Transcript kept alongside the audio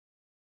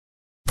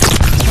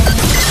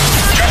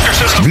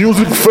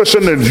Music,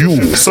 fashion and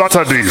you,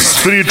 Saturdays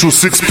 3 to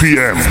 6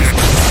 p.m.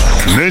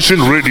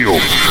 Nation Radio,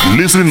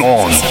 listen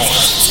on.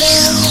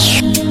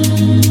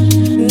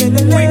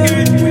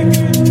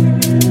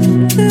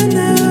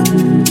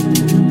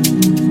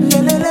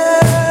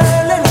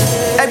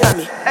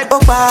 Oh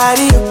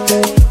party,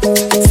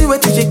 see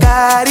what you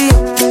carry.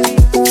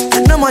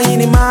 No more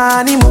any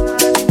money,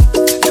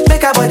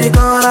 make a body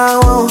gonna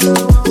want.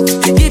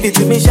 Give it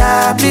to me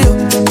sharply,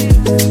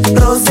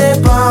 rose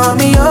for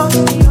me, yo.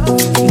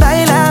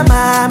 Baila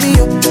mami,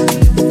 yo.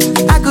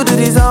 I could do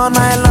this all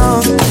night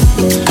long.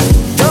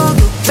 Don't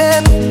go,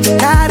 babe,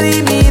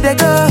 carry me the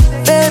go,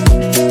 babe,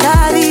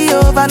 carry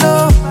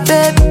overload,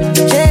 babe.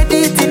 Shade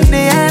it in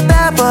the end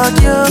about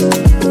you.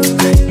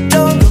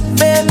 Don't go,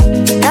 babe,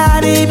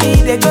 carry me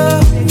the go,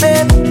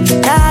 babe,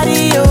 carry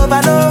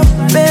overload,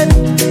 babe.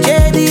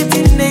 Shade it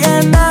in the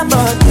end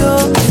about you.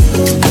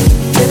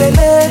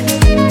 Lelele,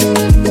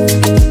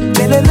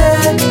 lelele.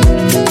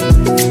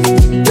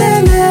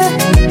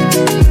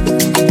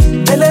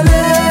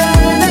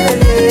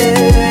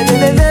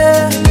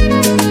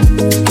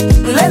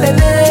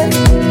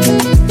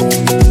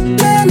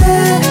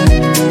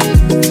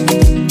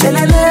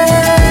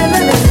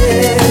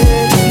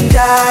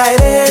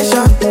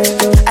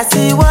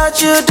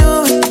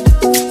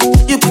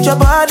 Your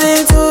body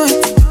into it.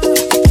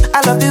 I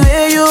love the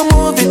way you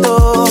move it,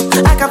 oh.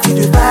 I can feel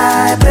the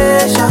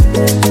vibration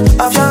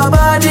of your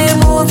body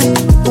moving.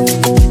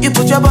 You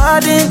put your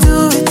body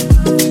into it.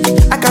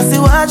 I can see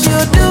what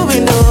you're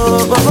doing,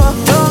 oh.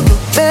 Don't go,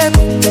 babe,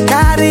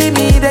 carry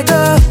me the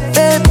go,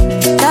 babe,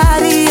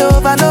 carry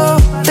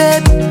overload,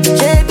 babe.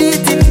 Shade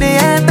it in the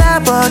end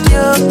about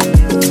you.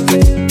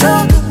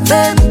 Don't go,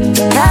 babe,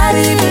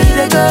 carry me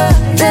the go,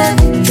 babe,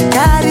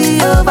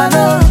 carry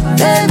overload,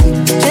 babe.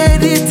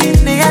 Shade it in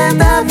the end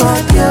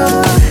about you.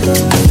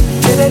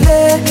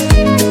 Lelele,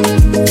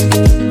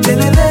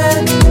 lelele,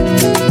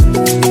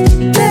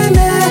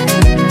 lelele,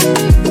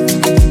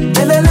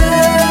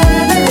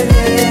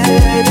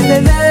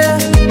 lelele,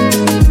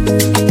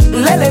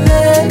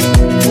 lelele,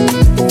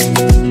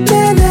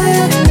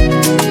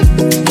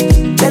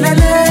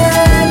 lelele,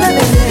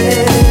 lelele.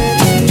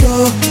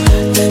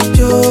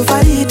 Jo,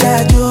 Farida,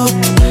 Jo,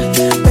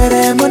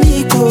 Pere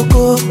Monico,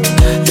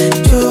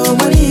 Jo,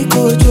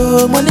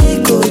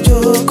 Monico, Jo,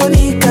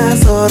 Konika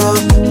Soro.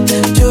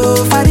 Jo,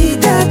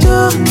 Farida, Jo,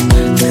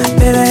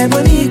 Pere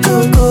Monico,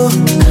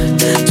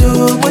 Jo,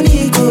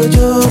 Monico,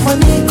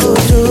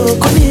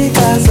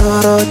 Konika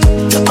Soro.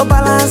 O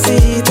balance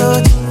it, o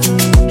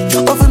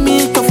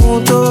fumito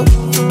funto,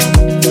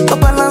 o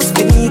balance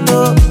finito.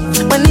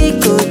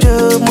 Monico, Jo,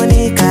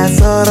 Monica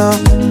Soro.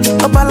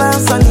 O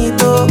balance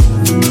anito,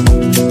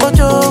 o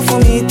Jo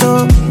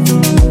fumito.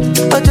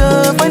 Ojo,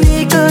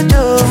 Monico,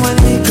 Jo,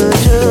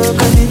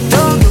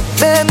 Konito,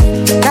 babe,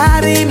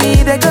 carry me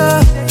the go,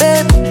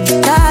 babe,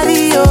 carry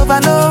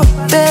overload,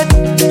 babe,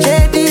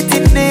 shade it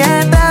in the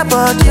end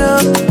about you.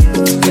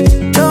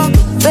 Don't go,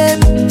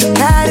 babe,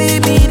 carry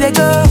me the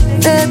go,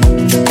 babe,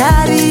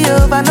 carry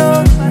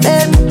overload,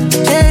 babe,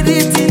 shade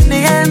it in the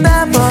end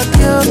about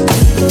you.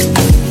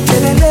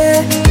 Lelele,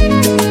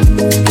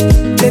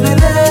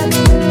 lelele.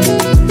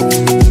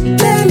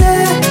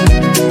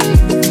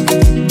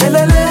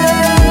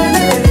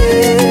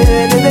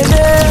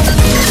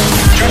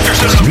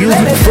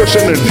 Music,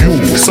 fashion and you,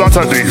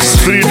 Saturdays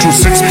 3 to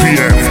 6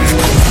 p.m.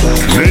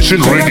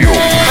 Nation Radio,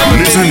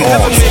 listen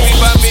on.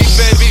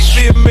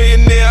 Be a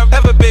millionaire,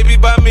 have a baby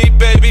by me,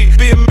 baby.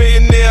 Be a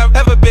millionaire,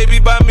 have a baby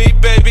by me,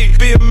 baby.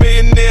 Be a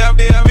millionaire,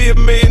 be a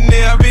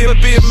millionaire, be a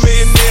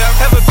millionaire,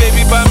 have a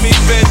baby by me,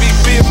 baby.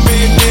 Be a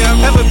millionaire,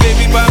 have a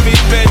baby by me,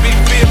 baby.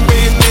 Be a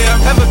millionaire,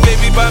 have a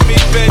baby by me,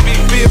 baby.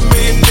 Be a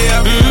millionaire,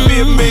 be a millionaire, be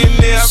a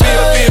millionaire. I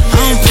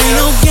don't play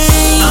no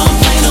game, I don't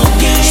play no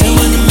game. Say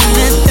when I'm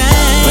in that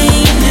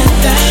thing,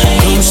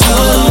 come see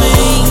what I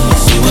mean,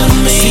 see what I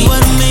mean, see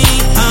what I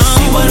mean,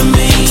 see what I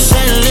mean.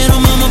 Say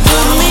little mama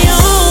put me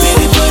on,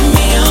 baby put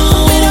me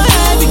on. Better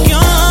have it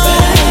gone,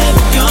 better have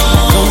it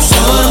gone. Come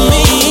see what I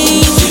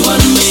mean, see what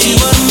I mean, see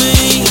what I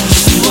mean,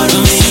 see what I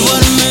mean, see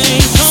what I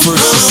mean.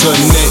 First it's her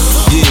neck,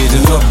 yeah,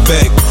 then her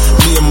back.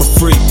 Me, I'm a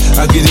freak,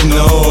 I get into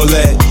all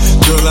that.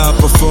 Girl, I'll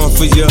perform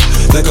for you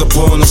like a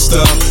porn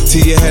star.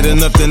 Till you had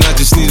enough, then I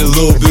just need a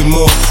little bit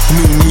more.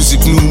 New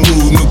music, new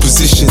mood, new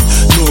position.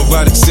 New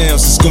erotic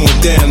sounds, it's going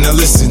down. Now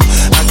listen,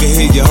 I can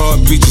hear your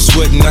heartbeat, you're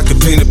sweating. I can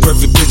paint a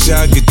perfect picture,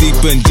 I get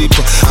deeper and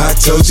deeper. I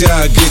told you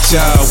I'll get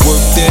ya, I'll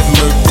work that,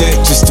 murk that,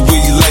 just the way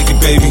you like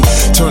it, baby.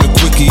 Turn a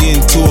quickie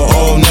into an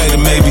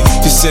all-nighter, maybe.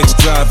 Your sex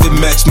drive, it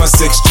match my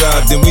sex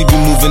drive. Then we be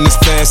moving as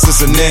fast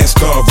as a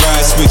NASCAR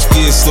ride. Switch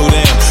gears, slow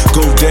down,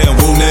 go down,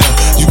 whoa now.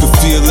 You can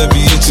feel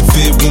every inch of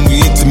it when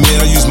we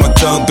intimate. I use my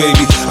tongue,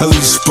 baby. I leave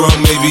you sprung,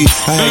 maybe.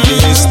 I had your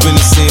head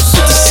spinning, saying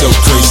 50 so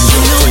crazy,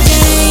 so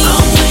crazy. I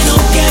don't play no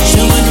game.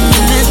 So when I'm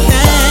in that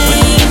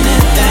thing,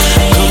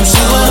 come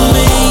see what I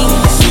mean,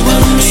 see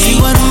what I mean, see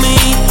what I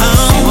mean,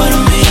 see what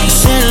I mean.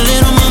 Said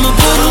little mama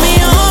put me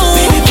on,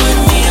 baby put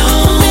me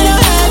on. Better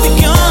have it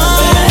gone,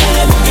 better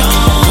have it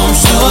gone. Come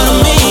see what I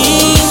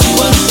mean, see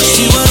what I mean,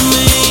 see what I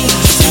mean,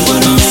 see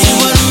what I mean, see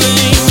what I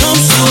mean.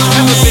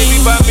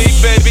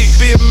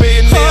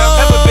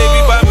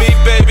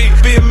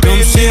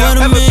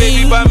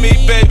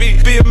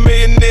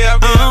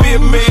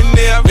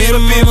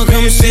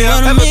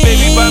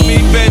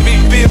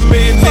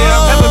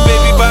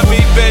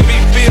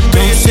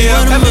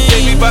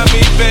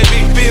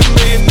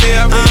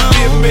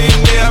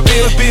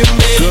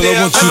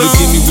 want you to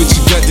give me what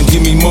you got, then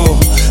give me more.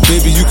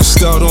 Baby, you can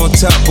start on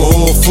top of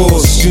all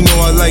fours. You know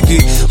I like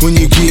it when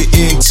you get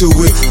into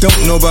it. Don't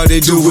nobody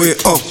do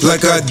it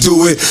like I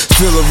do it.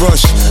 Feel a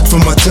rush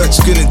from my touch,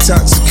 get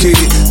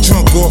intoxicated.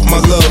 Drunk off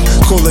my love,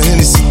 call a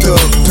Hennessy thug.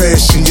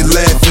 Passion, you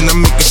laughing, I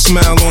make you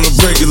smile on a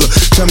regular.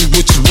 Tell me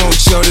what you want,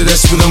 shawty,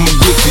 that's what I'ma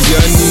get for you.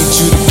 I need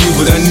you to give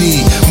what I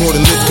need, more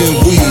than liquor and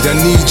weed. I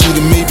need you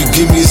to maybe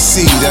give me a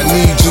seed. I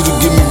need you to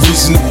give me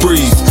reason to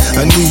breathe.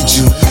 I need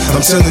you,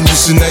 I'm telling you,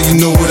 so now you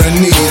know what I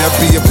need. I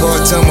be a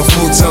part-time or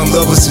full-time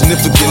lover,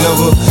 significant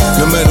other.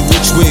 No matter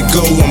which way it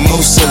go, I'm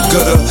most so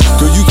gutter.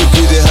 Girl, you can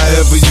get it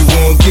however you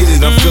want, get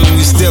it. I'm feeling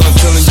you still, I'm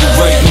telling you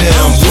right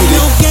now, I'm with it.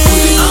 I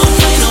don't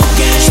play no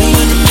games. See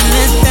what I'm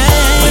in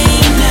that thing.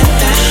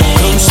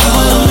 Come see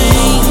what I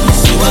mean.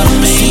 See what I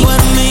mean. See what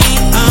I mean.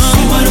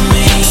 See what I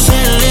mean.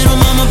 Said little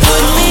mama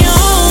put me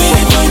on.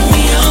 Baby, put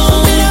me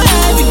on. Better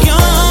have it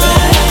gone.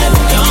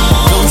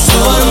 Come see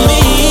what I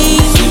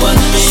mean. See what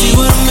I mean. See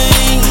what I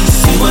mean.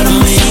 See what I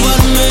mean. See what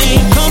I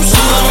mean. Come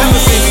see what I mean. Have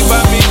a baby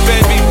by me,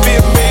 baby, be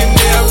a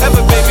millionaire. Have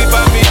a baby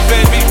by me,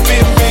 baby, be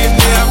a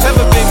millionaire. Have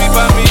a baby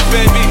by me,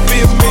 baby, be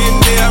a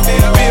millionaire. Be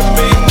a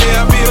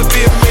millionaire, be a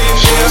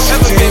millionaire.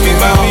 Have a baby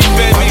by me,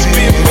 baby,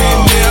 be a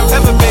millionaire.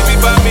 Have a baby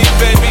by me,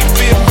 baby,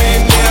 be a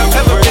millionaire.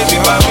 Have a baby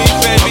by me,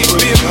 baby,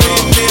 be a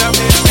millionaire.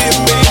 Be a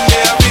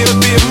millionaire, be a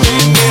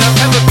millionaire.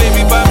 Have a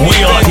baby by me. We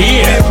are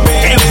here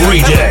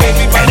every day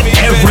and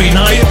every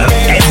night of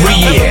every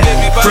year.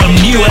 From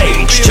new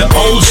age to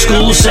old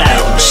school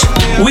sounds.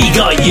 We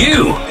got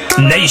you,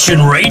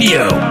 Nation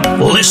Radio.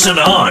 Listen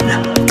on.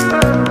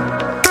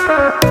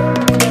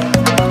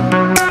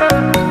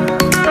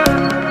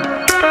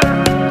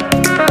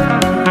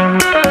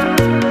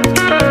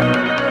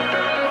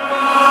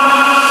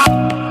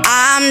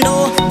 I'm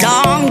no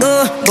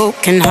longer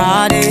broken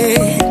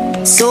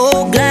hearted.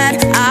 So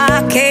glad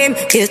I came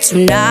here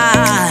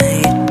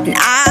tonight. And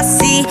I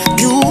see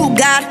you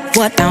got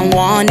what I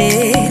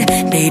wanted.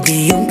 Baby,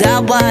 you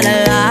got what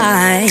I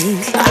like.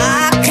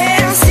 I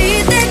can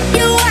see that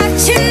you're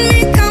watching me.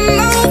 Come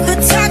over,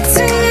 talk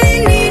to me.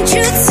 Need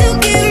you to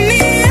give me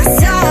a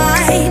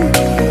sign.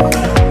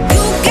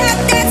 You got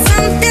that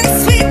something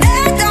sweet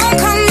that don't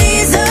come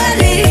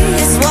easily.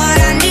 It's what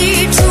I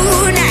need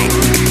tonight.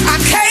 I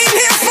came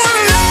here for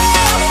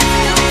love,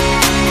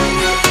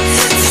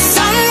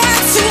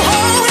 someone to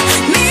hold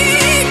me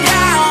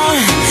down.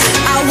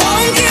 I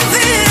won't give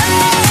it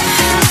up.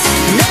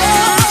 No,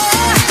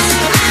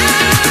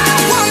 I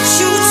want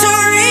you to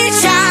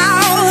reach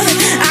out.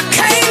 I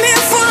came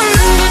here for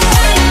love.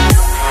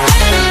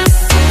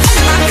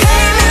 I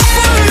came here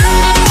for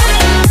love.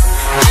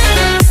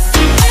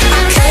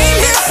 I came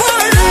here for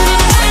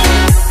love.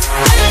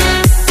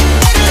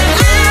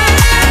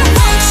 I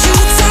want you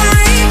to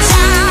reach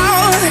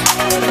out.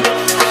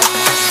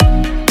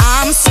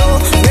 I'm so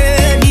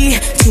ready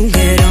to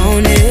get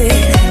on it.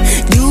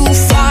 You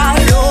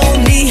follow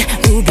me,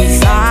 you'll be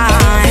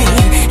fine.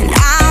 And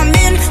I'm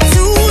in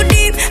too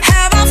deep.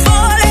 Have I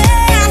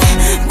fallen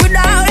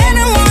without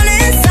anyone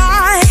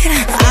inside?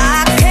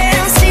 I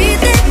can see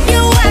that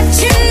you're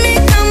watching me.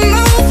 Come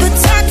over,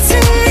 talk to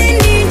me.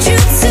 Need you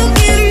to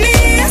give me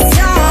a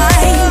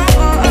sign.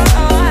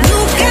 You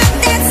got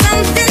that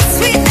something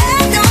sweet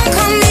that don't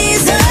come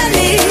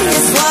easily.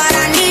 It's what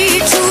I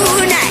need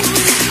tonight.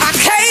 I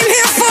came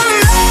here for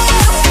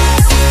love,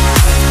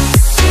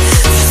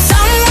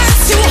 someone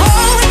to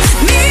hold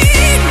me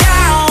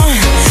down.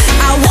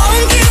 I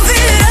won't give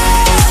it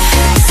up.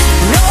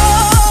 No,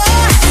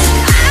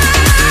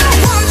 I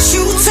want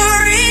you to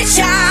reach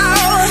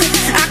out.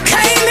 I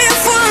came here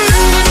for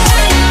love.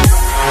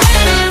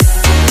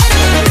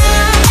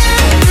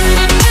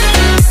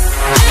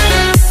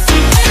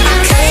 I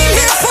came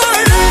here for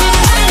love.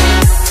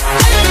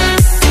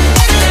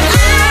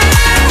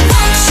 I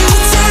want you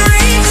to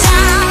reach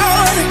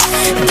out.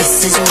 This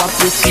is what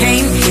we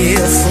came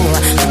here for.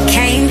 We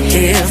came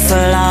here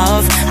for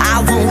love.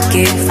 I won't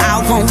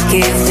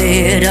give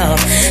it up.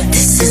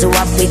 This is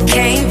what we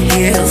came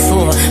here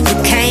for. We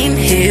came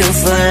here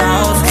for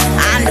love.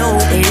 I know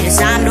it's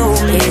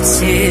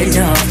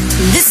enough.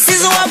 This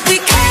is what we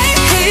came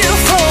here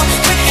for.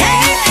 We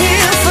came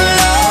here for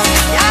love.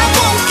 I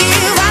won't give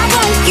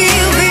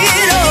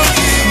it up.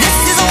 This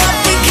is what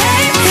we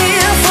came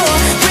here for.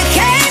 We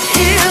came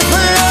here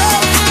for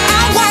love.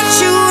 I want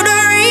you to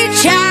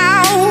reach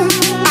out.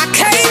 I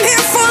came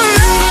here for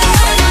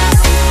love,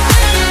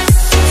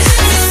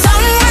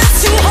 someone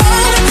to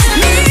hold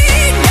me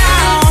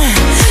down.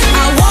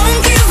 I won't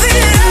give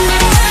it up.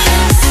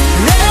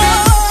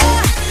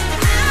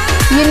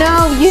 No.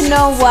 You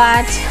know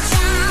what?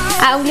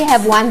 I only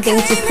have one thing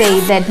to say,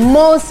 that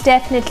most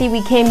definitely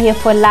we came here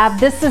for love.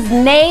 This is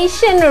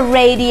Nation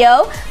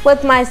Radio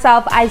with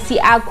myself,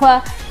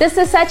 IcyAqua. This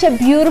is such a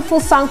beautiful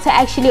song to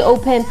actually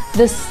open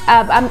this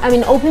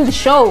open the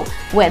show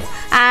with.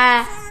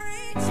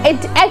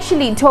 it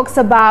actually talks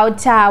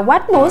about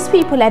what most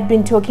people have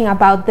been talking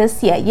about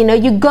this year. You know,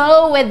 you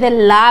go where the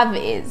love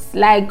is.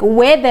 Like,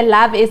 where the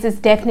love is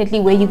definitely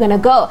where you're gonna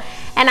go.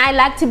 And I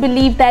like to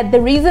believe that the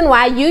reason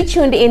why you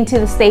tuned into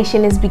the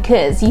station is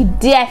because you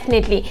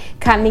definitely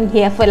coming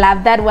here for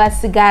love. That was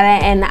Sigara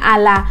and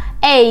Ala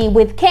A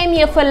with Came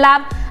Here for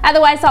Love.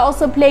 Otherwise, I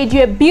also played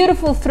you a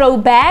beautiful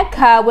throwback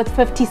with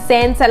 50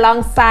 Cent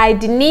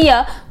alongside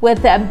Nia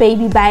with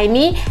Baby by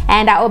Me.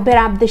 And I open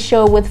up the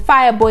show with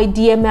Fireboy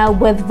DML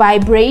with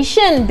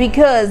Vibration,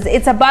 because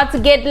it's about to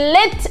get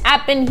lit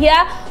up in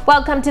here.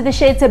 Welcome to the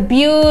show. It's a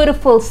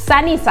beautiful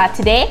sunny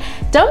Saturday.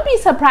 Don't be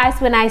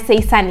surprised when I say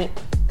sunny.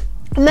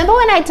 Remember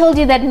when I told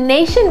you that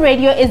Nation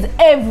Radio is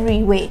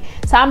everywhere?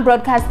 So I'm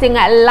broadcasting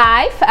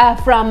live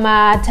from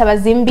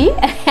Tabazimbi,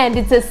 and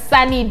it's a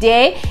sunny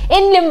day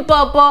in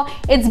Limpopo.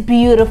 It's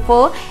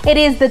beautiful. It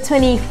is the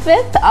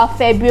 25th of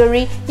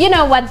February. You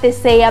know what they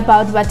say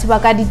about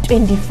Watubakadi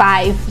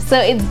 25. So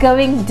it's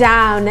going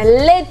down.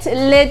 Lit.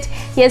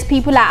 Yes,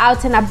 people are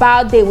out and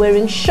about. They're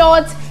wearing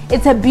shorts.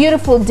 It's a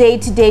beautiful day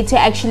today to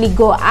actually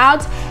go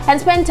out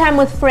and spend time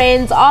with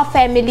friends or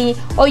family,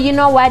 or you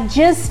know what,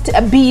 just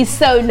be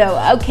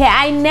solo. Okay,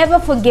 I never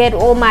forget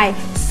all my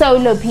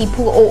solo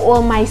people or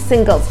all my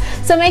singles.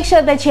 So make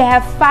sure that you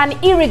have fun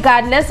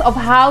irregardless of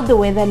how the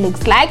weather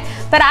looks like.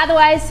 But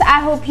otherwise,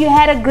 I hope you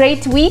had a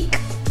great week.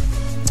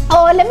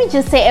 Or let me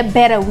just say a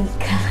better week.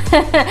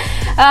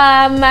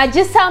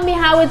 Just tell me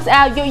how it's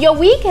your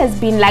week has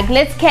been like.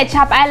 Let's catch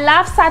up. I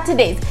love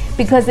Saturdays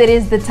because it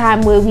is the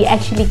time where we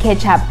actually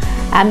catch up.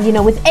 You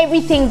know, with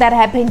everything that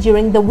happened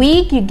during the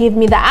week, you give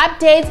me the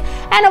updates,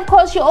 and of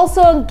course you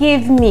also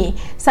give me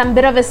some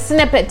bit of a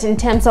snippet in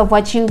terms of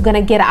what you're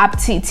gonna get up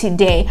to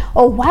today,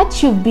 or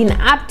what you've been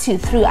up to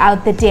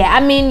throughout the day.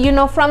 I mean, you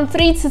know, from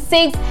 3 to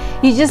 6,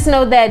 you just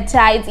know that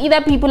it's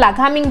either people are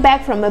coming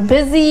back from a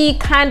busy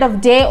kind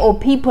of day, or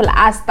people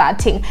are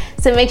starting.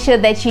 So make sure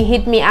that you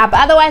hit me up.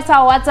 Otherwise,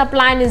 our WhatsApp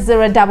line is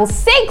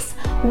 066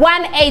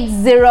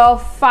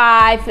 180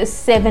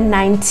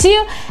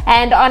 5792,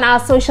 and on our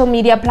social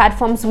media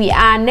platforms we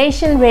are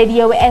Nation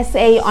Radio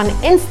SA on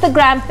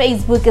Instagram,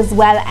 Facebook, as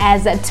well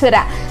as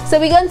Twitter. So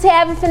we're going to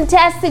have a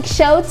fantastic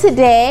show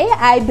today.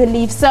 I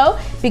believe so,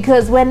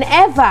 because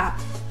whenever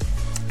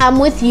I'm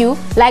with you,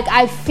 like,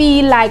 I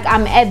feel like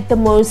I'm at the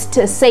most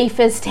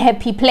safest,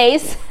 happy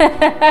place.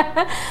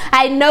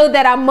 I know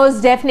that I'm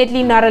most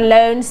definitely not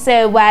alone.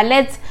 So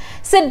let's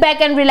sit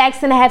back and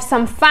relax and have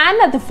some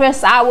fun. The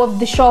first hour of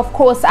the show, of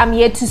course, I'm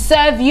here to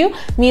serve you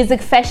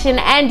music, fashion,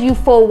 and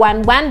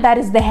U411. That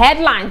is the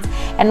headlines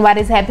and what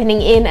is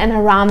happening in and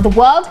around the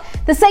world.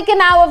 The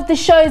second hour of the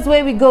show is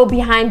where we go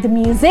behind the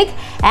music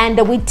and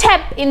we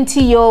tap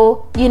into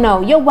your, you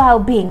know, your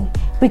well-being,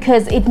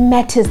 because it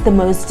matters the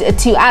most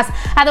to us.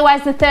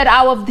 Otherwise, the third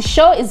hour of the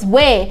show is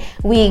where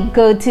we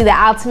go to the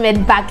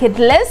ultimate bucket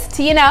list,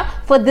 you know,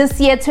 for this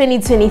year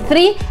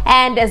 2023,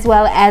 and as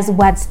well as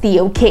what's the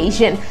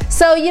occasion.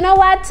 So you know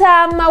what,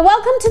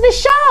 welcome to the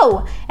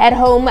show at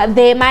home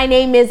there. My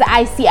name is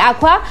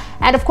IcyAqua,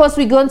 and of course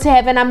we're going to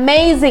have an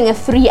amazing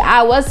 3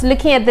 hours.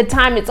 Looking at the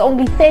time, it's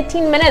only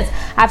 13 minutes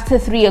after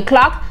 3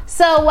 o'clock.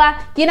 So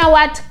you know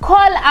what,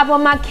 call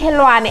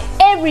Abomakhelwane,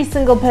 every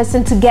single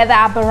person to gather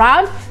up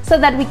around, so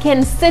that we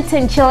can sit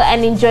and chill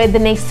and enjoy the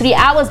next 3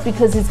 hours,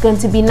 because it's going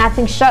to be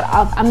nothing short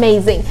of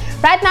amazing.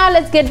 Right now,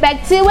 let's get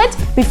back to it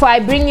before I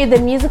bring you the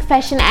music,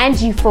 fashion, and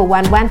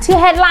G4112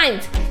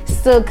 headlines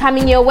still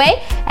coming your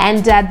way.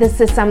 And this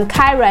is some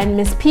Kyra and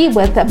Miss P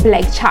with a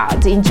Black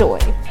Child. Enjoy.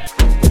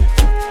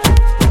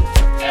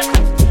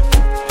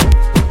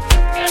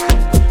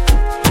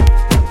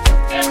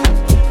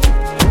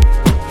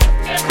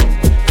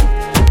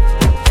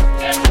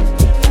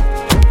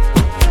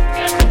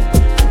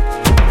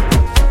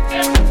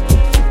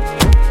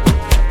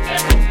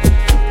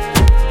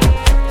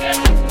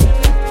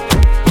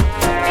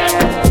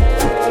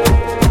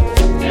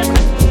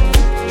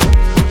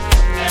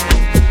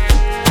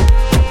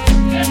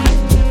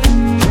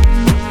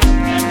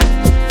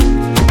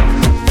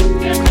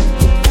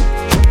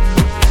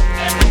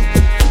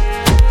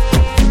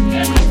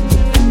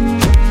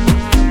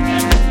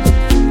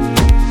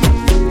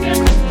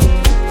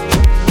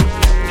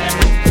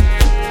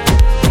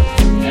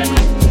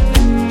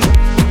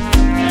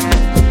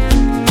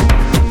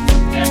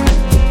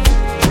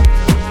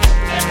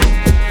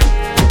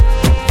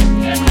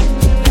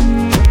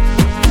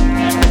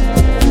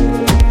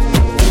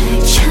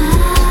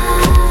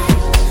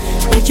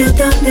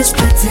 Darkness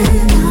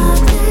pattern of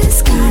the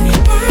sky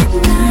at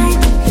night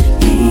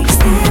makes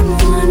them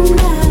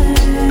wonder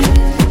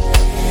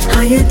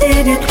how you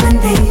did it when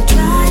they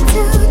tried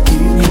to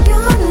dim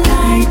your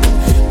light.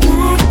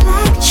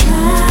 Black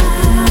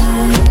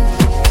child,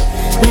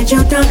 let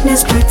your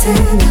darkness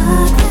pattern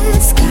of the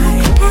sky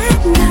at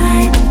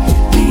night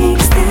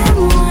makes them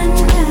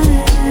wonder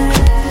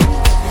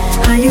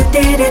how you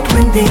did it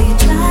when they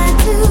tried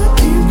to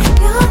dim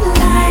your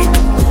light.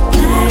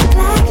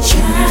 Black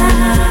child,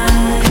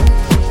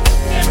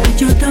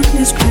 your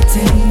darkness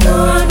pretend. No,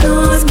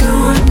 please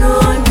stand.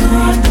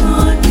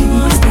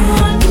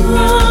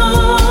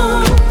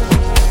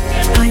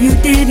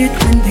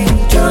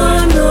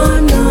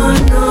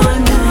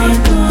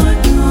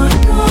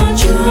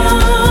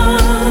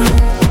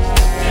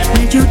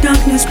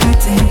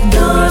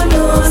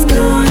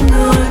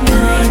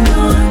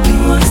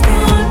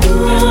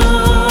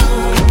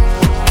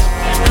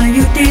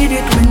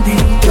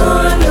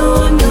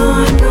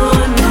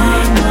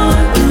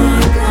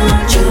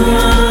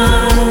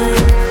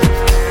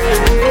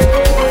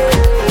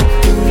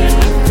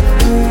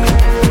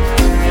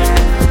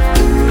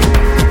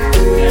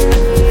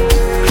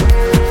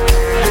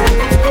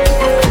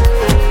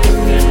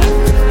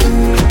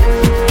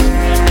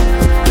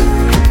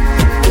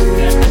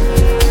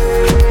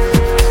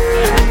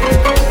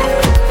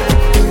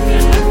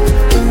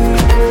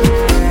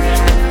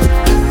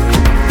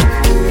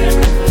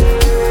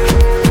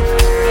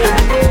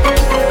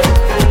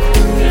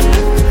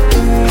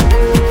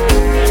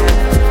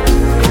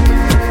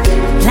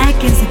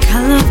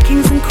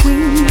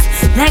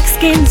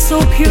 skin so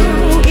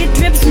pure, it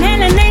drips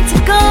melanated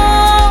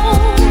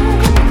gold.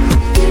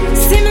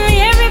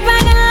 Similarly,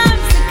 everybody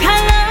loves the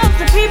color of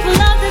the people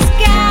of the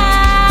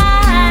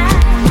sky.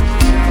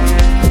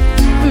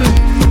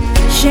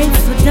 Shades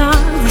so dark,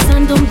 the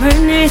sun don't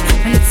burn it,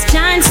 but it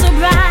shines so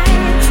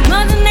bright.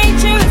 Mother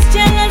Nature is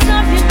jealous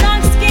of your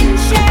dark skin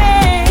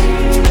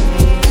shade.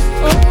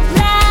 Oh,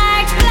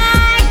 black,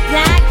 black,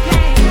 black,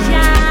 black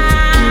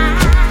shine.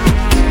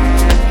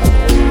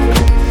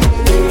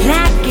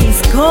 Black is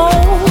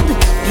gold,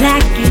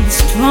 black is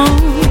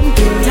strong,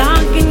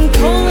 dark and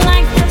cold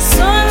like the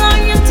soil on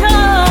your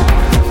toe.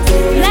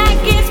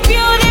 Black is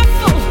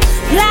beautiful,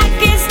 black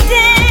is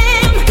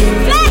dim,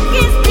 black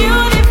is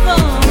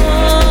beautiful.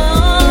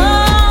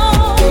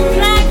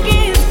 Black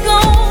is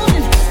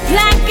gold,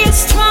 black is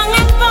strong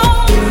and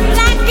bold.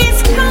 Black is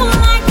cool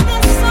like the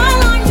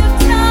soil on your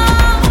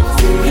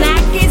toes.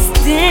 Black is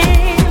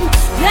dim,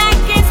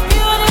 black is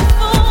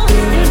beautiful,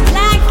 and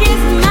black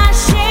is my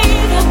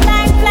shade of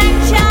black, black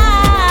shine.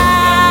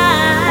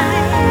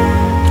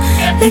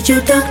 Let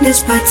your darkness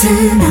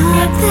brighten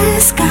up the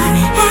sky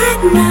at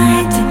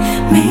night.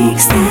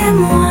 Makes them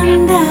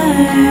wonder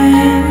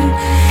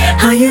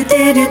how you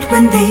did it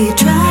when they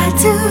tried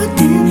to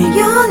dim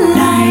your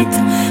light.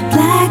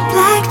 Black,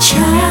 black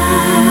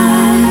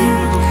child.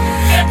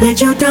 Let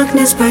your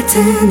darkness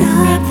brighten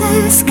up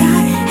the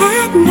sky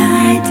at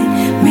night.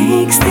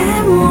 Makes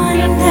them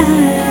wonder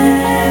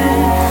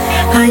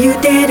how you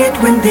did it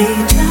when they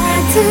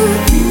tried to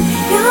dim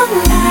your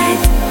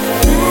light.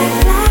 Black,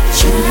 black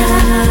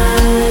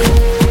child.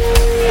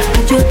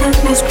 Let your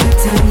darkness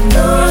brighten.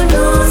 No,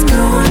 no,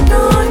 no,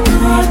 no,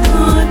 no,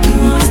 no,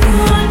 no,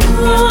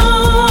 no.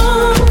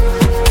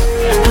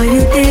 How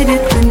you did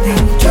it when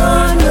they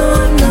tried. No,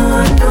 no,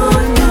 no,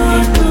 no,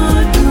 no,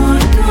 no,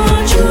 no,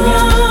 no.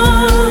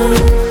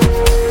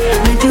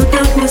 Let your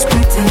darkness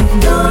brighten.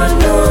 No,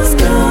 no,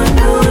 no,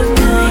 no,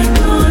 no,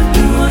 no,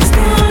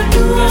 no,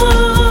 no.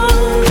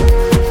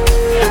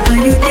 How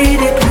you did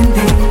it when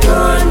they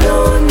tried. No,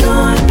 no,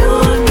 no, no,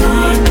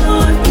 no, no,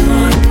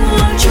 no,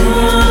 no.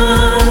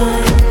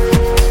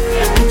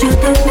 Let your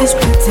darkness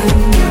brighten.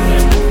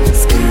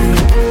 Sky,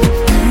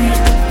 night,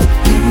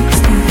 makes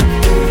them.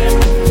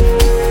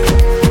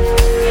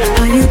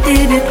 How you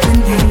did it when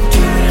they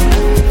tried.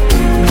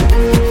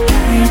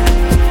 Night,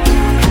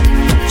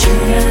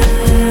 child.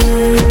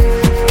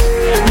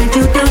 Let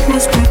your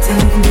darkness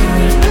brighten.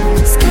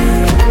 Sky,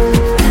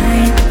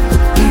 night,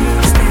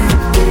 makes them.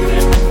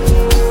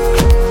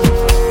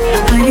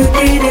 How you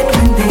did it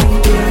when they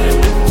tried.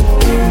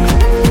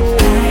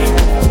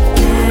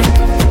 Night,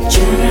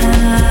 child.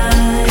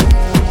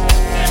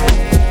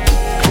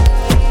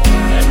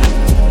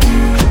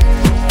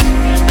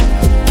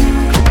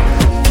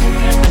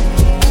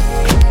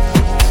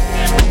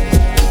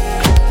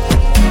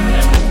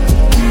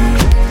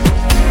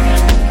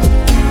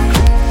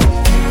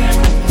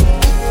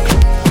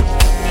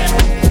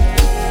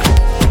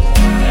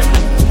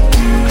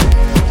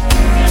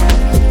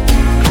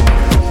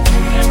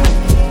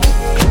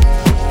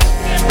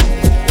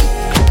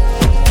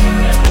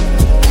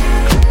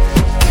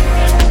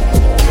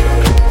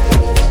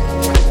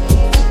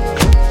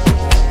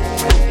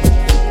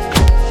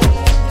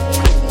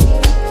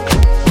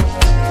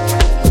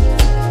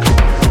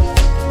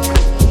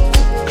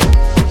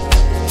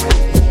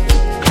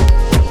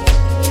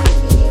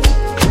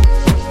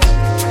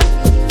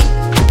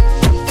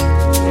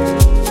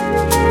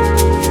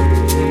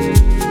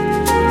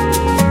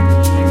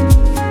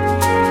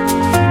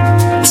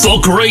 For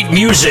great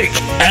music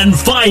and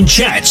fine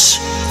chats,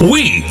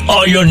 we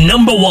are your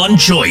number one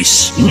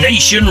choice.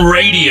 Nation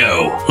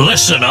Radio.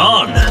 Listen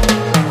on.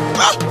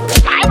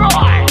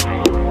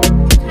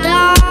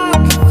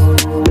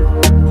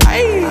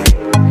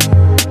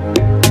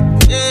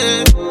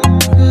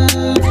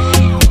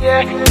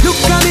 Look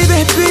at me,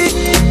 baby.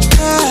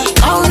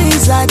 How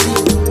is that?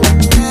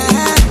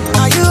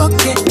 Are you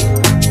okay?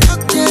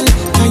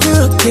 Are you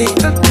okay?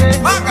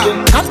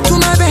 Come to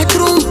my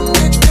bedroom,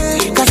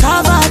 'cause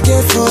I've a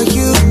day for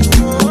you.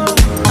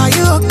 Are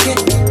you okay?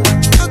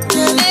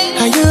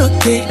 Are you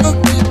okay?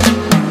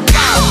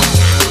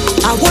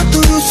 I want to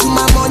use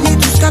my money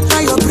to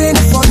scatter your brain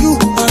for you.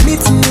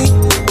 Permit me.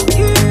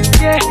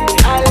 Yeah,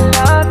 I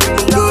love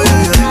you.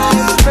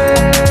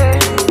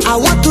 I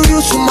want to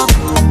use my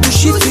to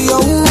shift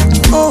your womb.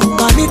 Oh,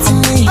 permit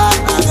me.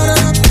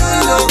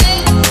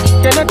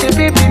 You're not the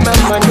baby, my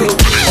money.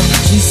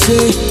 She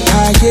say,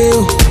 aye,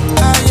 oh,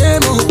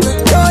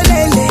 oh,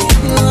 lele,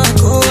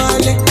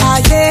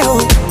 aye,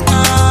 oh,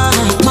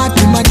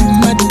 madu, madu,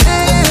 madu,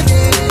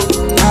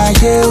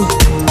 aye, oh,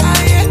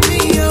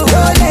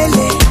 oh,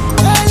 lele,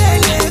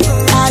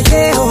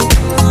 aye, oh,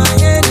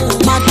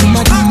 madu,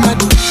 madu,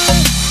 madu.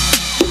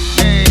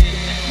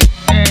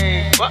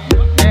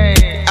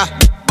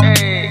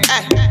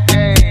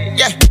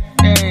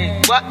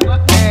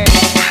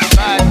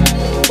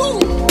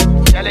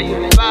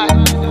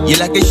 You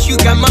like a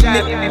sugar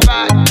mommy.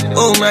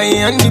 Oh my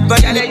honey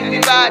bunny.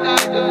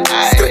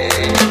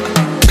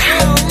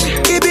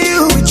 Give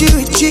you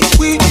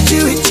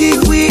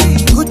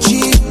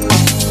Gucci.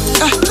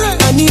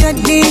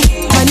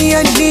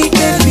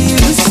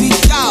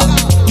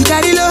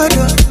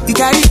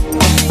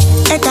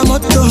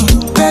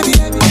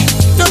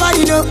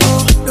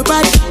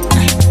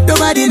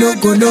 nobody no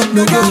go.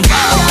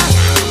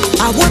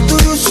 I want to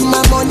use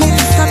my money to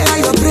scatter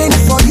your brain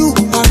for you.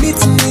 Permit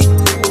me.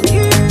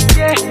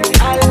 Yeah,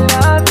 I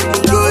love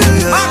you.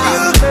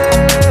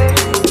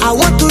 I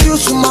want to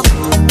use my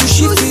to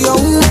shift to your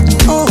own.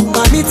 Oh,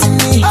 permit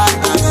me.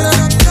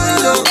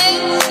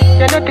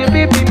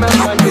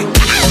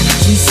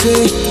 She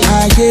say,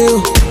 I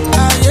am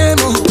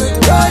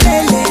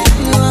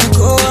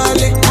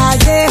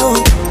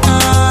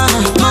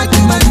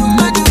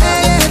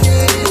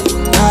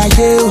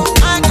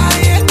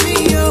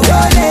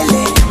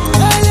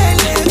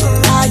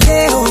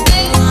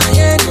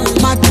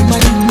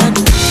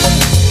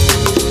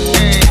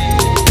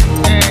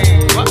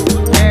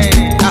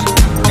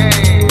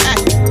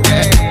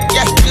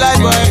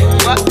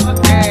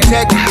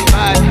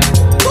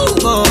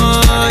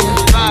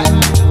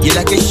you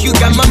like a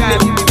sugar mama.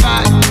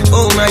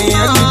 Oh my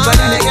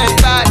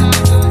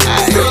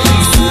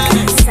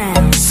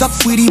Suck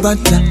with the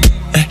banter,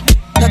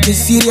 not a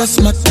serious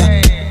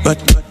matter. But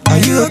are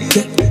you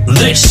okay?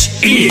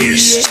 This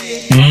is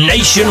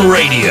Nation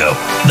Radio,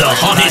 the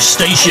hottest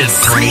station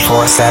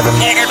 24/7.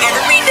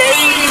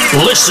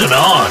 Listen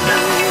on.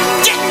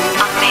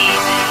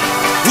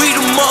 We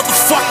the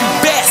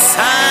motherfucking best,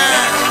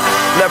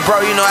 huh? Look,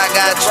 bro, you know I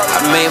got you. I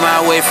made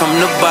my way from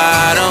the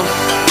bottom,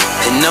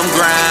 and I'm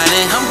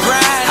grinding.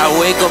 I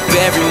wake up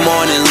every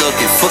morning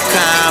looking for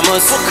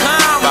commas,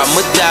 by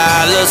my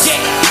dollars.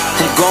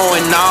 I'm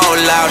going all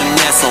out, and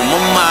that's on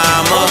my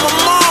mama,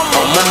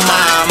 on my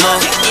mama.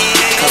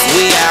 Cause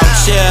we out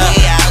here,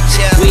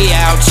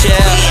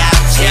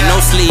 ain't no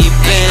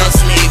sleeping.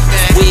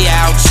 We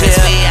out here,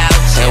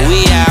 and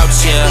we out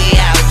here,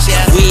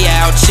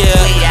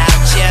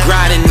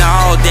 grinding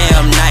all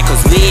damn night.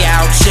 Cause we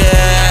out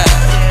here.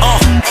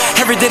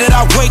 Every day that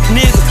I wake,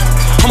 nigga,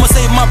 I'ma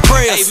say my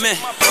prayers. Amen.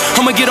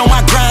 I'ma get on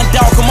my grind,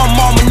 dog, cause my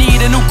mama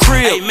need a new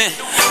crib. Amen.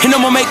 And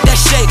I'ma make that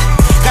shake.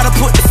 Gotta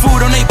put the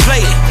food on they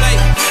plate.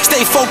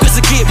 Stay focused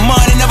to get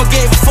money, never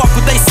gave a fuck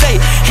what they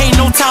say. Ain't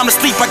no time to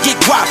sleep, I get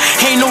guap.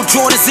 Ain't no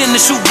Jordans in the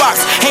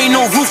shoebox. Ain't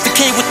no roof that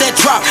came with that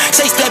drop.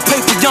 Chase that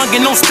paper young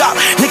and don't stop.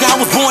 Nigga, I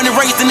was born and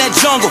raised in that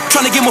jungle,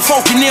 trying to get my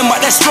folk in them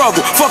out that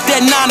struggle. Fuck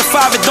that 9 to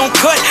 5, it don't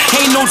cut.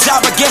 Ain't no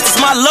job, I guess it's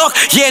my luck.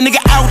 Yeah, nigga,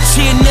 out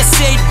here in this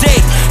every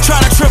day,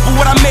 trying to triple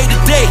what I made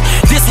today.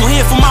 This one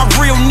here for my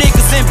real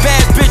niggas and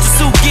bad bitches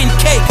who getting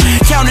cake.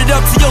 Count it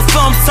up to your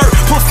thumbs hurt.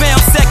 Put fam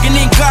second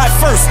and God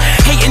first.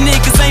 Hating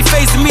niggas ain't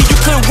facing me, you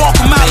couldn't walk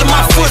a mile in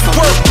my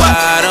footwork.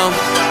 Bottom,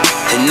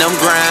 and I'm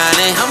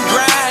grinding.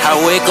 I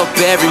wake up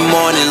every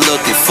morning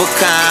looking for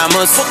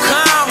commas,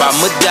 by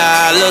my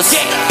dollars.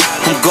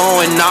 I'm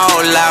going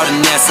all out,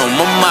 and that's on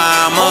my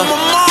mama,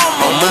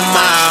 on my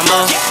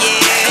mama.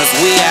 Cause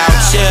we out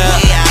here,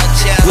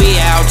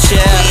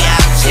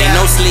 ain't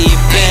no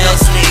sleeping.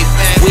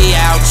 We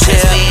out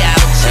here,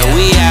 and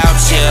we out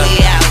here,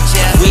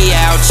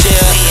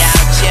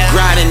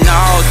 grinding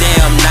all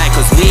damn night.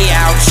 Cause we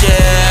out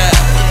here.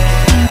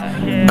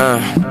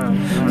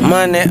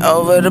 Money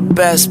over the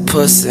best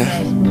pussy.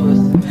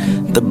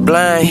 The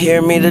blind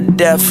hear me, the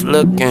deaf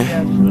looking.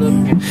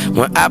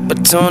 When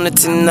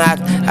opportunity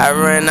knocked, I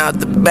ran out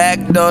the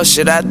back door.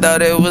 Shit, I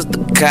thought it was the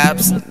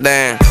cops.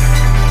 Damn.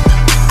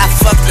 I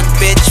fucked a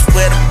bitch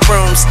with a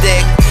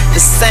broomstick, the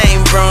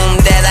same broom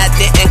that I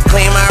didn't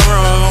clean my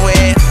room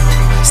with.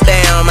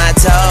 Stay on my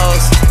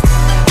toes,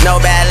 no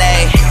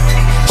ballet.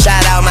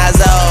 Shout out my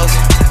Zoes.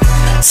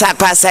 Talk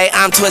passe,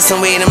 I'm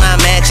twisting weed in my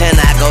mansion.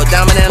 I go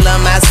dumb and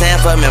love my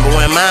Sanford. Remember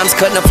when moms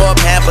couldn't afford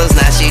Pampers?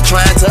 Now she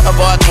trying to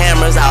avoid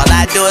cameras. All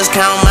I do is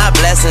count my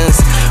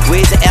blessings.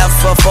 We's the F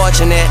for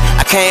fortunate.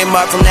 I came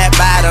up from that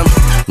bottom.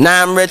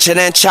 Now I'm richer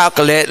than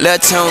chocolate,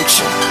 Lil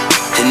Tunch.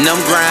 And I'm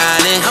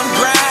grinding.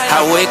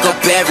 I wake up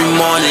every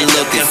morning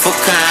looking for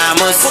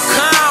commas,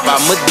 by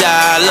my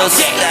dollars.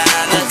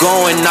 I'm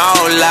going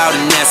all out,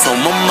 and that's on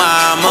my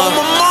mama,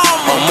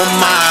 on my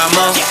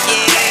mama.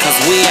 Cause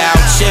we out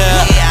here,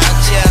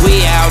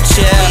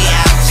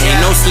 ain't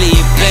no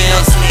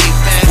sleeping.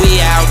 We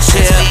out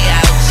here,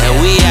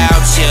 and we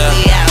out here,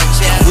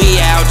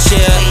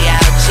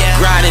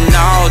 grinding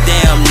all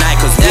damn night.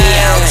 Cause we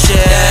out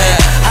here.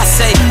 I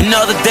say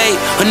another day,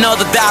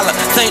 another dollar.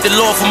 Thank the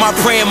Lord for my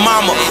praying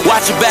mama.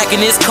 Watch your back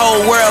in this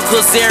cold world,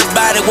 cause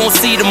everybody won't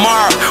see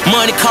tomorrow.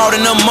 Money caught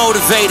and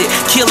unmotivated.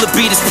 Killer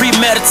beat is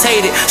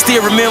premeditated.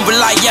 Still remember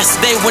like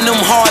yesterday when them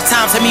hard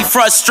times had me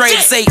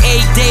frustrated. Say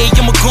every day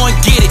I'ma go and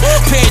get it.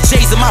 Pair of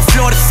J's in my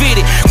Florida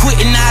fitted.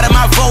 Quitting out of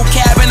my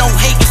vocab and no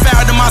hating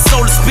found in my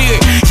soul and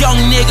spirit. Young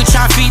nigga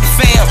tryna feed the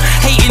fam.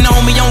 Hating on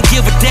me, don't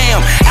give a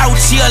damn. Out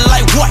here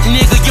like what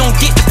nigga? You don't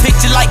get the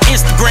picture like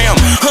Instagram.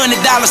 $100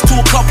 to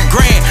a couple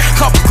grand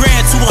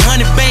to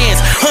 100 bands.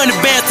 100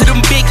 bands to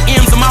them big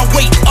M's and my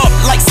weight up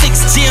like 6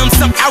 gyms.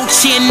 I'm out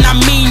here and I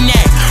mean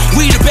that.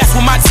 We the best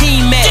with my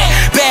team at.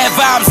 Bad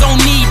vibes, don't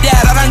need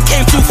that. I done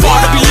came too far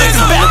to be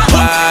looking back.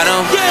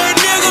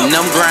 And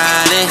I'm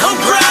grinding.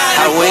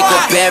 I wake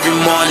up every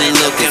morning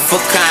looking for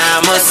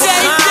commas,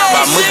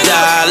 by my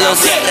dollars.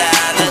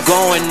 I'm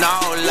going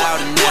all out,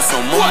 and that's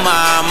on my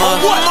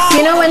mama,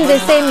 You know when they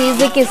say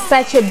music is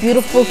such a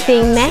beautiful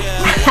thing, nah?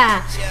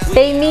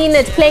 They mean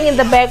it. Playing in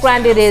the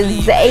background, it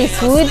is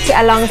Ace Wood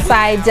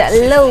alongside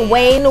Lil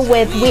Wayne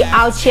with We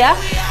Out Here.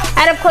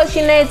 And of course,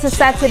 you know it's a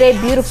Saturday,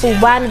 beautiful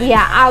one. We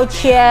are out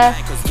here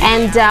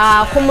and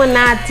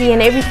Kumunati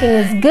and everything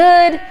is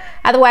good.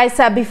 Otherwise,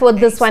 before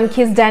this one,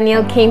 Kiss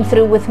Daniel came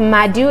through with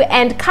Madu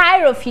and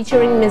Cairo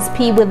featuring Miss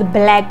P with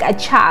Black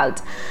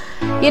Child.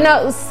 You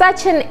know,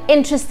 such an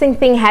interesting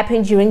thing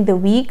happened during the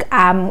week.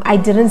 I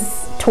didn't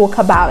talk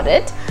about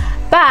it.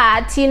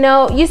 But, you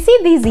know, you see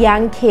these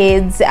young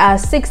kids,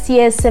 6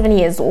 years, 7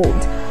 years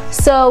old.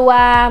 So,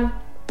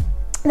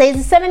 there's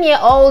a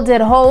 7-year-old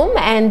at home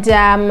and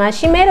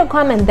she made a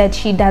comment that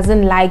she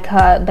doesn't like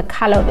the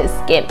color of his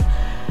skin.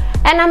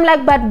 And I'm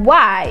like, but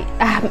why?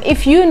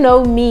 If you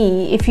know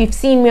me, if you've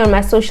seen me on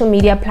my social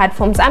media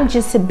platforms, I'm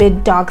just a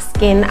bit dark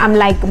skinned. I'm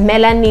like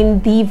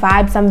melanin D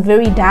vibes. I'm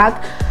very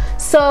dark.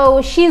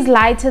 So she's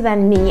lighter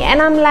than me.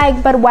 And I'm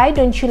like, but why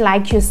don't you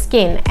like your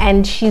skin?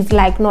 And she's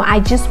like, no,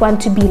 I just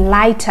want to be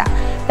lighter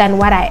than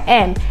what I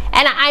am.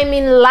 And I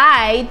mean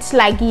light,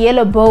 like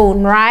yellow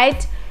bone,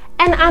 right?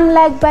 And I'm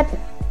like, but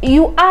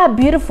you are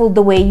beautiful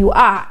the way you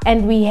are.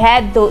 And we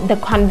had the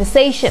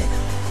conversation.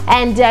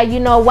 And you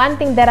know, one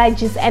thing that I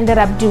just ended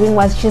up doing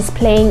was just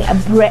playing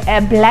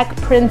a Black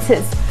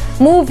Princess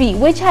movie,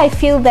 which I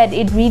feel that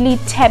it really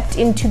tapped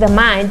into the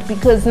mind,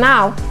 because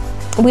now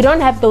we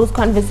don't have those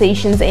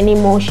conversations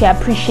anymore. She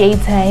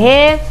appreciates her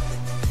hair,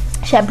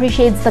 she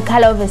appreciates the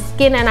color of her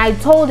skin, and I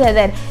told her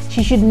that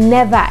she should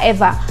never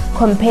ever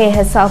compare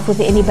herself with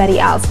anybody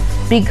else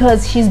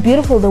because she's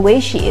beautiful the way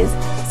she is.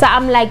 So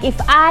I'm like, if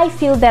I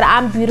feel that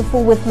I'm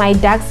beautiful with my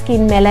dark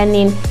skin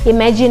melanin,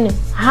 imagine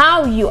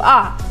how you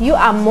are. You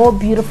are more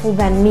beautiful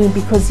than me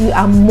because you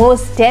are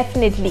most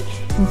definitely,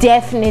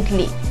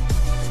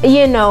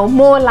 you know,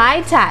 more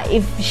lighter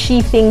if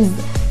she thinks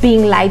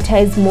being lighter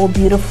is more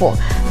beautiful.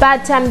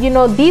 But you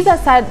know, these are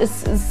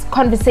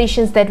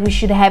conversations that we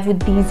should have with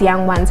these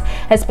young ones,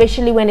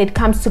 especially when it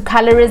comes to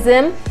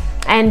colorism.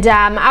 And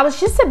I was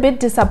just a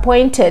bit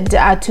disappointed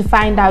to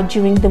find out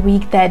during the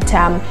week that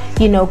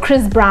you know,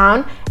 Chris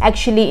Brown,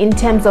 actually in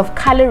terms of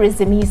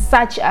colorism, he's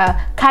such a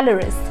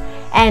colorist.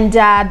 And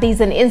there's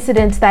an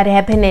incident that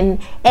happened in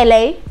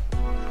LA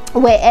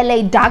where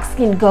LA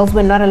dark-skinned girls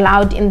were not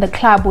allowed in the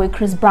club where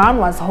Chris Brown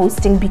was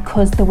hosting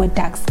because they were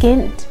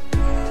dark-skinned.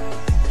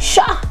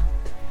 Sure.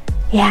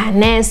 Yeah,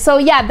 nah. So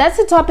yeah, that's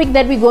a topic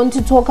that we're going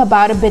to talk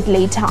about a bit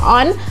later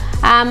on.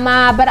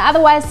 But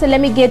otherwise, so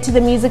let me get to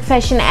the music,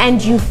 fashion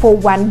and you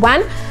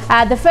 411.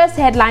 The first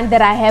headline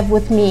that I have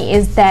with me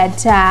is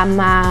that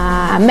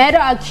murder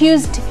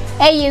accused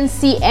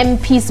ANC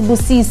MP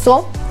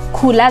Sibusiso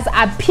Khula's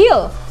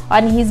appeal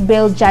on his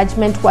bail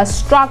judgment was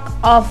struck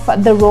off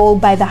the roll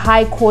by the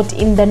High Court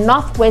in the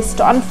Northwest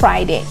on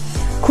Friday.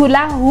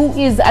 Khula, who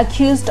is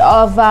accused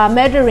of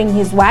murdering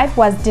his wife,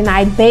 was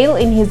denied bail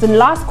in his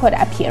last court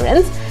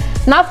appearance.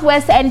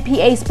 Northwest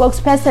NPA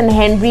spokesperson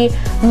Henry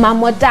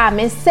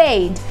Mamotame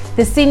said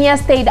the senior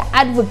state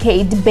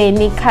advocate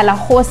Benny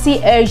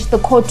Kalahosi urged the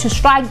court to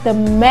strike the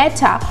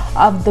matter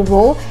of the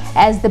roll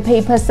as the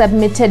papers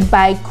submitted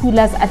by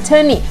Khula's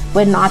attorney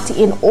were not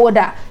in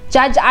order.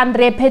 Judge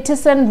Andre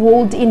Peterson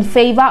ruled in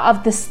favor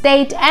of the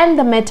state and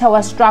the matter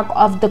was struck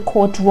off the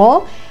court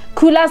roll.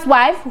 Khula's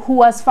wife, who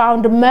was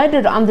found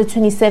murdered on the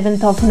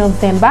 27th of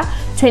November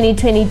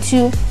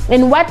 2022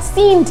 in what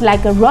seemed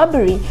like a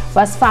robbery,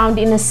 was found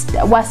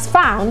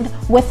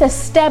with a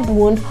stab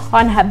wound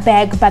on her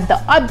back, but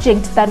the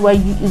object that was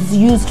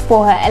used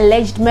for her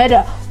alleged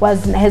murder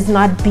has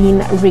not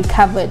been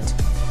recovered.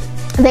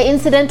 The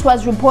incident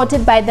was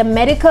reported by the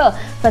medical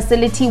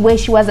facility where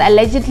she was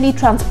allegedly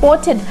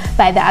transported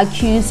by the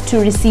accused to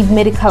receive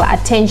medical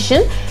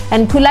attention,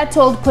 and Khula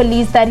told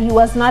police that he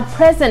was not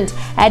present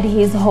at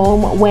his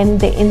home when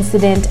the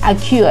incident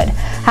occurred.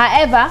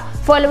 However,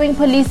 following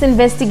police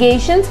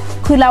investigations,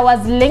 Khula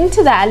was linked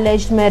to the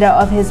alleged murder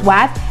of his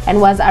wife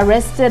and was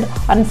arrested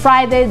on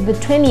Friday the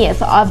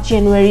 20th of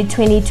January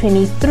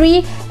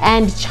 2023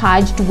 and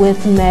charged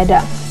with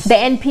murder. The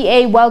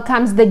NPA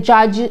welcomes the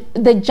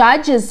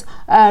judge's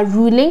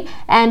ruling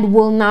and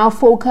will now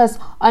focus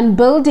on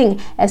building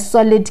a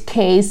solid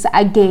case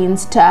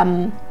against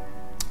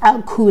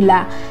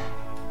Khula.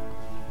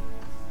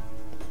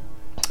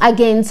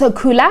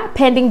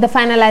 Pending the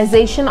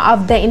finalization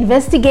of the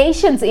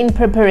investigations in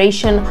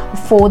preparation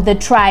for the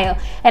trial.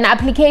 An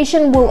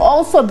application will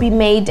also be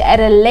made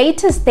at a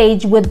later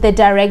stage with the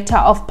Director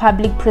of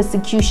Public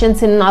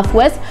Prosecutions in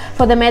Northwest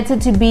for the matter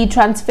to be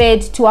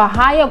transferred to a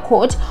higher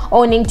court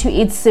owing to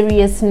its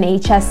serious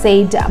nature,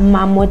 said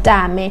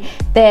Mamotame.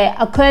 The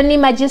Akoni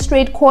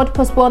Magistrate Court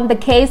postponed the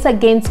case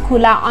against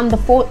Khula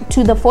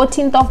to the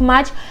 14th of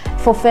March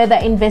for further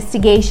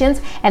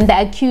investigations, and the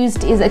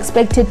accused is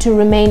expected to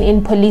remain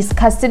in police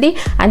custody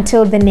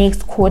until the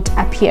next court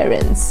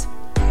appearance.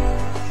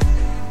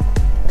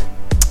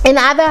 In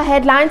other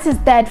headlines is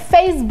that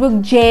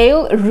Facebook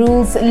jail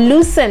rules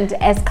loosened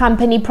as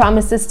company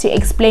promises to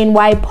explain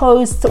why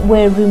posts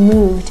were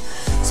removed.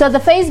 So the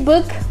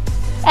Facebook,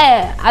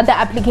 other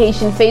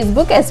application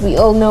Facebook, as we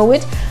all know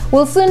it,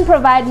 will soon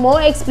provide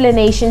more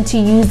explanation to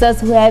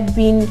users who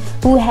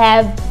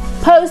have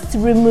posts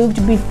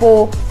removed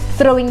before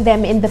throwing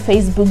them in the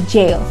Facebook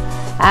jail.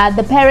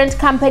 The parent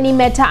company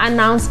Meta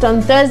announced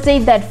on Thursday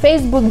that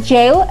Facebook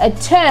jail, a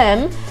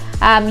term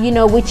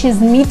which is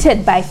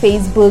meted by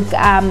Facebook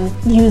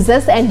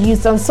users and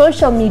used on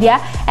social media,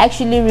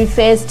 actually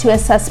refers to a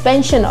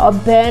suspension or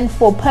ban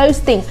for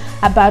posting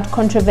about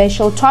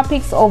controversial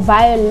topics or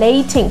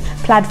violating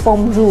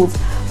platform rules.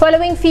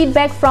 Following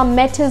feedback from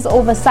Meta's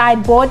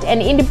oversight board,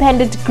 an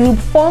independent group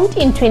formed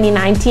in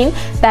 2019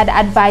 that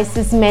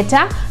advises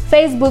Meta,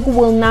 Facebook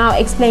will now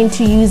explain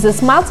to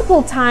users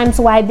multiple times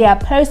why their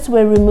posts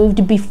were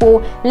removed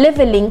before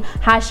leveling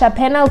harsher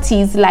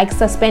penalties like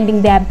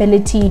suspending their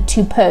ability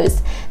to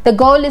post. The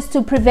goal is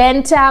to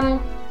prevent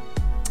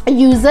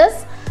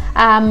users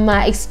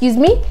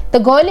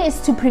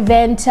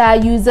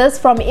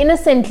from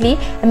innocently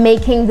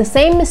making the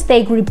same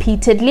mistake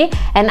repeatedly,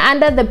 and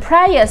under the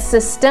prior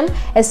system,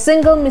 a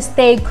single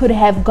mistake could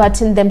have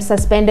gotten them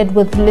suspended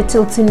with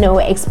little to no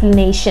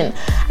explanation.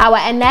 Our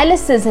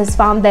analysis has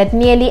found that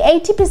nearly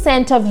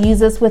 80% of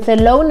users with a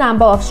low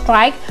number of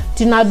strikes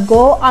do not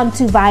go on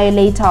to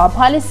violate our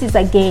policies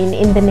again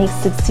in the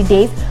next 60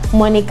 days,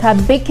 Monica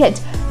Bickett,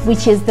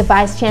 which is the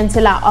Vice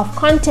Chancellor of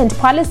Content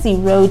Policy,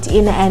 wrote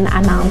in an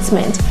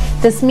announcement.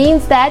 This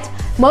means that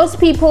most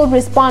people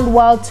respond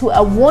well to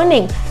a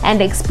warning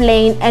and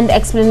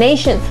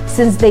explanation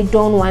since they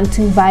don't want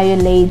to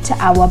violate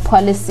our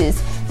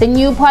policies. The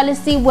new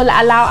policy will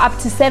allow up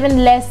to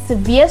 7 less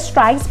severe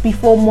strikes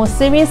before more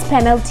serious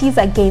penalties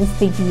against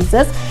the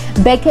users.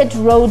 Beckett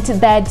wrote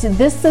that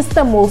this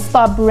system will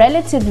stop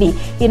relatively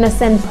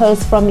innocent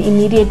posts from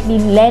immediately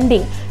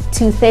landing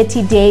to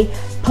 30-day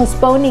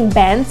postponing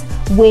bans,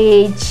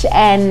 which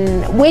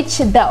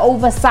the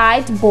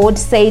oversight board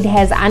said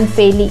has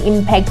unfairly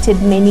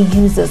impacted many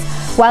users.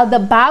 While the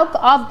bulk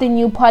of the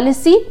new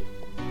policy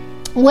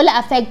will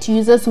affect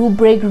users who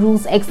break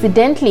rules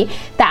accidentally,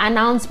 the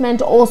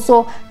announcement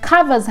also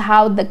covers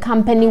how the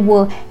company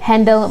will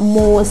handle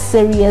more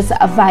serious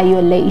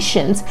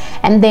violations.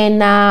 And then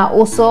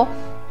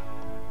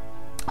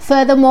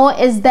furthermore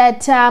is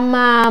that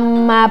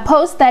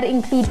posts that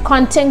include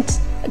content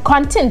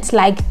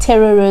like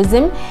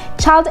terrorism,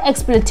 child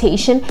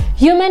exploitation,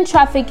 human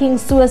trafficking,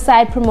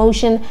 suicide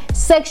promotion,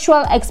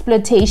 sexual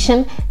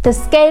exploitation, the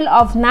sale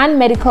of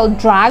non-medical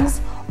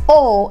drugs,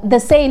 or the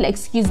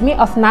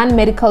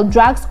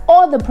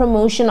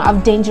promotion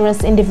of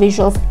dangerous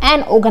individuals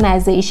and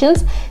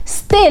organizations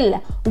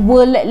still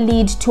will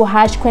lead to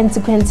harsh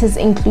consequences,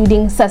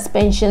 including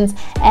suspensions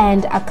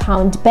and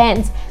account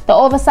bans. The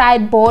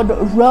oversight board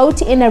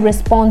wrote in a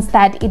response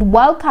that it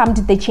welcomed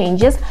the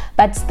changes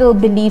but still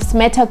believes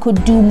Meta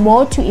could do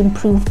more to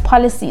improve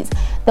policies.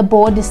 The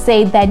board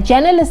said that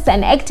journalists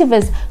and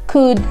activists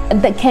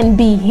can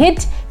be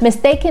hit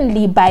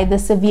mistakenly by the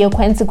severe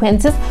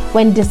consequences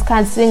when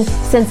discussing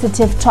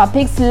sensitive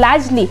topics,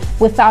 largely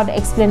without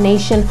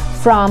explanation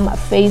from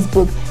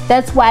Facebook.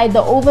 That's why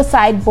the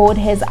oversight board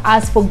has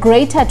asked for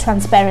greater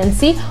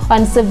transparency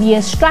on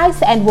severe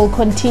strikes and will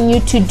continue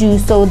to do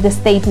so, the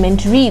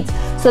statement reads.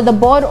 So the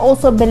board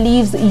also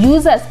believes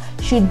users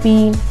should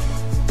be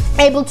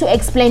able to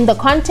explain the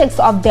context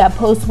of their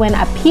posts when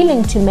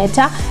appealing to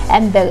Meta,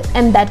 and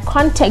that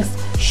context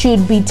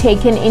should be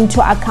taken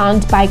into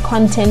account by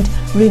content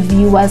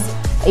reviewers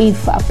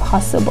if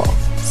possible.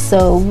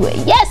 So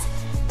yes,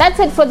 that's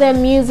it for the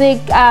music,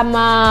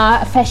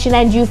 fashion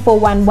and you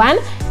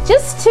 411.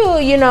 Just to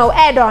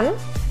add on,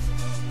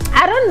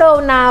 I don't know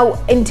now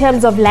in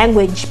terms of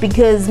language,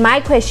 because my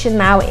question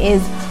now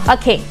is,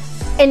 okay,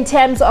 in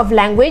terms of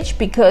language,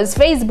 because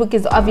Facebook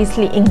is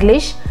obviously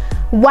English,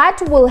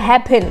 what will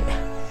happen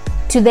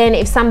to then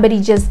if somebody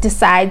just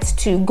decides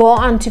to go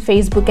onto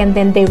Facebook and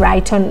then they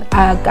write on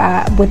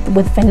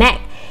with vernac?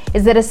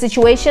 Is there a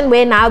situation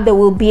where now there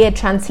will be a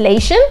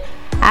translation?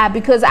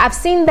 Because I've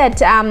seen that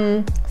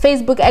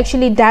Facebook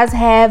actually does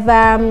have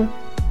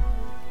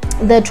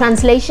the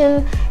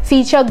translation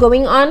feature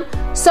going on.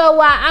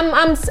 So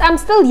I'm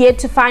still yet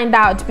to find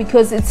out,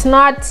 because it's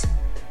not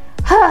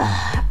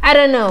I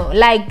don't know,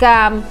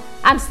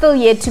 I'm still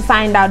yet to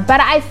find out.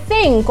 But I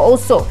think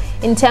also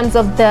in terms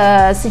of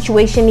the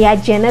situation,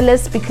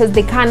 journalists, because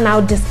they can't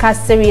now discuss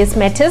serious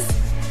matters,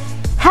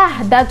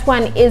 that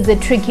one is a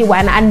tricky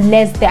one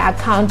unless the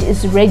account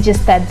is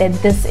registered that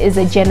this is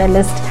a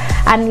journalist,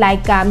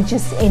 unlike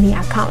just any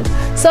account.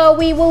 So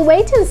we will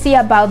wait and see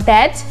about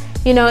that,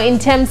 in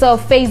terms of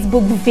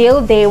Facebook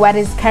Ville Day, what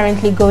is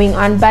currently going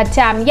on. But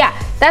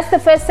that's the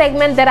first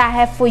segment that I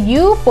have for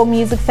you for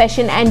music,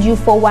 fashion and you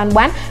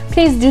 411.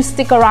 Please do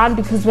stick around,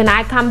 because when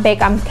I come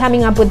back, I'm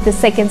coming up with the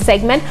second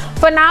segment.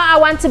 For now, I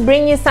want to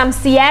bring you some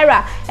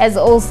Sierra as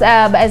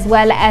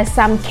well as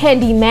some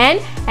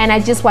Candyman, and I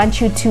just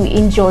want you to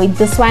enjoy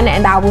this one,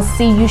 and I will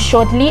see you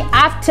shortly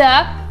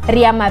after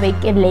Ria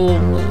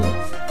Mabekeleng.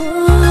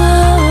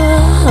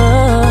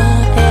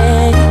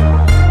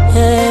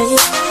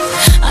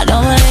 I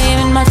don't believe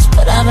in much,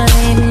 but I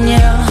believe in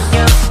you.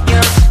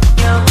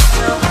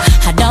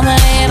 I don't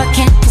believe I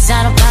can, 'cause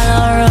I don't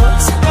follow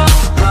rules.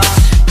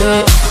 The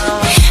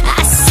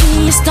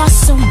star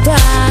so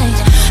bright.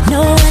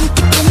 No one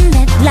can dim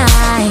that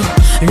light.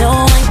 No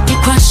one can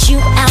cross you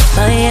out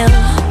for you.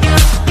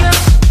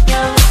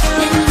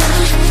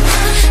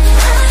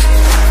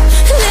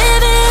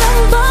 Living on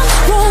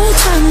borrowed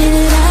time,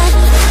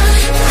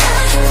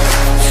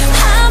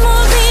 I'm a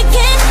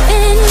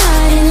beginning,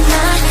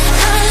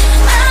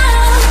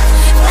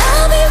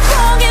 I'll be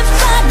wrong if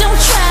I don't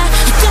try.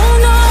 I don't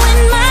know when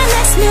my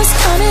next meal's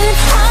coming.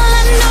 All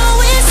I know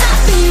is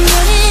I'll be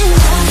running.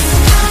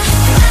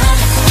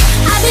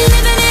 I'll be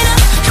living it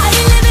up, I'll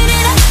be living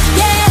it up,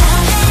 yeah.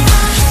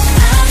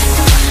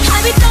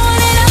 I'll be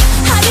throwing it up,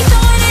 I'll be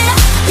throwing it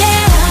up,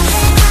 yeah.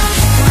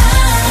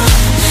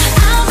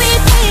 I'll be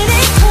playing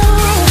it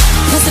cool,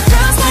 'cause the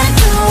girls gotta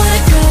do what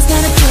a girl's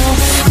gotta do,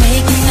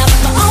 making up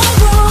my own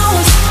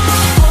rules.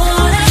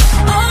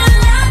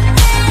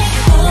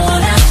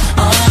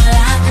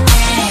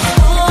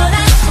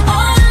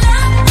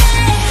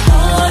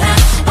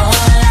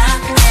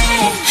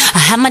 I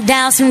have my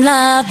doubts in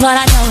love, but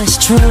I know it's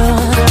true.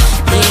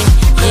 Yeah,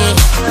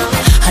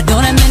 yeah. I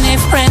don't have many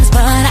friends,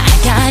 but I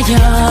got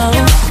you.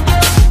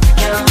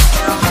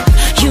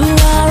 You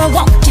are a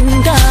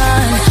walking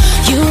gun.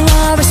 You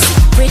are a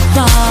secret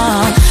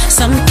bomb.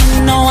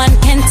 Something no one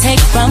can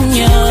take from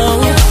you.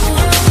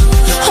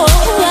 Oh,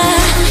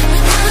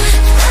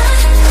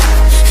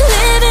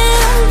 living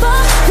on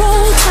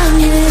borrowed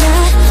time,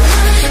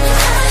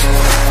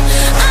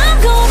 I'm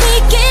gonna be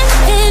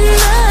getting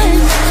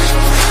mine.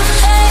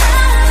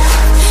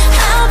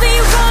 I'll be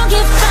wrong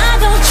if I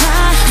don't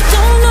try. I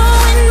don't know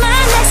when my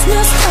next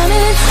meal's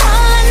coming.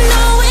 All I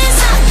know is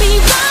I'll be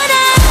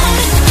running.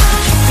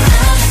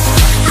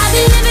 I'll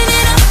be living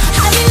it up,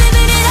 I'll be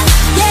living it up,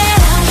 yeah.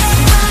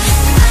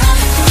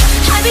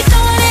 I'll be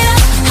throwing it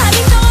up, I'll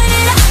be throwing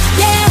it up,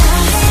 yeah.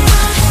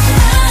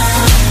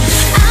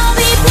 I'll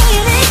be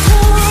playing it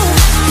cool,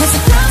 'cause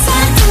the girls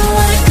gotta do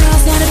what a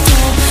girl's gotta do,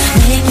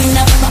 making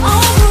up my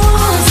own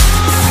rules.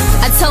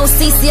 I told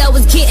Cece I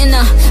was getting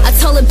her. I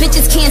told her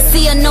bitches can't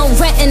see her, no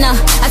renting her.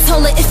 I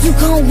told her if you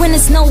gon' win,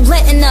 it's no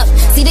letting up.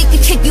 See, they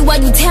could kick you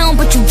while you down,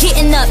 but you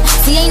getting up.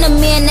 See, ain't a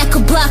man that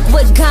could block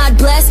what God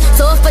bless.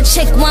 So if a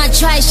chick want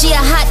try, she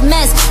a hot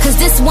mess. 'Cause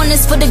this one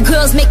is for the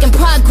girls making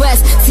progress.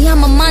 See,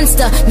 I'm a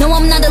monster, no,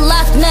 I'm not a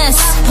Loch Ness.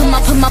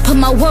 Put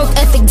my work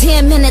ethic,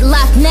 damn minute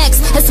lock next.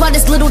 That's why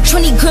this little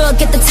Trini girl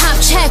get the top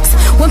checks.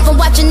 Went from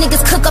watching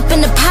niggas cook up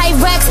in the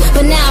Pyrex,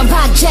 but now I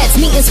rock jets,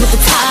 meetings with the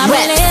top I will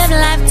reps. live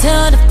life to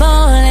the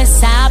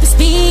fullest. I'll be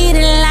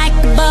speeding like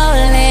a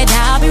bullet.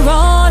 I'll be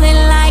rolling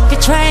like a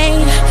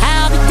train.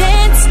 I'll be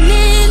dancing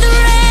in the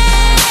rain.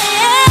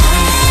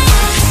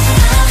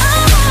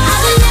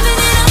 I'll be living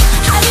it up,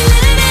 I'll be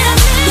living it up,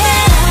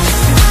 yeah.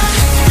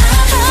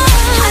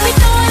 I'll be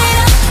throwing it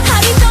up,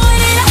 I'll be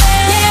throwing it up,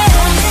 yeah.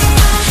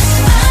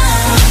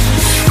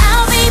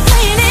 I'll be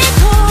playing it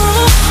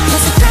cool,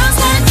 'cause the girls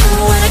gotta do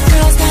what a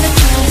girl's gotta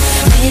do,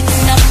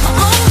 making up my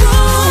own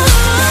rules.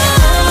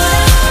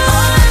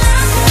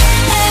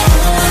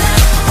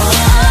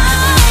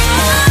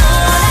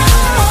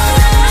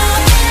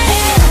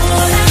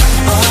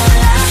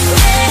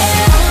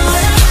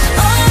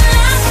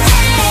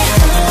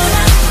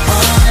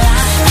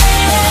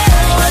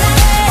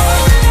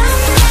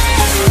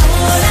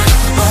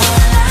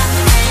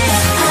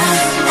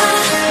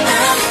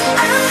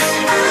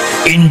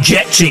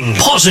 Injecting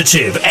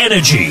positive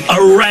energy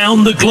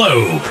around the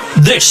globe.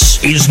 This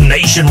is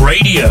Nation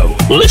Radio.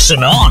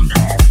 Listen on.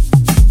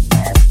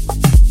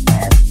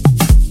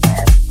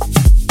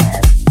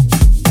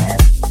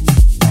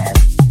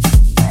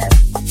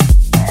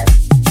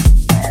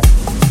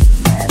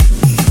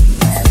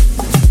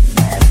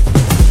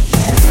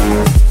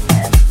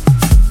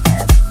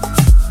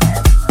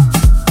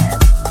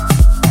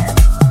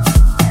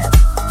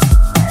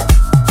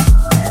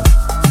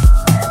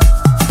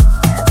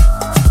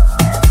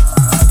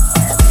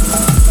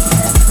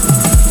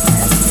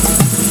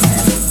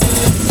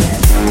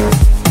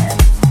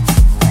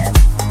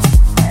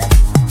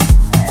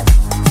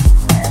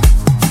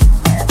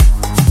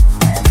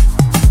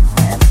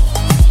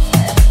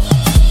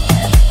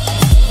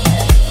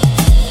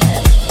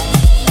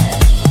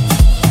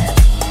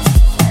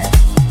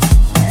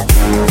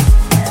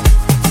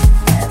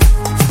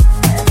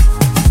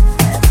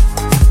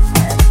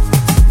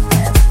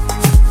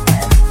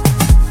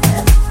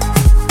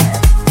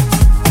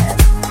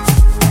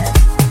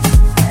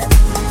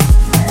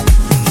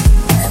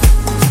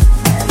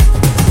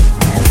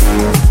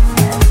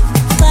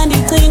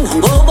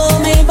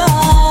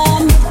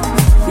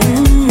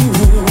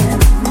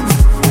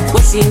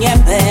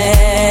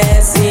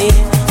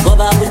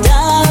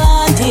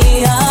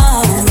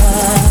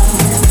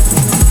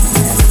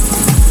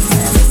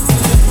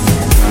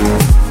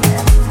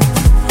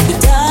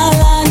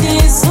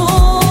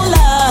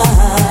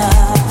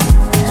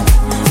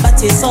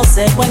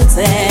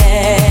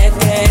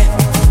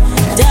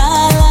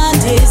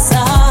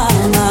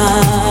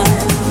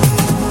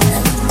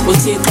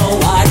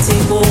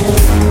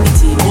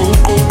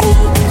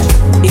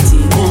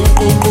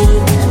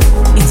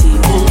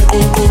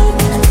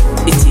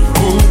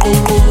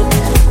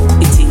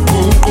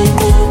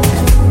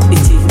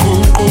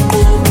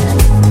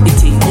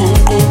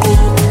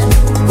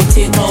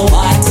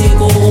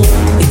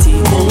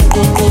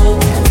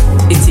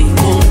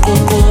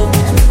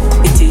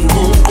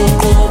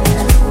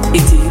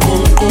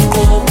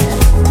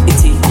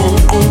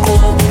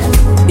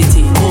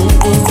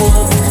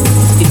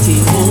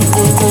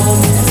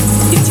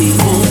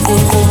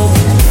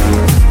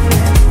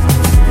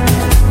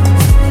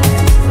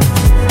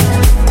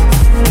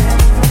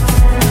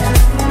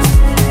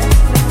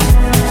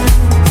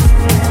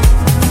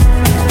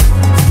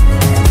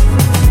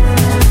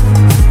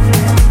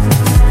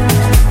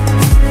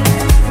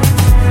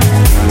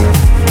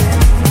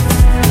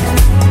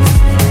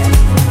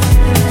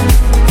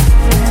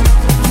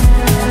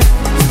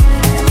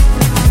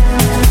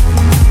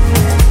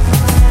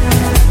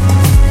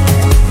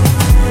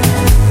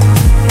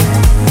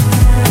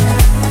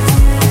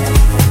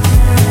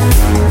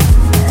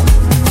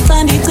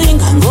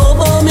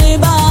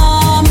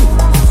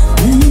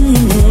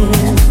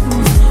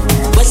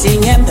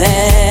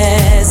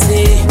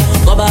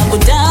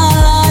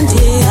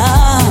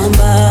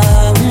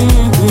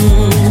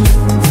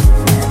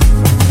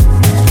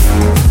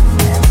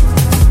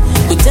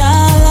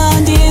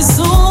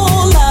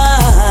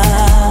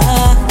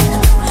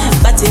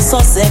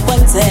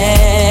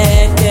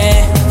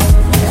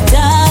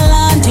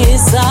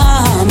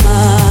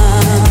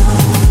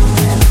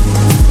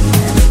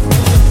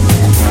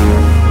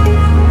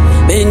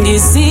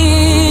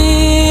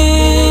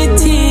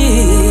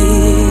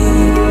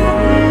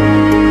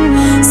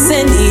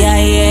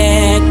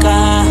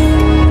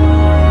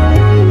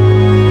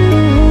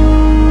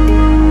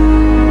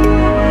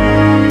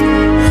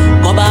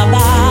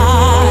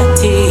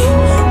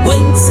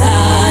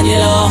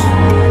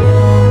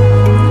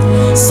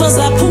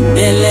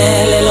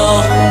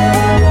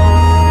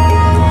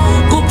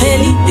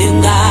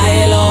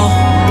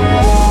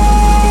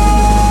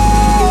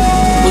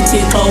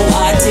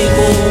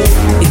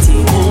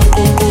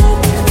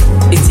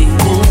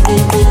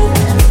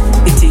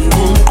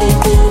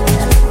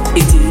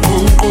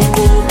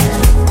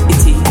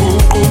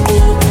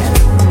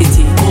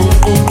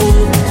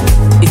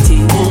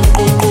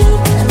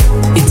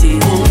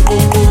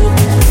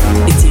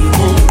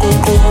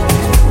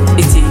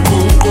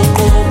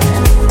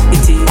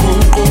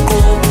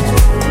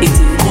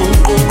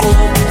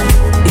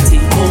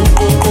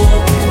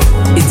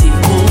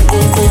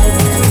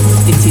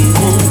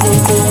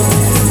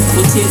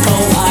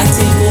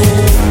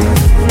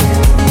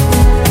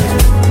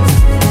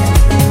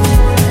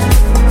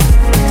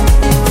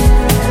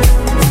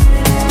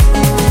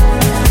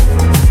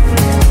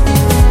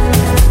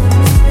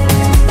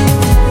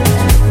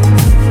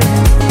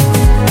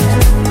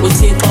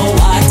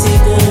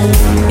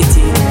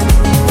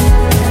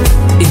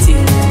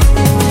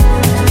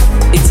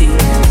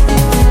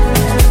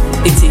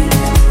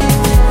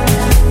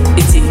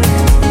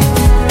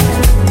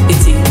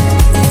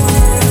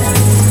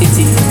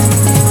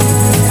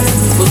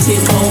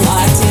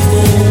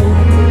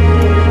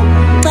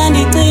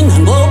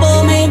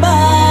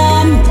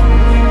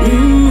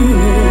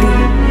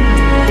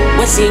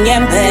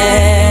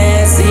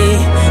 sinyembezi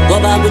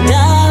ngoba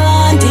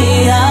kudala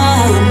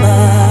ndihamba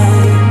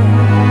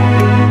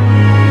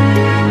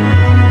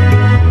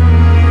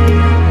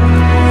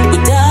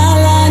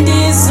kudala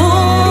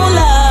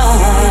ndizula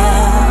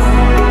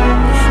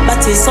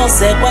bathi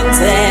sose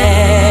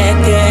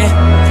kwenzeke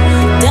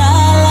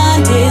dala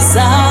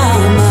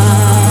ndizama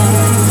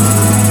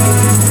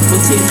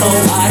uthixo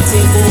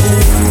wathi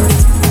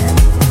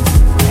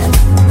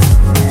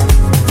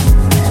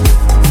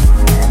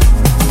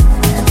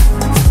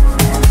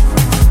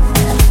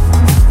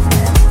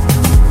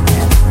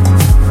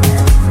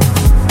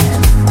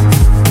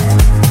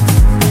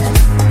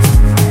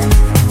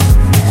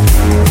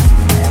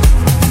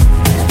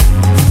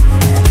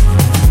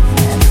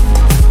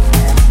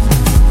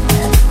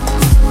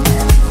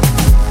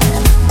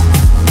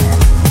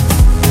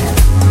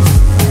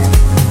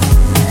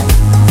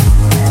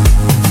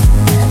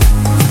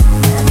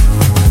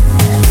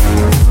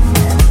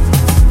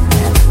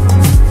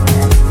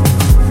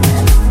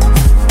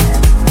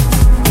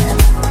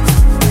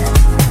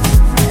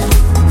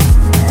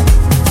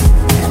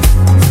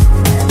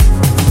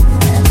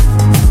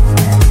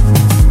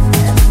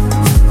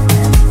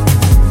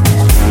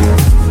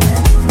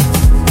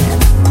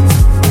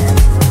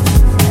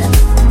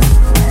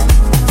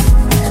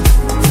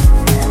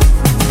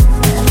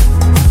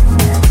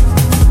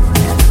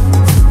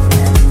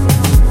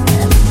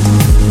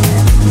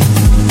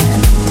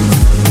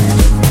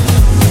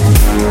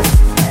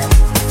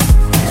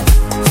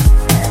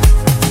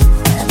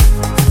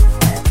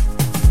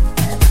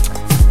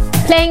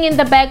in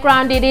the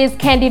background, it is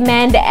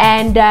Candyman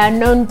and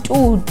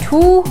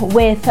Nontutu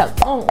with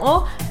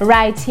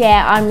right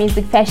here on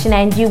Music Fashion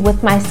and You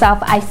with myself,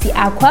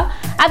 IcyAqua.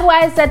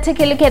 Otherwise, take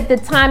a look at the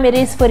time. It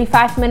is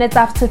 45 minutes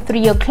after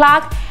 3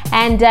 o'clock.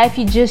 And if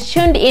you just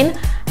tuned in,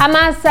 I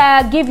must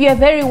give you a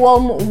very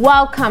warm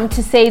welcome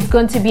to say it's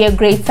going to be a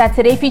great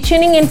Saturday. If you're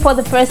tuning in for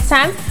the first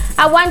time,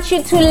 I want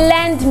you to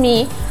lend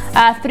me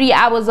 3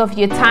 hours of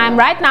your time.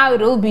 Right now,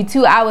 it will be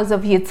 2 hours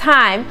of your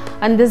time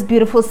on this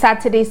beautiful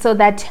Saturday so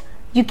that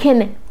you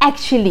can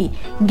actually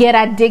get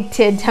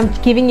addicted. I'm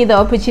giving you the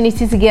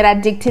opportunity to get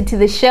addicted to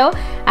the show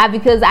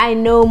because I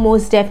know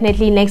most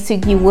definitely next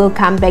week you will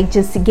come back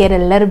just to get a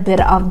little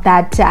bit of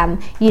that,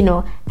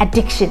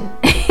 addiction.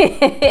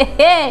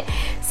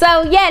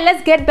 So yeah,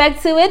 let's get back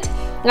to it.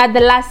 At the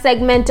last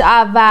segment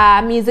of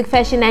Music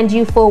Fashion and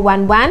You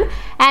 411,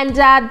 and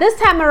this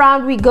time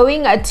around we're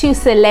going to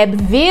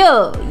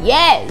Celebville.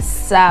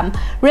 Yes,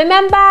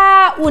 remember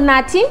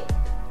Unati?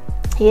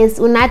 Yes,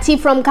 Unati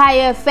from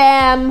Kaya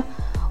FM.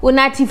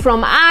 Unati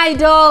from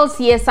Idols.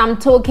 Yes, I'm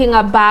talking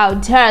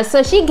about her.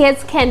 So she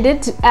gets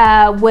candid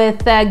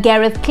with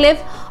Gareth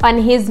Cliff on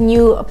his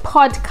new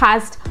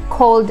podcast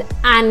called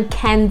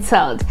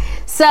Uncancelled.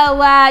 So,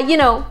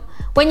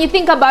 when you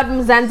think about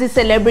Mzansi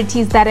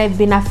celebrities that have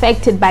been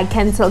affected by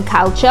cancel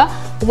culture,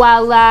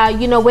 while,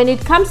 when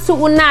it comes to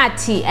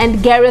Unati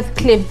and Gareth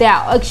Cliff, they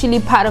are actually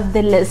part of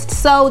the list.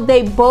 So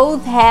they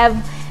both have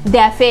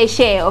their fair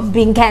share of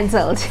being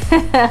cancelled.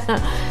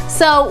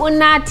 So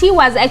Unati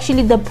was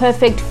actually the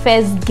perfect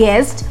first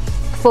guest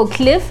for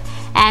Cliff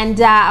and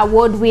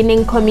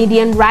award-winning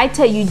comedian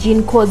writer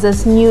Eugene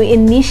Koza's new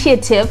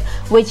initiative,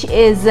 which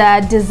is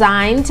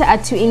designed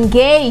to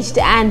engage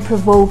and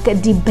provoke a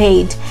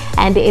debate,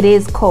 and it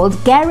is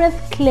called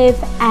Gareth Cliff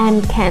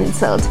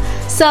Uncancelled.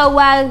 So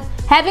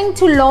having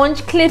to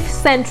launch Cliff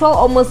Central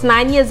almost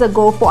 9 years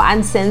ago for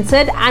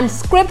Uncensored,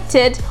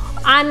 Unscripted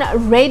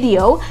on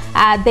radio,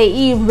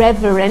 the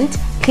irreverent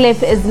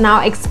Cliff is now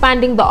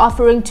expanding the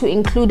offering to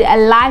include a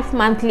live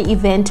monthly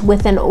event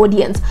with an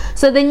audience.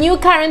 So the new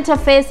current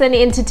affairs and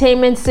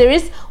entertainment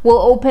series will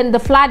open the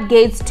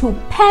floodgates to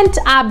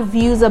pent-up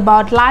views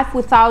about life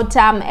without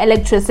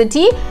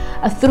electricity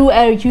through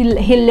a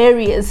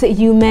hilarious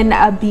human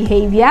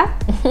behavior.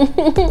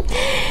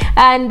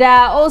 And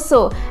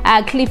also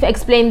Cliff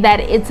explained that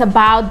it's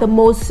about the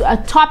most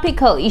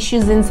topical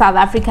issues in South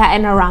Africa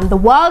and around the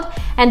world,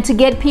 and to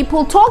get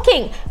people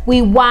talking.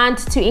 We want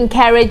to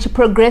encourage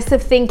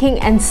progressive thinking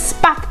and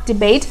spark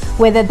debate,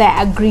 whether they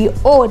agree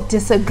or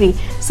disagree.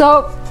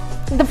 So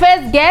the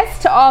first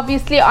guest,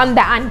 obviously, on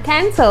the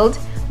Uncancelled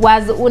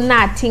was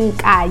Unati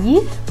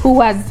Nkayi, who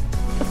was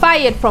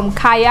fired from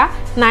Kaya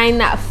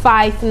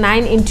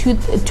 959 in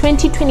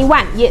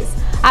 2021. Yes,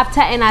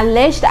 after an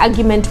alleged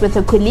argument with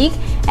a colleague.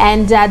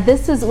 And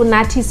this is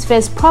Unati's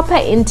first proper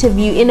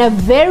interview in a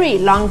very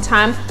long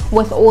time,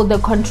 with all the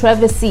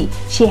controversy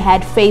she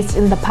had faced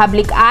in the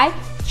public eye,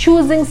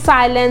 choosing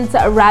silence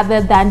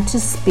rather than to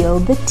spill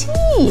the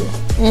tea.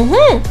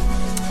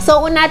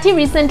 So Unati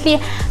recently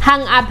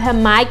hung up her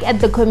mic at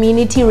the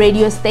community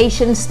radio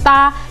station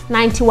Star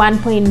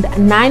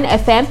 91.9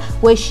 FM,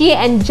 where she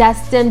and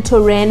Justin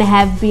Torren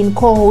have been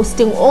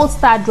co-hosting All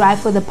Star Drive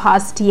for the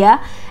past year.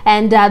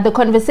 And the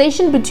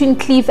conversation between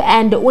Cliff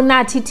and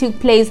Unati took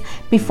place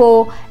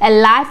before a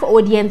live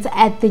audience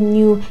at the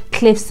new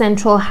Cliff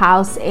Central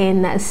House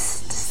in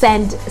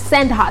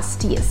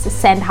Sandhurst. Yes,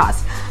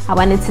 Sandhurst. I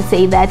wanted to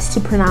say that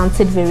to pronounce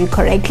it very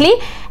correctly.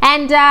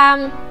 And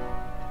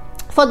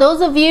For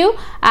those of you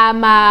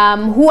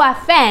who are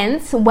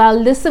fans, well,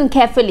 listen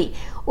carefully.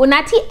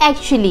 Unathi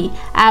actually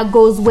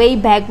goes way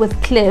back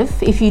with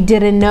Cliff, if you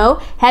didn't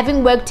know,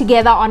 having worked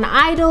together on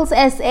Idols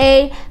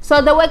SA.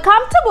 So they were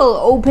comfortable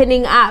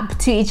opening up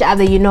to each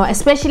other, you know,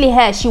 especially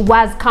her. She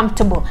was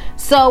comfortable.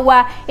 So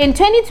in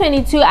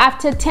 2022,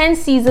 after 10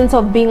 seasons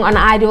of being on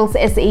Idols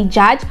SA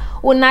judge,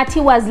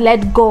 Unathi was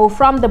let go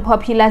from the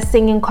popular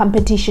singing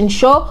competition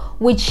show,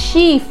 which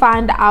she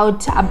found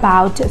out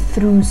about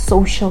through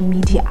social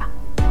media.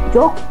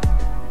 Yo.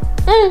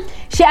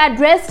 She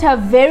addressed her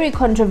very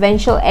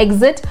controversial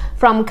exit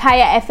from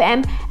Kaya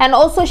FM and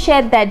also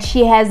shared that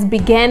she has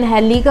begun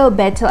her legal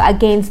battle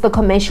against the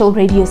commercial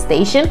radio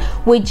station,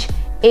 which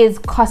is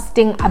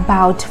costing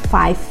about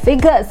 5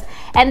 figures.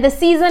 And the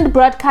seasoned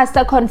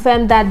broadcaster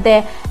confirmed that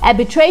the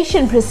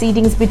arbitration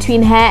proceedings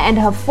between her and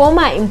her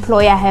former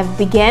employer have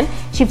begun.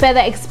 She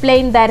further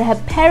explained that her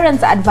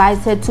parents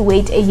advised her to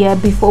wait a year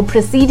before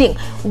proceeding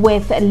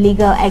with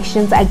legal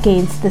actions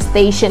against the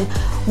station.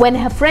 When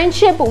her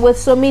friendship with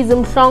Somizi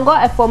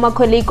Mhlongo, a former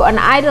colleague on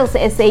Idols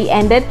SA,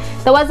 ended,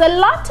 there was a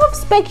lot of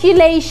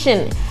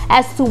speculation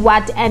as to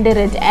what ended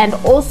it, and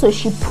also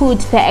she put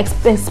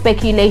the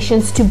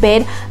speculations to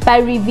bed by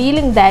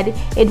revealing that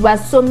it was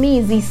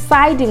Somizi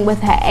siding with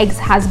her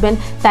ex-husband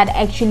that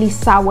actually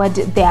soured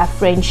their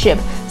friendship.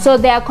 So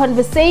their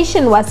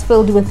conversation was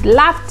filled with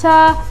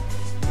laughter,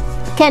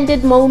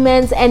 candid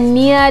moments, and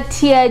near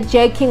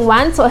tear-jerking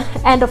ones,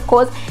 and of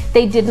course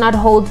they did not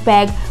hold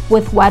back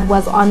with what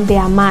was on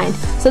their mind.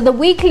 So the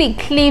weekly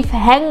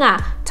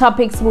cliffhanger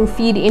topics will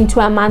feed into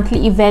a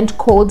monthly event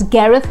called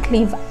Gareth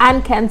Cliff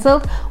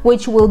Uncancelled,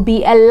 which will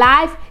be a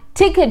live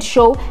ticket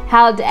show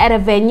held at a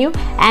venue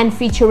and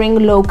featuring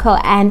local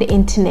and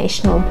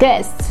international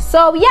guests.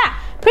 So yeah,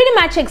 pretty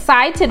much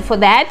excited for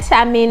that.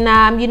 I mean,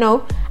 you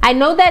know, I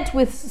know that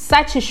with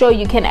such a show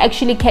you can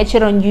actually catch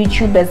it on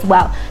YouTube as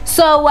well.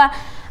 So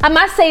I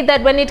must say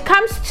that when it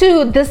comes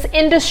to this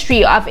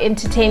industry of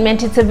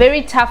entertainment, it's a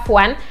very tough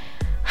one.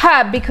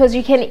 Because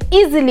you can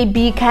easily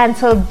be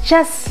cancelled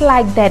just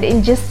like that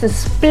in just a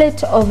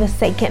split of a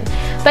second.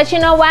 But you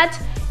know what?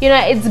 You know,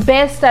 it's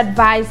best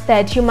advised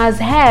that you must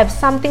have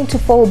something to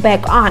fall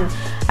back on.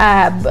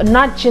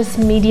 Not just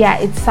media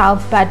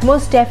itself, but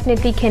most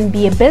definitely can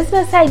be a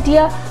business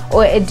idea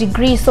or a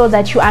degree, so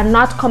that you are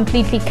not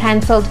completely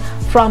cancelled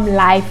from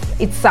life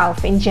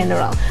itself in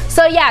general.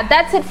 So yeah,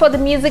 that's it for the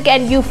music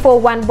and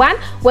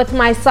U411 with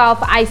myself,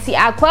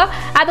 IcyAqua.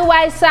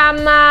 Otherwise,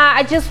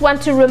 I just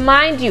want to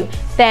remind you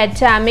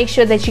that make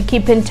sure that you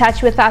keep in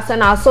touch with us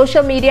on our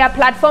social media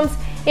platforms.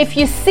 If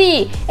you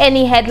see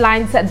any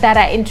headlines that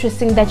are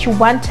interesting that you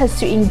want us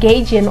to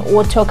engage in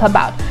or talk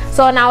about.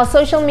 So on our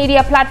social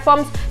media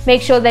platforms,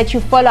 make sure that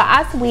you follow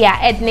us. We are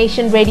at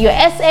Nation Radio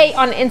SA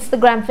on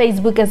Instagram,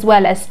 Facebook, as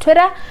well as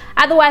Twitter.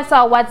 Otherwise,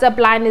 our WhatsApp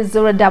line is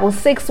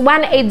 066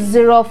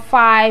 180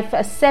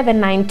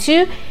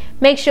 5792.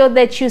 Make sure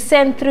that you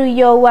send through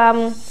your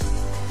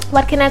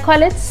what can I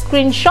call it?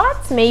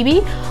 Screenshots,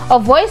 maybe,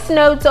 or voice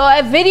notes or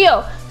a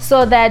video,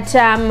 so that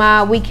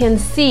we can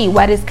see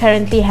what is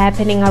currently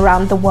happening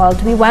around the world.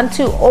 We want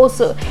to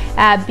also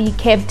be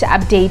kept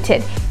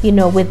updated, you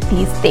know, with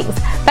these things.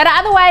 But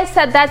otherwise,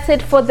 that's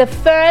it for the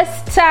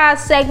first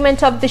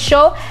segment of the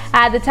show.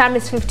 The time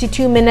is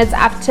 52 minutes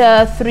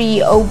after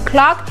 3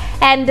 o'clock.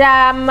 And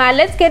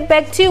let's get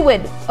back to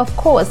it. Of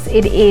course,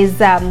 it is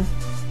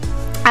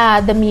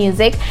the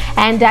music,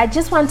 and I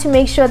just want to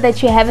make sure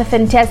that you have a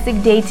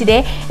fantastic day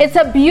today. It's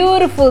a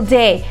beautiful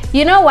day.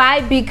 You know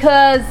why?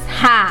 Because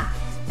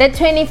the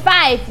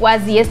 25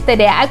 was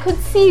yesterday. I could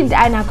see it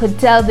and I could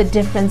tell the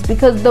difference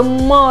because the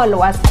mall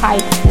was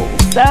quite full.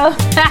 So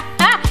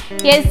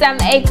here's some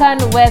Akon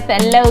with a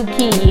low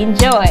key.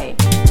 Enjoy.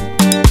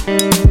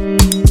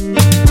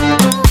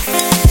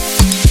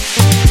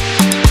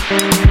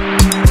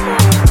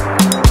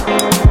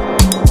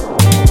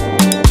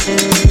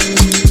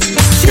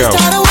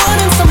 Started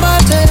wanting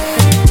somebody,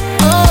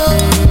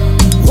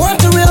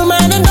 want a real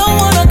man and don't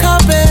want a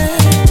copy.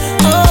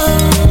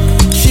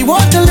 She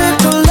want a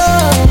little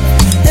love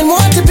and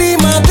want to be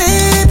my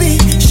baby.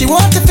 She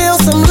want to feel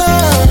some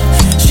love.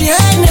 She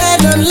hadn't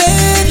had none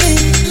lately.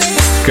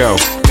 Go.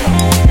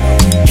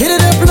 Hit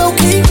it up low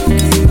key,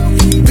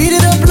 beat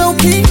it up low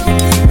key,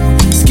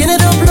 skin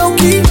it up low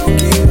key.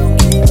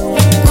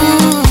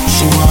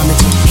 She want me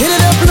to hit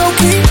it up low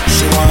key.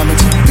 She want me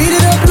to beat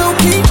it up low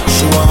key.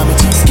 She want me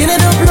to skin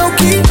it up low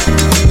key.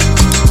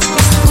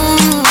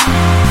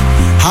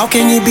 How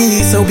can you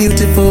be so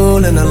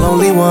beautiful and a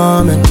lonely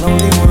woman?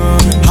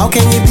 How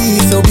can you be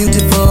so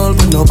beautiful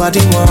but nobody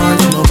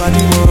wants you?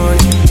 Nobody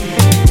wants you.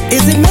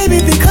 Is it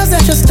maybe because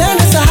that your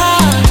standards are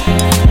high?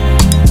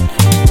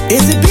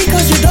 Is it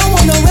because you don't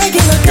want a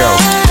regular guy?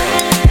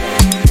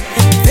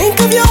 Think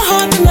of your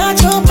heart and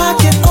not your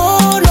pocket.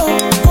 Oh no,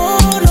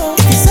 oh no.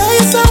 If you sell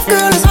yourself,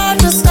 girl, it's hard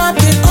to stop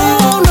it.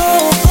 Oh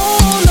no,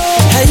 oh no.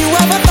 Have you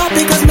ever thought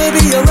because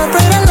maybe you're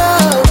afraid of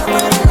love?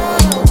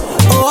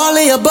 Or all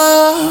the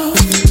above?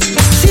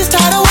 She's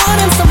tired of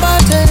wanting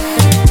somebody.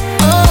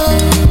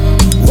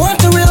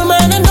 Want a real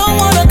man and don't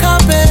want a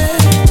copy.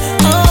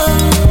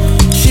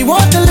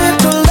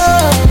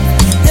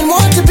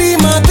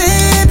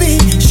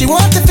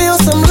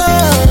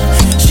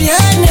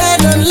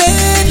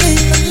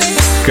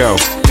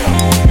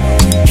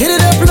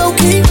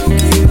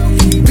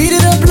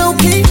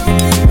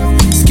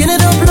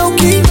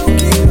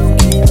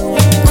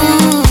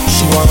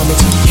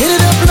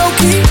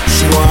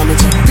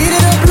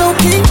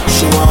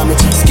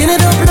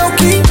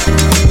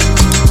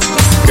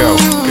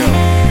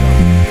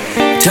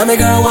 me,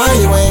 girl, why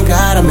you ain't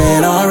got a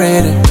man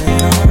already?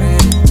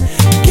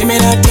 Give me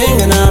that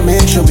thing and I'll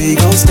make sure we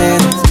gon' stand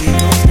it.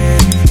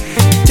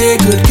 Take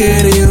good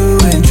care of you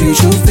and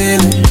treat you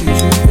fairly.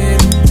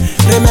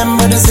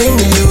 Remember to sing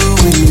to you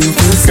when you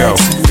feel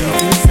sexy.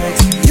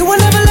 You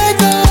will never let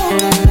go,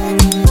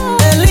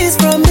 at least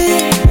from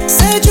me.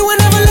 Said you will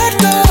never let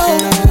go.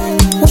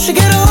 Once you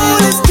get a hold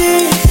of this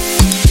thing,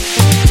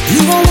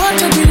 you gon' want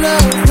to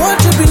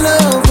be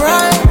loved,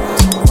 right?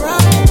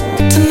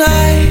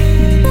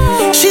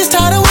 Tonight, she's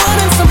tired of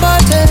wanting somebody.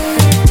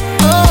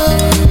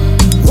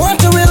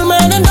 Want a real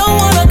man and don't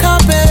want a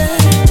copy.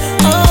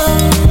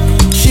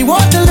 She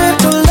want a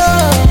little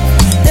love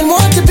and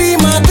want to be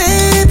my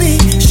baby.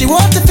 She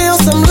want to feel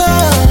some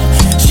love.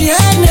 She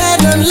hadn't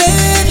had none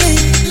lately.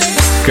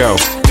 Go.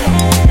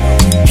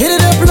 Hit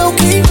it up low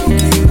key,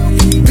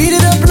 beat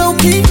it up low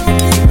key,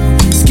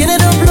 skin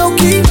it up low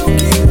key.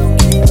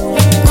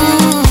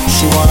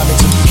 She want me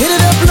to hit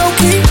it up low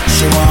key.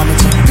 She want me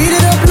to beat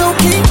it up low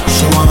key.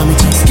 She want me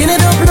to skin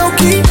it up low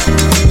key.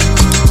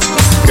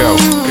 Go.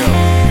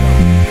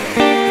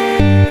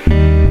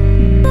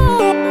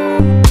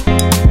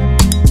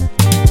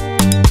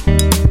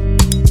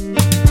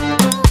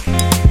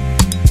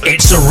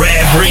 It's a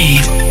rare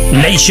breed.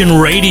 Nation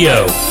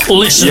Radio.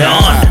 Listen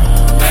on.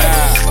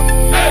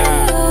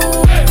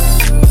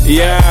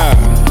 Yeah.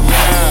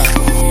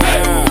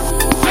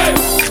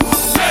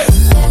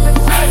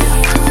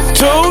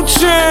 Two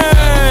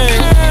chains.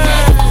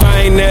 If I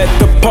ain't at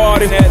the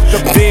party,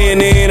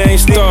 then it ain't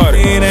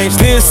started.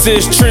 This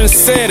is trend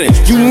setting.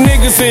 You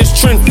niggas is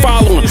trend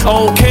following. I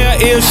don't care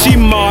if she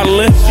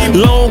modeling,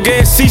 long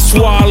as she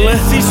swallowing.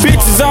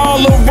 Bitches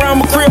all around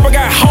my crib. I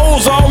got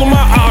hoes all on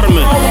my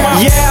ottoman.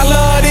 Yeah, I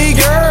love these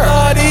girls.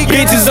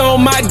 Bitches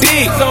on my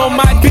dick.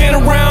 Been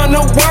around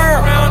the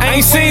world. I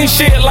ain't seen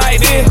shit like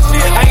this.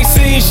 I ain't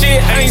seen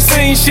shit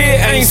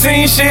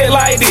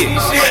like this.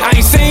 I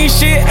ain't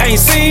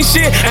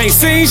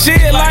seen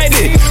shit like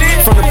this.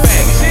 From the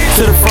back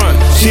to the front,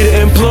 she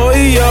the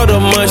employee of the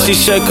month. She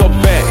shake her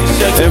back.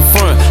 In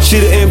front, she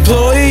the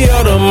employee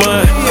of the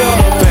month.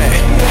 Back,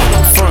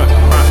 front,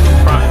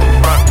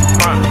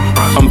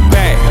 I'm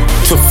back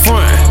to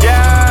front.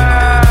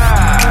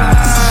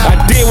 I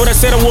did what I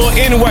said I would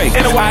anyway.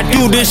 I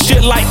do this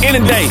shit like any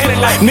day.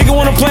 Nigga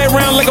wanna play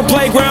around like a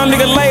playground.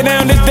 Nigga lay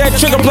down, this that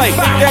trigger play.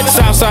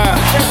 Southside,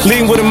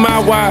 lean with a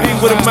mile wide.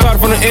 Started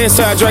from the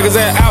inside, drag his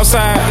ass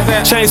outside.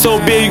 Chain so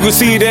big you can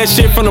see that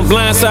shit from the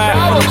blind side.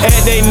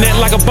 Add they neck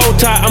like a bow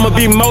tie, I'ma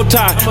be multi.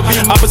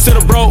 Opposite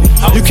of broke,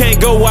 you can't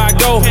go where I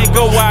go.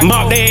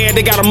 Mop their head,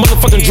 they got a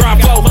motherfucking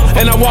drop low.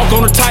 And I walk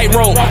on a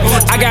tightrope.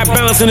 I got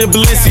balance in the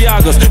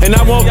Balenciagas. And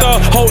I want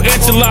the whole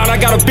enchilada. I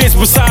got a bitch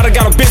beside,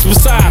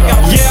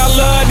 Yeah, I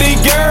love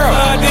these girls.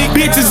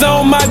 Bitches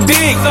on my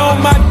dick.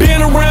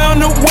 Been around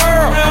the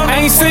world. I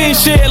ain't seen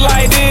shit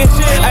like this.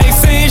 I ain't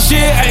seen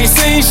shit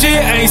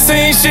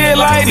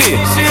like this.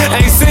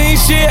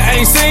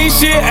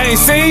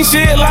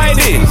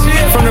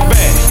 From the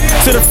back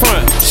to the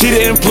front, she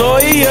the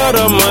employee of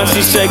the month.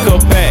 She shake her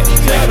back.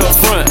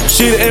 Front,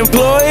 she the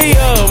employee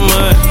of the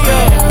month.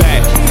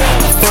 Back,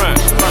 front.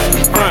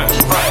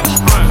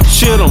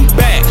 Shit, I'm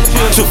back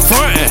to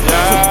front.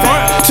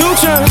 Two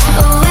turns.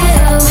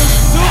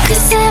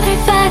 Cause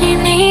everybody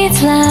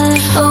needs love.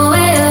 Oh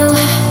well,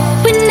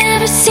 we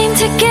never seem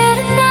to get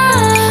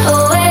enough.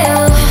 Oh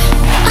well,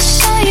 I'll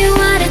show you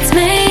what it's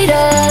made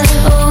of.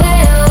 Oh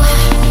well,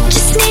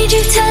 just need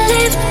you to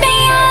lift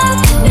me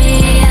up,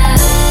 me up.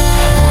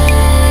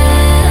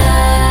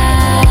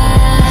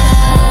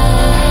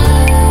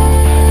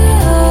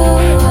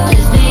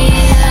 Lift me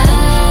up.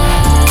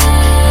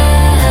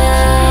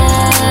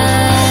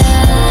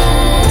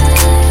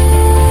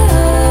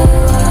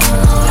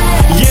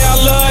 Yeah, I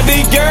love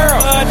these girls.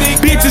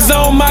 Bitches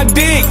on my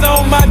dick.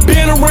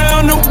 Been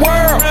around the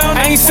world.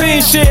 I ain't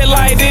seen shit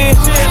like this.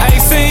 I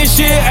ain't seen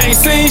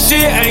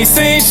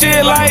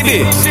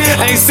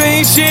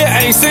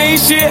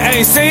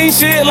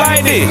shit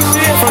like this.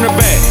 From the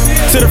back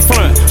to the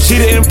front, she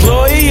the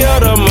employee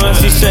of the month.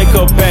 She shake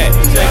her back.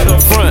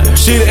 Front,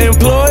 she the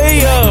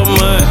employee of the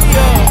month.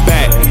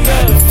 Back,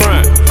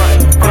 front.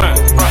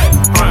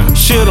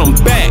 Shit, I'm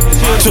back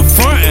to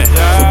front.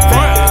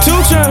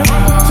 Two turns.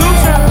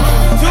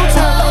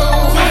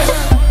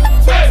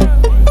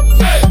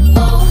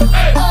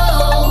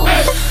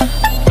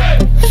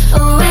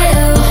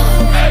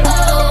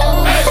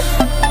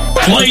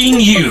 Playing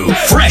you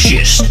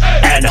freshest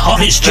and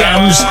hottest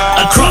jams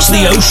across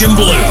the ocean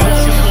blue.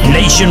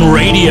 Nation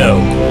Radio.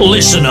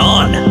 Listen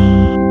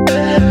on.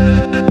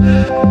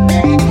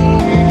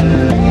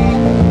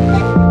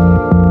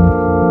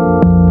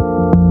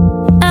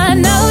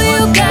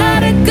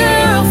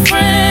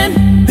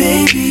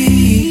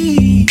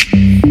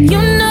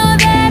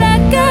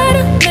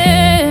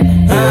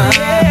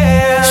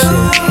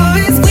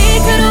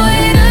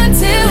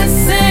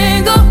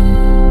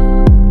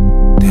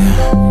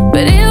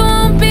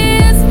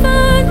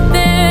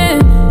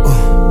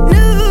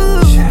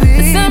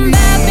 Something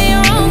bad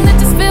being wrong that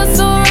just feels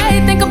so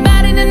right. Think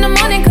about it in the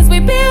morning, cause we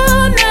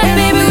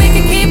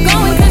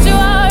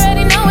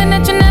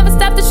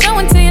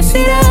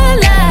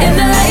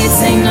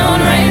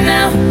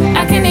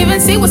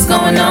see what's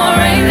going on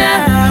right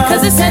now.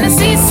 Cause this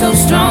Tennessee's so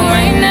strong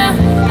right now.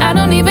 I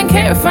don't even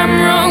care if I'm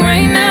wrong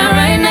right now,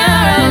 right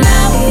now, right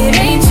now. It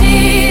ain't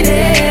cheating.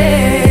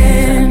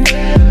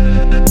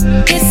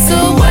 It's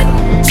a what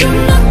you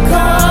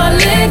call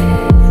it.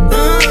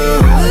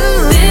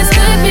 This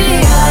could be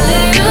our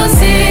little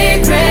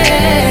secret.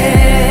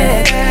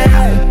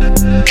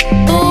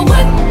 Oh,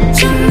 what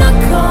you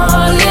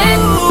call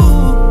it.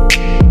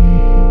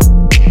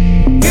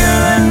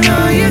 Girl, I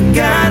know you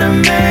got a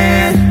man.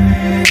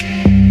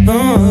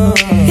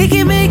 He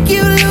can make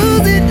you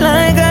lose it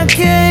like I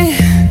can.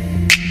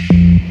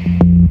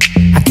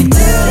 I can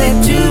tell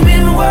that you've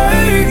been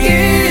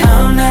working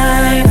all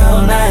night,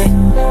 all night.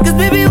 Cause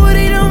baby, what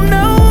he don't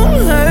know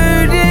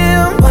hurt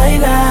him.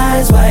 White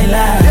lies, white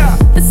lies.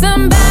 There's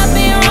something about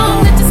being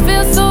wrong that just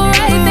feels so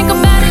right. Think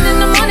about it in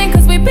the morning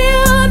cause we be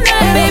all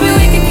night. Baby,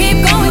 we can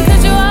keep going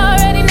cause you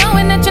already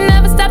knowing that you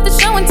never stop the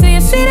show until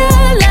you see the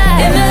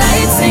light. And the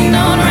lights ain't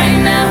on right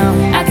now.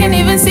 I can't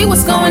even see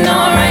what's going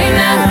on right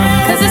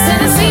now. Cause this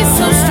Tennessee's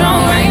so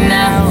strong right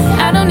now.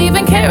 I don't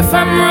even care if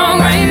I'm wrong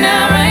right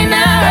now, right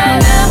now, right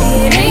now.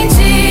 It ain't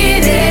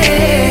cheating.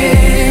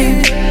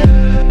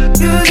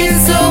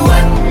 It's a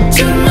what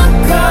you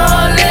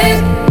call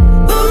it.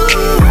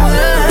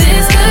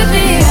 This could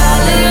be our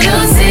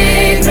little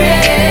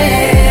secret.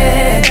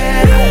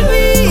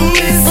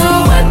 It's a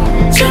what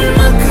you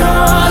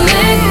call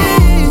it.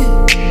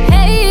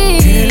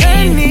 Hey, I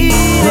need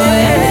it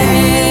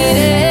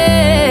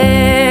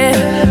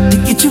to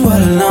get you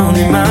all alone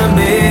in my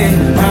bed,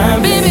 my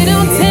bed. baby,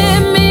 don't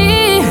tempt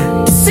me.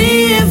 To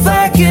see if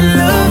I can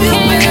love you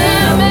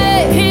better.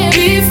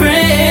 Be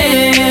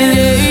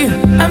friends.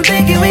 I'm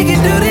thinking we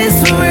can do this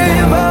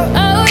forever.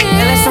 Oh And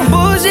yeah. that's some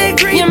bullshit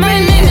green. You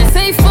might make me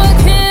say fuck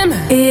him.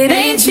 It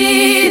ain't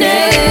cheating.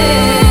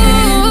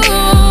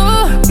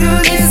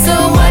 It's so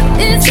what?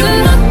 It's a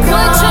look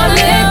what you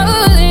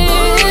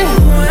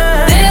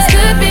This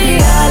could be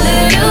our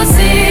little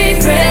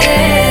secret.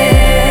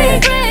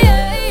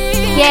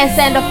 Yes,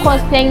 and of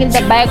course, playing in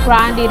the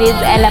background, it is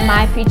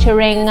LMI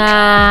featuring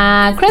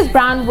Chris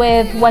Brown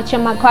with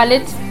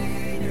Whatchamacallit.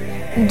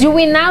 Do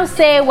we now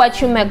say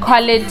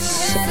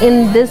Whatchamacallit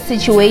in this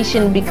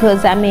situation?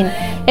 Because I mean,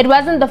 it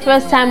wasn't the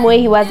first time where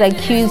he was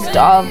accused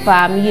of,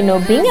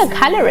 being a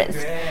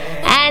colorist.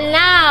 And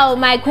now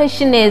my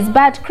question is,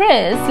 but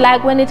Chris,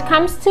 like when it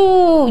comes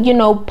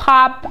to,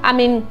 pop, I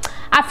mean,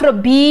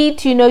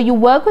 afro-beat, you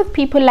work with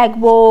people like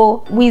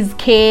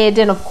Wizkid,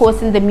 and of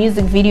course in the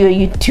music video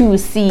you do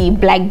see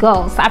black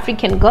girls,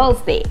 African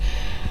girls there.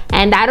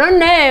 And I don't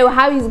know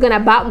how he's gonna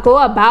go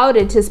about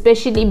it,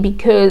 especially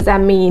because, I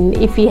mean,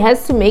 if he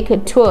has to make a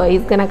tour,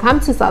 he's gonna come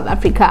to South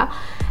Africa,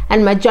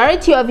 and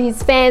majority of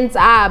his fans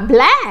are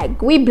black.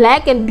 We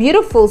black and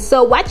beautiful,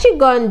 so what you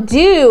gonna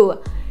do?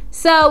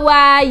 So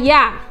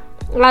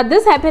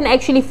this happened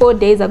actually 4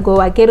 days ago,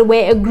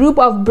 where a group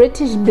of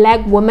British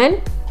black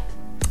women,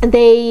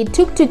 they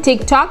took to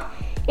TikTok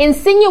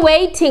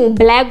insinuating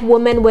black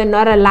women were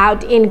not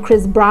allowed in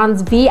Chris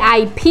Brown's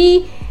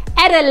VIP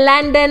at a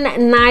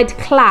London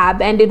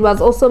nightclub. And it was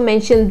also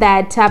mentioned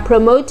that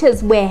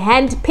promoters were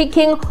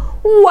handpicking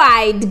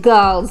white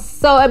girls.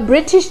 So a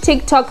British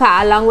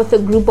TikToker along with a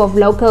group of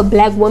local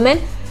black women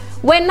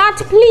were not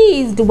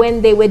pleased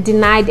when they were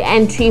denied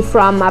entry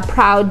from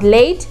Proud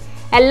Late,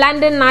 a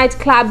London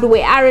nightclub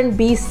where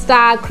R&B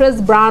star Chris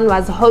Brown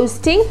was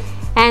hosting.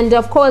 And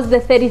of course, the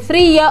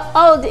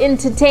 33-year-old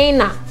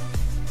entertainer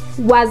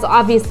was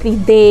obviously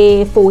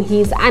there for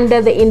his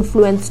Under the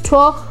Influence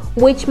tour,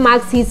 which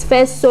marks his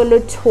first solo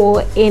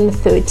tour in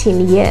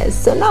 13 years.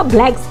 So no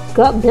black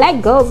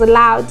girls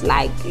allowed.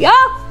 Like, yo,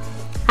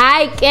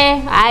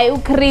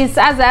 I Chris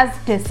as us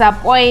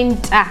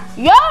disappoint.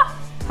 Yo,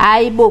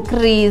 bo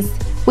Chris.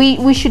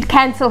 We should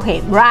cancel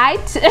him,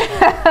 right?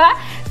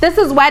 This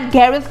is what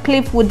Gareth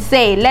Cliff would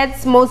say.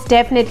 Let's most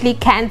definitely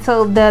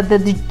cancel the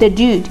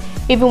dude.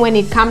 Even when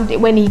he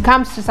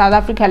comes to South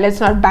Africa, let's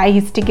not buy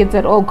his tickets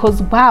at all.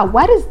 Cause wow,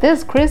 what is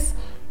this, Chris?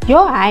 Yo,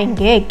 I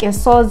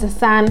saw the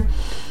sun.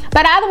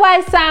 But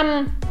otherwise,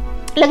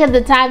 look at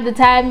the time. The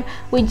time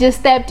we just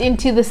stepped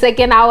into the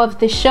second hour of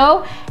the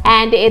show,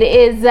 and it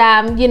is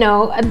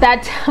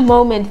that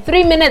moment,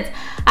 3 minutes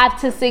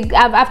after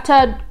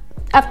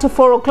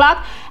 4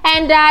 o'clock,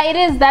 and it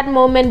is that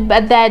moment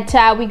that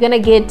we're gonna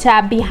get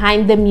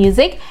behind the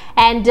music.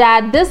 And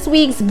this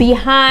week's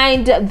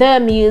Behind the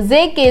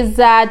Music is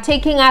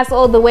taking us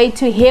all the way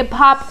to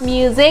hip-hop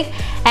music,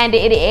 and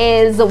it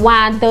is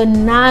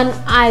none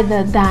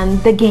other than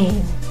The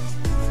Game.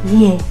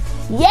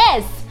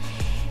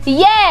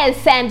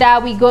 Yes, and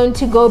we're going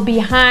to go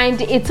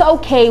behind It's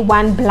Okay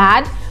One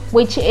Blood,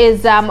 which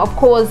is of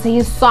course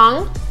his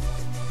song,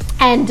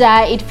 and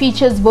it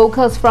features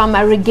vocals from a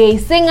reggae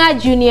singer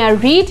Junior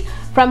Reid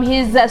from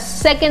his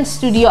second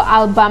studio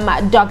album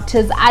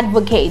Doctor's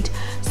Advocate.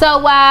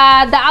 So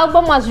the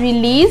album was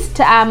released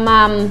as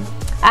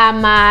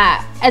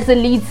a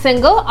lead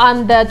single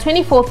on the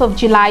 24th of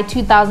July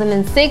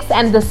 2006,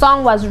 and the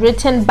song was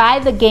written by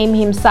The Game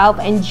himself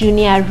and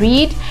Junior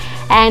Reid,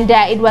 and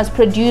it was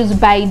produced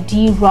by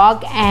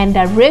D-Rock and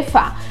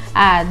Riffa.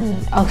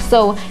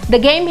 So the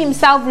game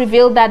himself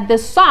revealed that the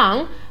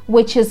song,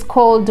 which is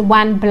called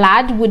One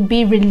Blood, would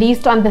be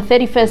released on the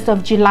 31st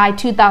of July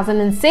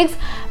 2006,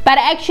 but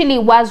actually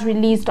was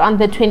released on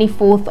the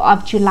 24th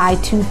of July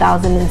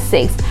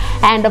 2006.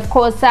 And of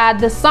course,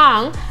 the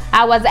song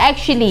was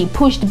actually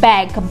pushed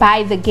back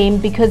by the game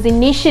because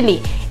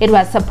initially it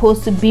was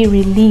supposed to be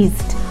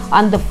released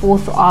on the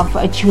 4th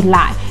of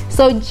July.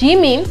 So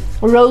Jimmy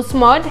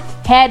Rosemont,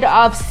 head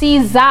of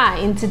Caesar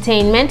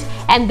Entertainment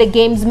and the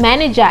game's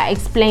manager,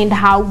 explained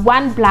how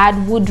One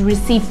Blood would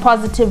receive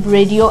positive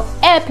radio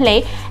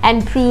airplay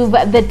and prove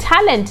the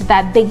talent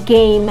that the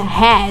game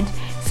had.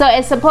 So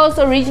a supposed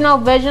original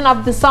version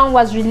of the song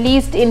was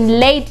released in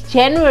late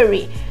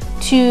January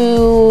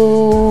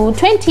to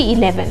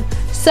 2011.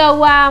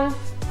 So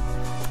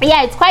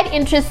yeah, it's quite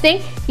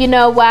interesting, you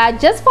know,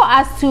 just for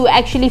us to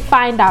actually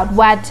find out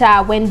what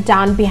went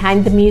down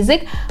behind the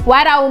music.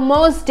 What I will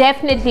most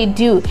definitely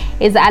do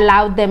is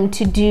allow them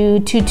to do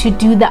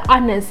the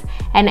honors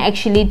and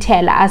actually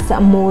tell us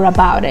more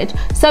about it.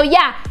 So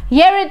yeah,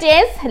 here it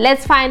is.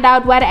 Let's find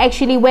out what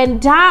actually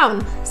went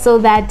down so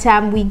that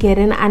we get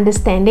an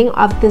understanding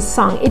of this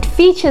song. It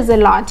features a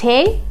lot,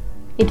 hey?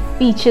 It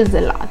features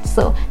a lot.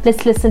 So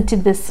let's listen to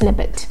this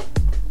snippet.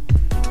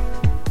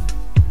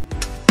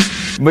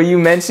 But you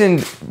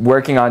mentioned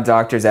working on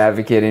Doctor's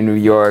Advocate in New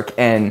York,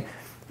 and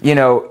you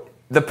know,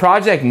 the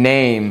project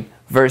name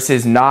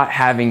versus not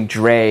having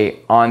Dre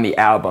on the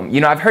album. You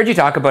know, I've heard you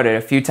talk about it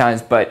a few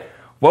times, but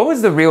what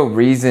was the real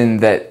reason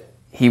that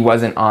he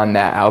wasn't on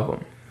that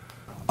album?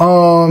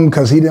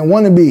 Because he didn't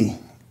want to be.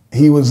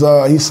 He was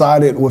he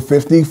sided with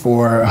 50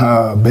 for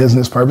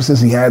business purposes.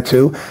 He had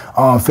to.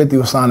 50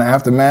 was signed to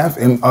Aftermath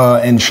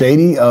and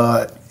Shady.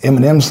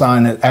 Eminem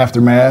signed at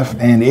Aftermath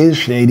and is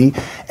Shady,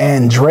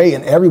 and Dre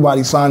and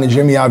everybody signed to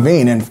Jimmy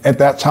Iovine. And at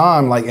that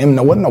time, like,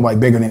 Eminem wasn't nobody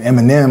bigger than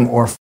Eminem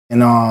or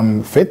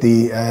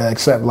 50,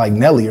 except like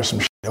Nelly or some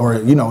shit, or,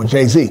 you know,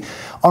 Jay-Z.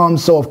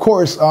 So of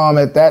course,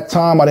 at that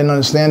time, I didn't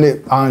understand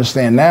it. I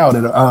understand now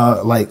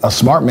that like a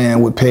smart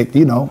man would pick,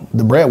 you know,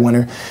 the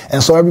breadwinner.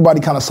 And so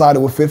everybody kind of sided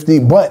with 50,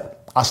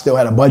 but I still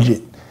had a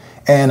budget.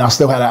 And I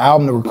still had an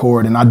album to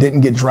record, and I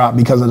didn't get dropped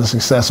because of the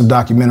success of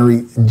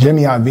documentary.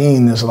 Jimmy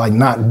Iovine is like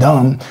not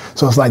dumb.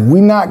 So it's like,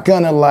 we're not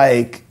gonna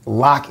like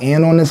lock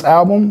in on this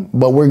album,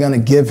 but we're gonna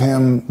give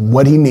him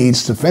what he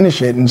needs to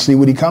finish it and see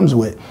what he comes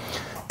with.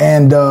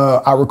 And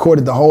I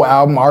recorded the whole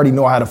album. I already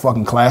know I had a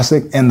fucking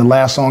classic. And the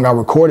last song I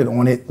recorded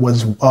on it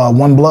was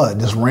One Blood.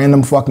 This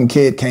random fucking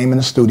kid came in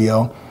the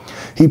studio.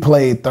 He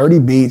played 30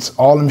 beats.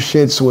 All them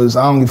shits was,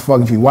 I don't give a fuck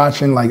if you're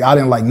watching. Like, I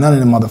didn't like none of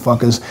them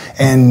motherfuckers.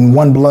 And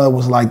One Blood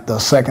was like the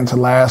second to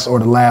last or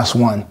the last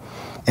one.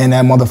 And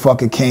that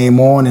motherfucker came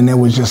on, and it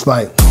was just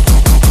like,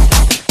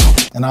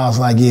 and I was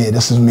like, yeah,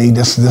 this is me.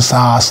 This is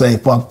how I say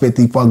fuck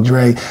 50, fuck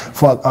Dre,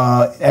 fuck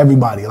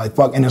everybody. Like,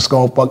 fuck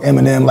Interscope, fuck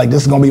Eminem. Like,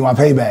 this is gonna be my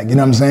payback. You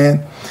know what I'm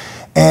saying?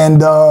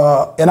 And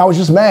I was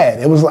just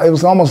mad. It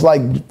was almost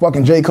like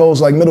fucking J.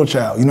 Cole's like Middle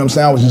Child. You know what I'm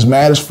saying? I was just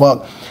mad as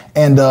fuck.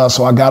 And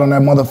so I got on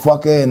that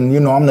motherfucker, and, you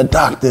know, I'm the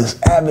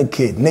doctor's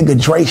advocate.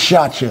 Nigga, Dre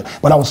shot you.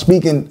 But I was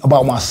speaking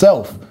about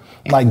myself.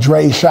 Like,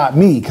 Dre shot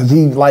me, because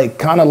he like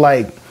kind of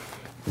like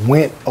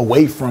went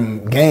away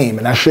from game.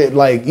 And that shit,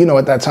 like, you know,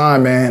 at that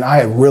time, man,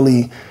 I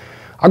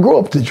grew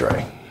up to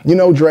Dre. You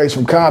know, Dre's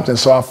from Compton,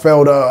 so I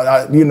felt,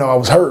 I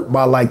was hurt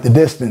by like the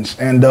distance.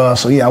 And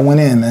so yeah, I went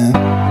in,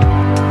 man.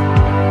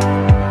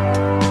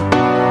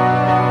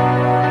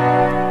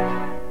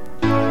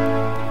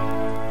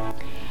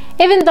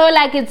 Even though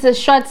like it's a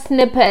short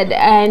snippet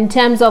in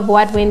terms of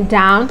what went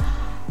down,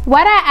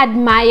 what I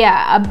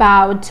admire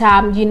about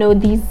you know,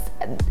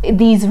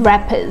 these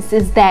rappers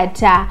is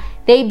that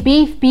they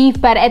beef,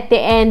 but at the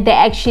end they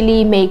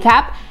actually make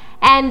up.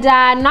 And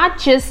not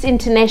just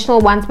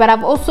international ones, but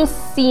I've also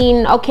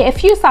seen, okay, a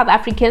few South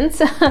Africans.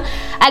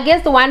 I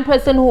guess the one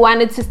person who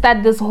wanted to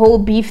start this whole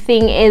beef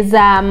thing is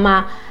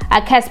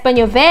Casper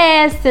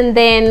Nyovest, and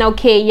then,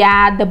 okay,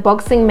 yeah, the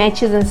boxing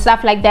matches and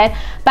stuff like that.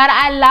 But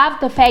I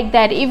love the fact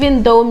that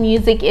even though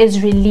music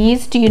is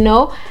released, you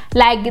know,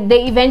 like,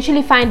 they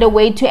eventually find a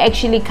way to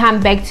actually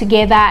come back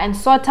together and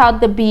sort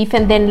out the beef,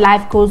 and then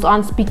life goes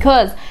on,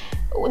 because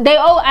they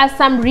owe us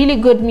some really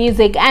good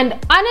music. And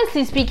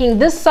honestly speaking,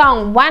 this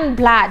song One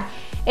Blood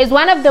is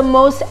one of the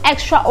most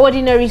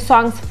extraordinary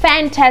songs,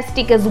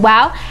 fantastic as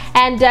well.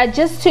 And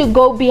just to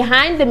go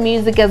behind the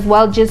music as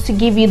well, just to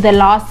give you the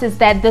loss, is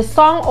that the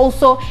song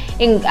also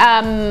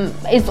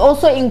is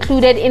also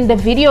included in the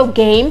video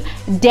game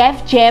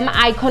Def Jam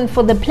Icon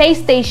for the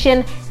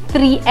PlayStation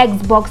 3,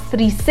 Xbox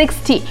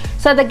 360.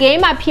 So the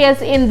game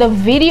appears in the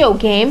video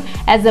game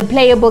as a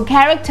playable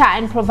character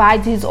and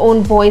provides his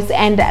own voice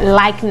and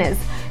likeness.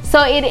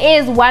 So it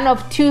is one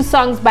of two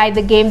songs by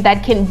the game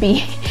that can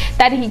be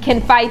that he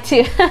can fight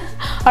to.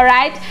 All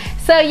right.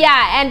 So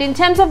yeah, and in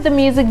terms of the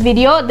music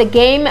video, the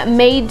game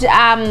made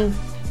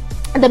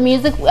the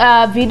music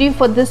video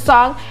for this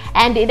song,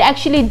 and it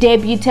actually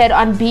debuted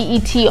on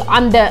BET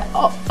on the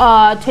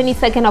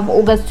 22nd of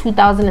August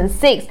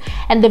 2006.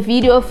 And the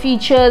video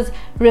features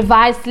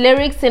revised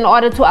lyrics in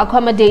order to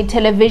accommodate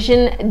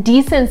television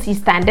decency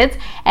standards,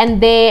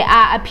 and there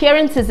are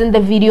appearances in the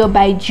video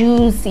by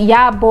Juice,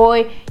 Ya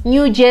Boy,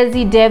 New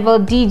Jersey Devil,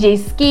 DJ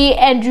Ski,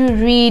 Andrew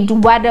Reid,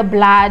 Wada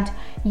Blood,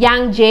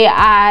 Young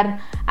JR,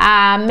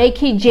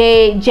 Mickey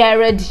J,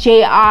 Jared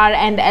JR,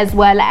 and as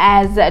well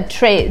as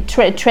Treze.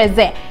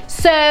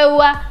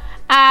 So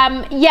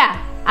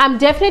yeah, I'm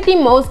definitely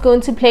most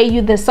going to play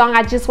you the song.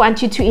 I just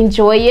want you to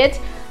enjoy it.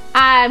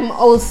 I'm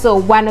also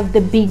one of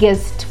the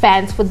biggest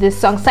fans for this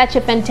song. Such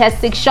a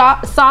fantastic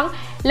song.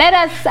 Let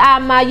us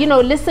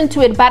listen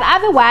to it. But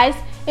otherwise,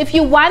 if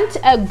you want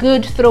a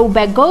good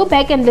throwback, go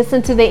back and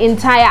listen to the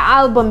entire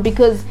album,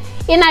 because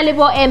in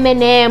Alibo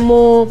Eminem,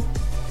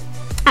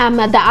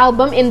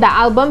 the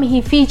album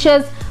he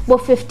features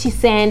with 50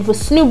 Cent, with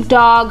Snoop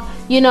Dogg,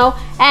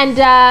 and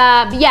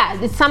yeah,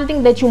 it's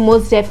something that you're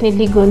most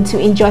definitely going to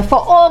enjoy for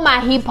all my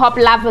hip-hop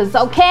lovers.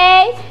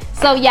 Okay,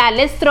 so yeah,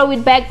 let's throw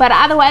it back. But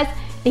otherwise,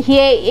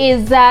 here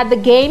is The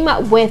Game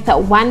with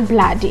One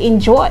Blood.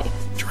 Enjoy.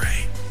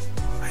 Dre,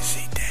 I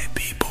see dead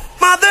people.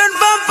 Modern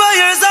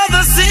vampires of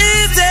the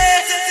city,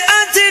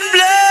 hunting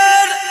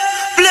blood,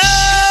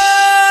 blood,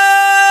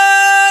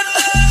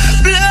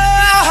 blood.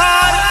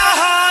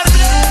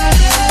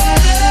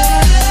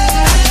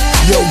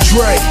 Yo,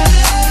 Dre,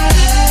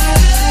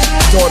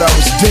 thought I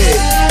was dead.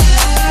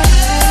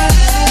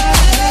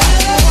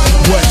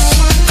 West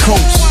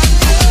Coast,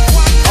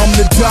 I'm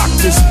the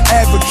doctor's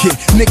advocate.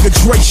 Nigga,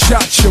 Dre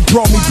shot you,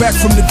 brought me back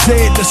from the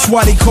dead. That's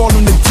why they call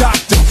him the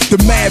doctor. The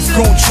math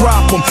gon'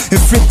 drop him,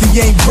 and 50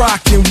 ain't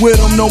rockin' with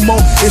him no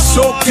more. It's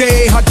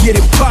okay, I get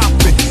it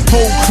poppin'.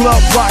 Whole club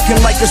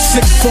rockin' like a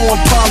 6'4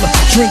 Impala.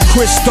 Drink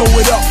Chris, throw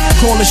it up,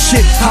 call the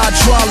shit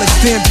hydraulics.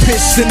 Then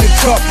piss in the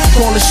cup,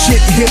 call the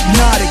shit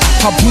hypnotic.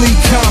 I bleed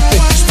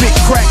confident, spit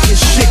crack and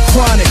shit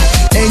chronic.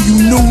 And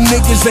you new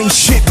niggas ain't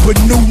shit but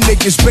new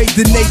niggas. Bathe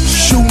the naked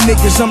shoe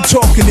niggas, I'm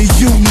talking to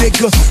you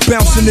nigga.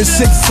 Bouncing the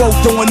 6'4,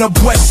 throwing up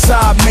West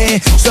Side, man.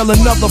 Sell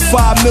another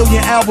 5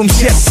 million albums,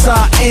 yes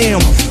I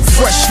am.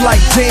 Fresh like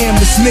damn,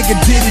 this nigga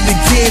did it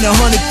again.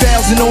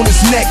 100,000 on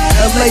his neck,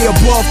 LA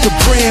above the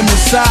brim.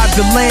 Inside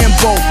the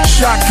Lambo,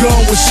 shotgun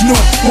with Snoop.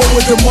 What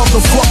would the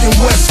motherfucking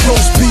West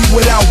Coast be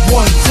without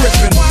one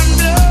crippin'?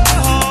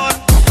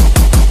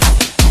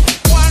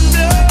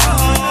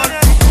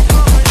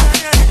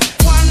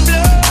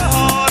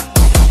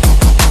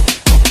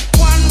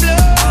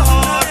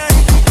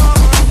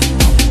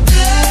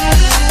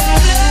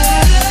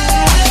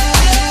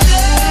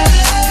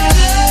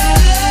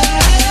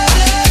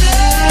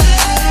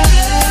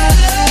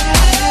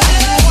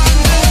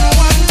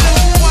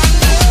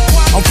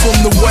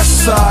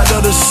 Side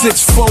of the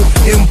 6'4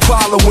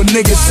 Impala. When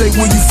niggas say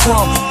where you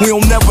from, we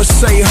don't never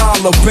say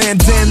holla.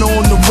 Bandana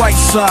on the right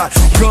side,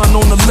 gun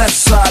on the left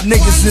side.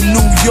 Niggas in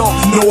New York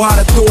know how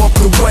to throw up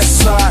the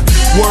west side.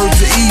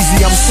 Words are easy,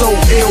 I'm so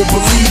ill,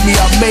 believe me.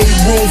 I made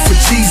room for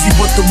Jeezy,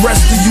 but the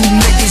rest of you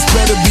niggas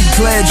better be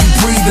glad you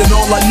breathing.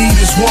 All I need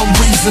is one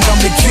reason,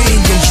 I'm the king.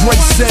 And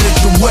Drake said it,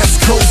 the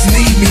West Coast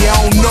need me. I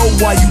don't know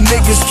why you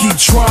niggas keep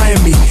trying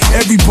me.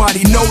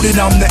 Everybody know that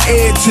I'm the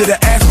heir to the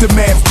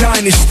Aftermath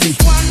dynasty,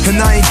 and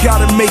I ain't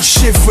gotta make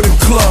shit for the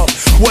club.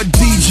 What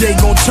DJ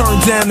gon' turn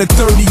down the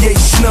 38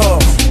 snub?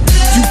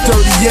 You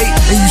 38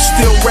 and you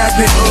still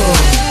rapping,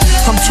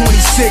 I'm 26,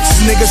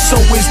 nigga, so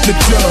is the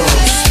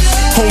Dubs.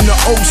 On the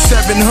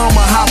 07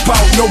 Hummer, hop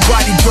out,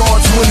 nobody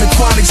guards. When the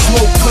chronic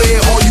smoke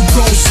clear, all you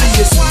gon'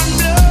 see is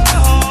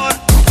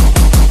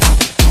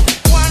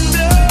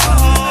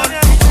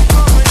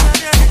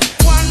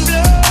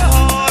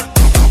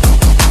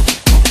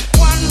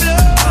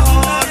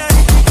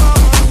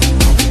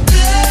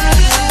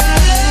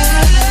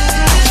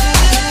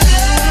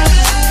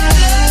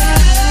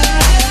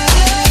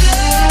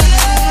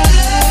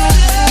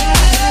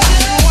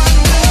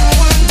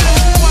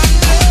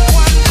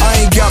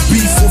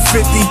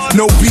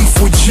no beef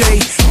with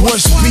Jay.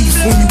 What's beef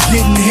when you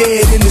getting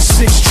head in the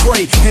 6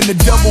 tray? And the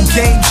double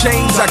game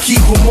chains, I keep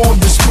them on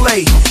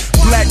display.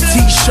 Black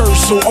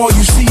t-shirts, so all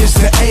you see is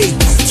the A.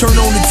 Turn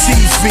on the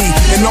TV,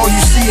 and all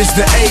you see is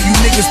the A. You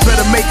niggas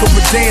better make up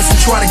a dance and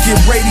try to get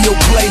radio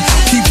play.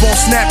 Keep on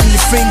snapping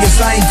your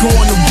fingers, I ain't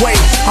going away.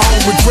 I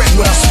don't regret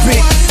what I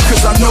spit,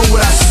 cause I know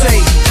what I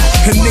say.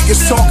 And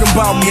niggas talking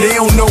about me, they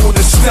don't know when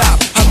to stop.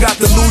 I got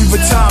the Louis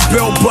Vuitton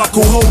belt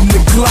buckle holding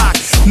the Glock.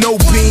 No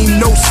beam,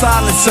 no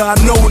silencer, I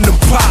know when to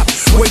pop.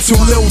 Wait till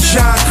Lil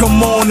Jon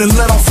come on and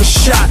let off a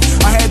shot.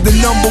 I had the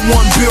 #1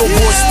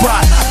 Billboard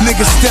spot.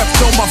 Niggas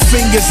stepped on my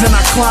fingers and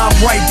I climbed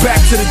right back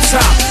to the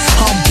top.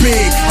 I'm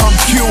big, I'm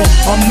Q,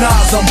 I'm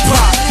Nas, I'm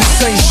Pop.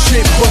 This ain't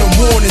shit but a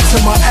warning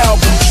till my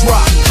album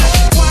drop.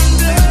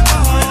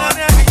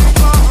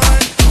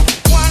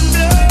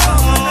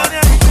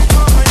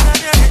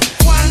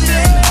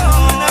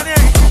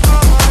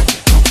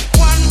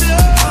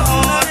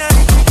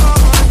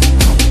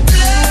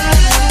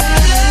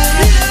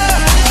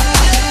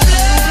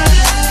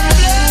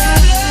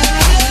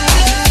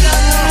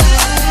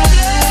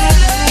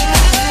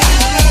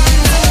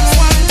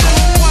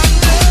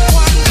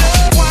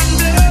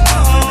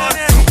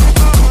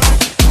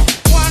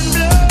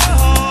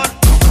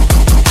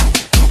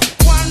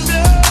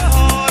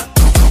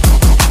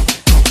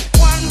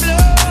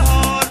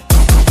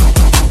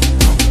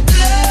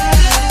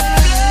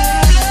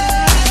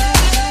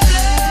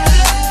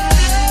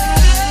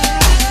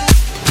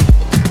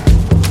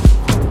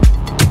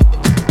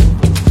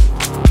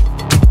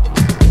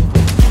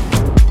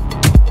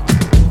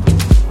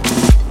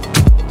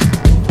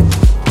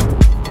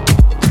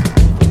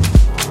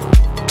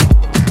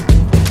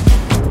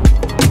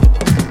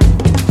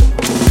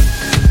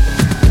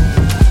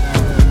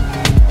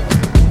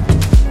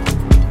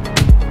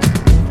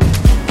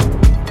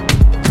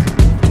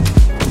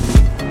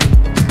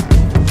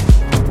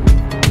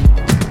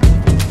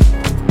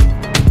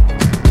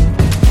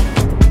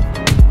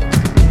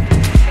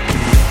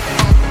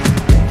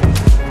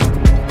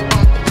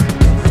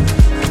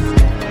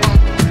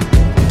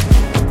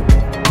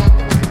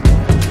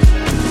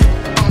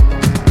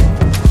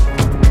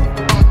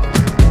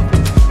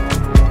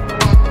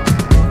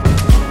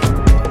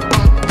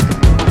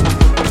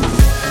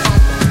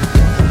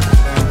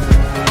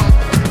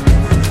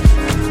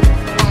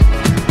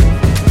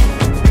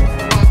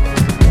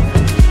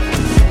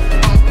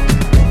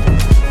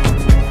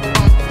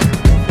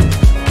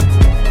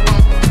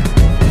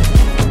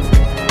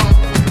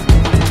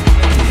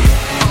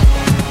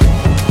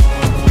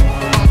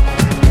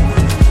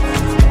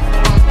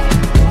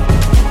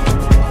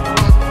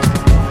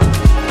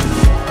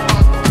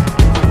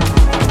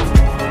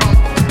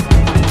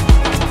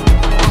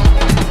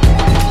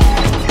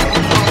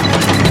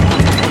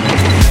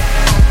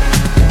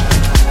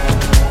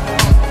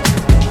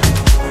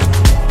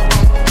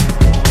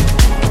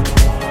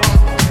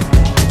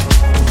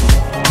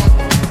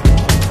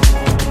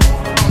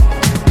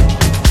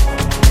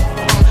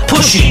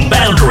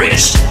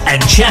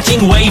 and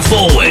chatting way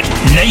forward.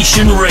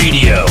 Nation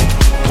Radio.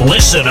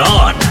 Listen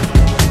on.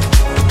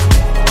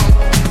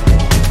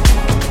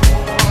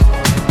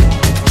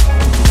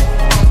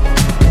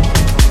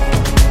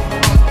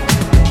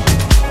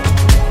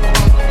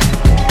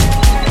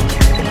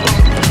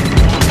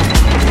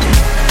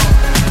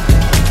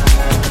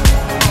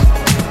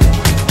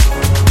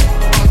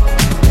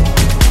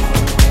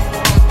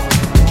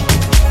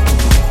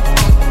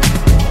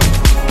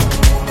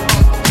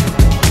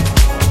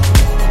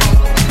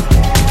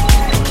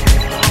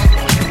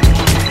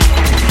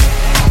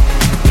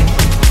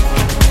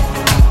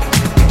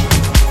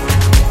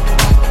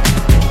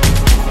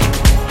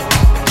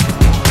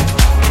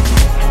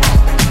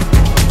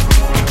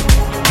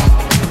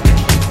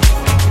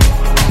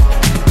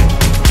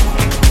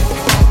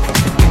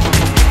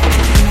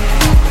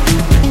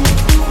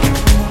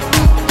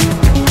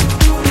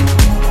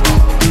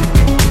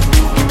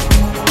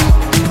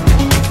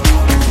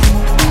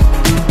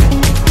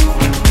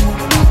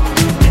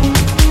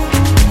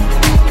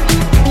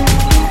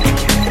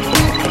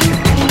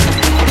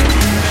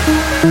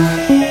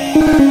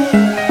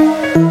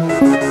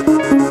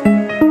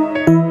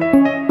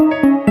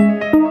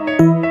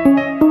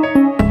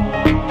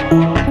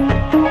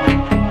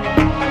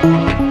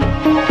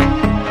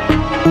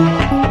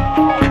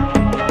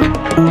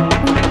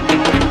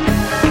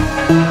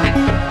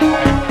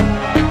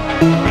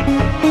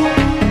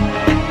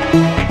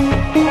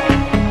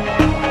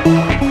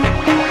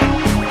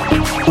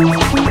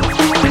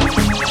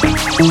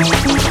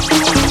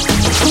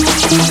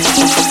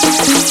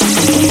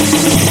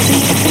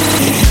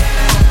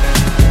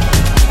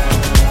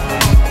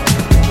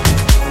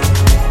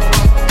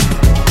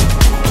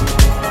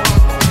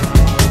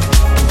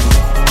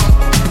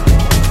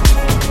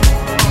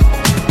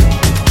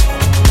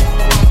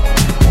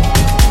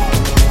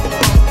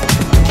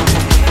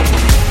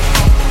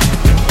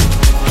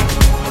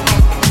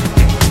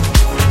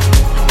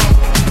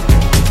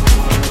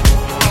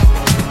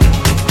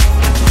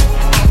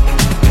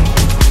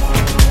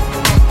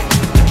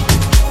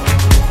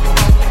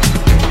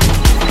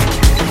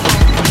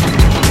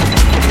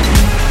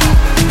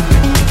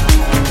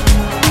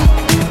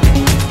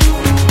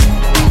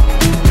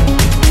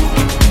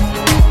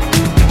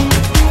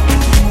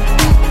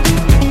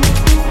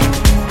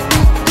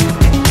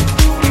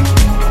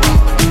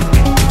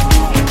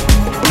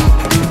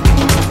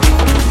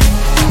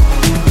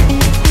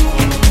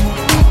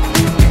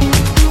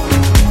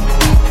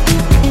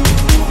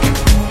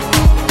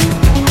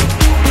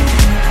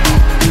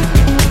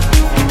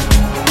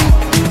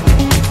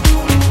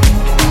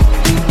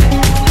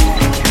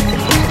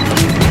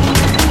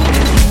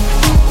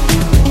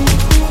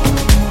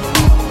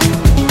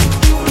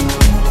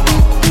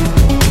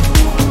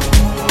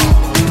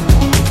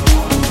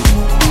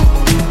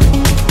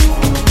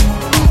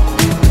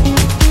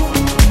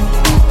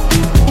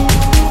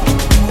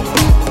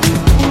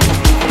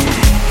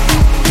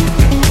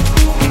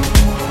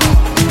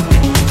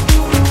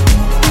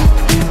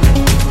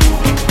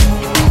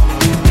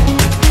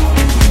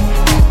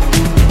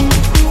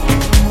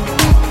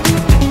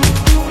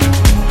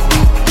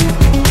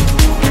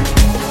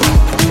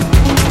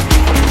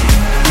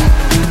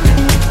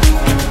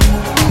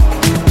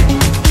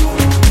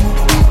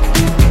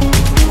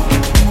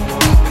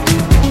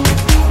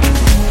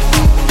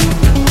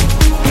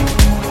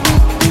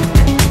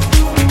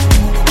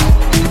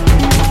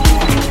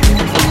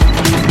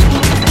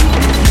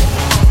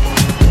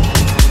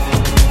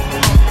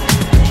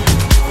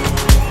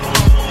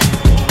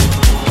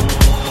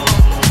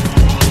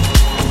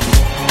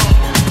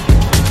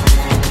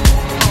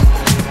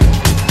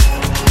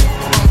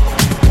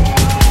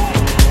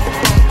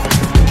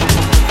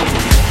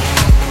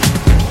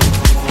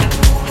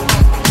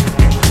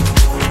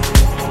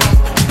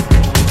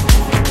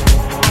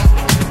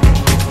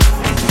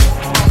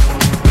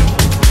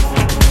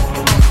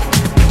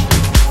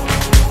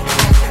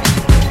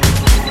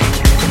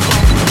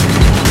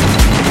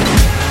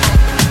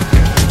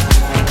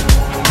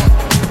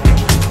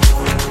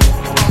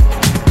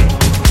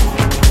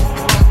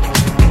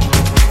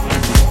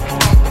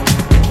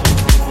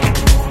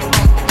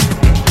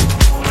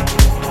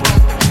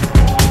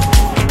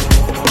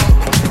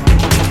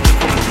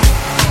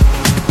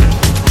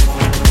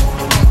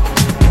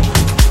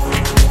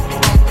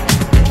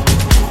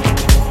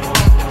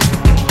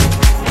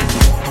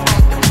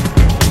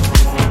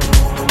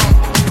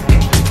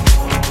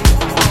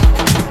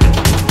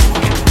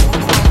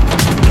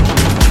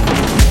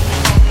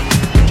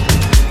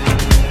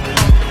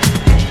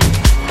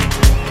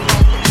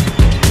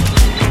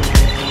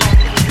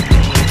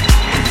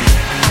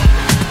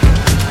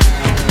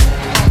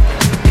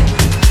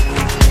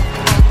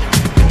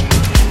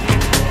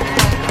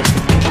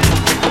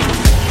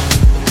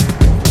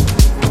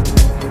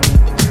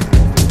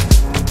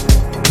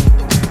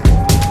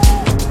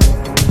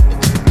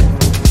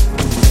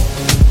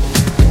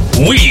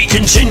 We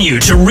continue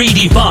to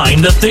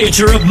redefine the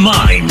theater of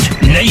mind.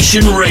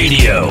 Nation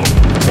Radio.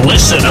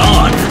 Listen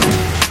on.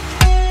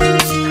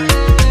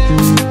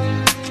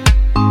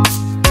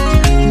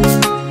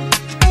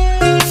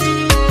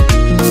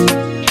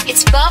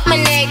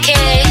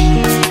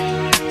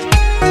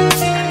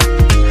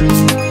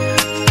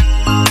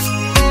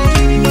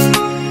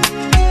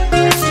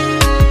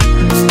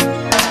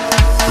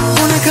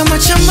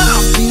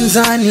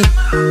 gizani,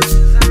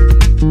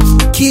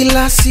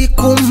 kila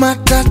siku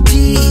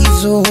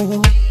matatizo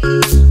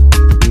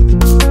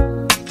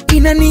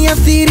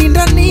inaniathiri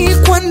ndani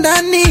kwa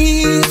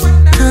ndani,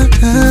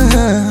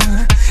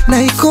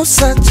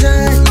 naikosa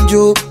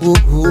chanjo.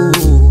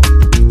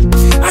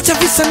 Acha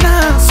visa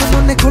na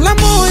sononeko la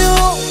moyo,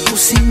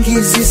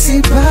 usingizi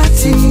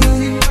sipati,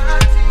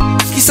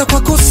 kisa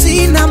kwako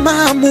sina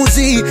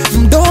maamuzi,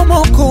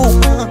 mdomo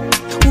koma,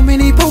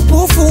 umenipa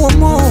upofu wa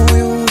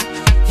moyo,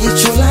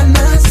 jicho la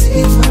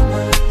nazi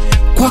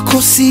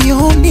kwako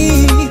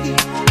sioni.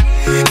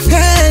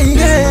 Hey,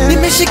 hey.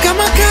 Nimeshika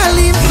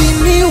makali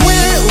mpini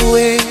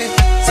wewe,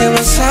 sema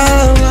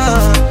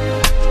sawa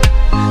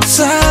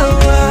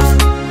sawa,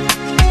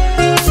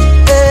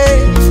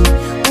 hey.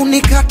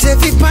 Unikate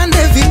vipande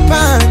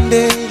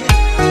vipande,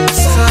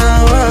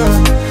 sawa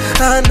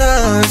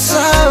ana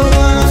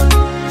sawa.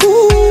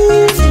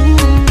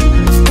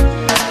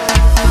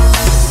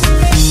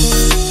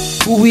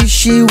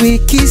 Uishi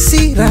wiki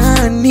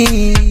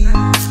sirani,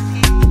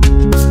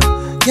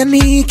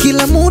 yani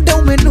kila muda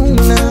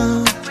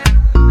umenuna.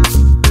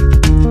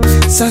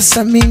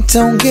 Sasa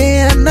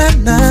mintaongea na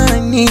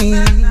nani?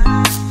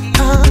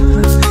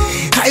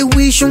 I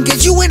wish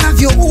ungejua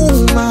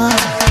navyouma,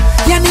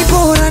 yani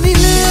bora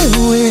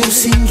nilewe,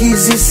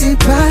 usingizi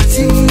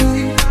sipati,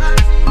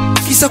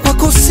 kisa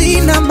kwako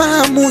sina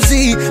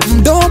maamuzi,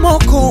 mdomo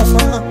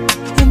koma,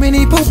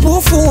 umenipa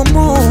upofu wa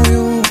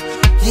moyo,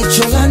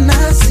 jicho la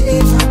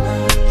nazi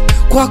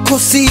kwako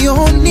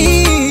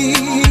sioni.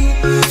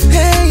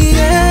 Hey,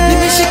 yeah.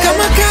 Nimeshika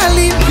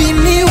makali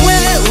mpini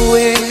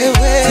wewe,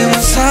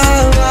 sema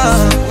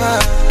sawa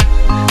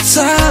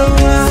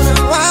sawa,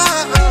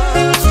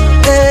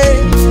 hey.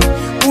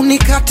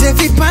 Unikate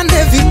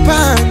vipande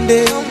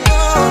vipande,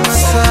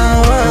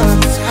 sawa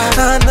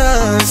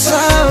ana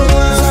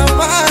sawa.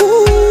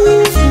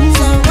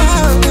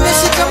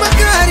 Nimeshika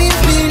makali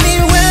mpini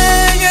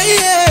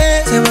wewe,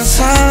 sema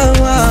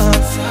sawa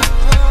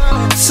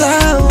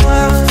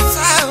sawa,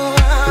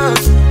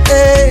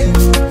 hey.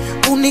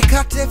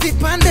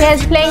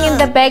 Yes, playing in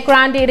the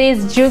background, it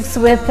is Jukes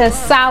with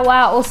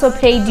Sawa. Also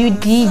played you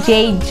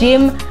DJ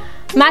Jim,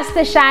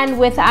 Master Shine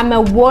with I'm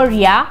a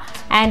Warrior,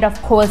 and of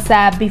course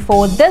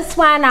before this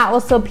one I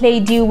also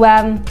played you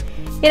a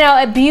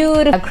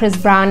beautiful Chris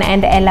Brown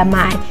and Ella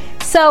Mai.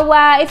 So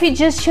if you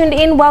just tuned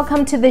in,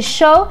 welcome to the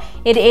show.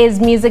 It is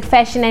Music,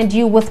 Fashion and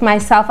You with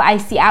myself,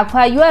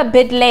 IcyAqua. You're a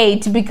bit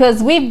late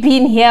because we've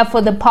been here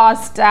for the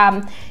past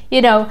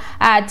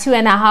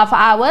 2.5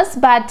 hours,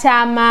 but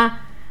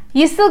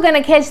you're still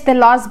gonna catch the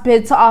last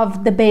bits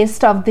of the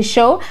best of the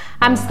show.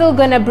 I'm still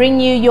gonna bring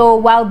you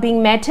your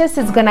well-being matters.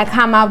 It's gonna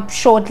come out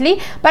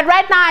shortly, but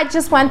right now I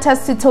just want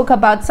us to talk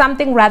about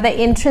something rather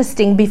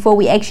interesting before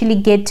we actually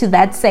get to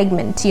that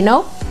segment.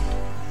 One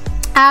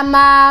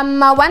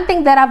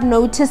thing that I've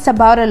noticed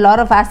about a lot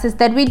of us is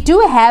that we do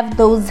have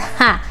those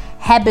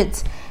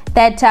habits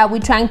that we're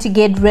trying to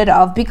get rid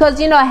of, because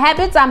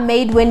habits are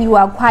made when you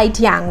are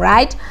quite young,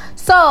 right?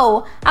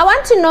 So I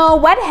want to know,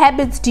 what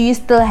habits do you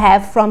still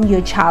have from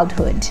your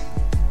childhood?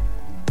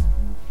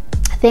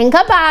 Think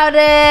about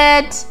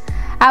it.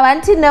 I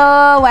want to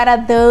know, what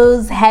are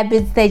those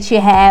habits that you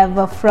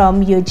have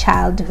from your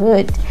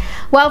childhood?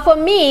 Well, for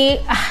me,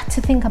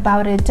 to think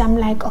about it, I'm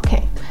like,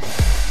 okay,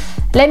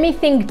 let me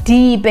think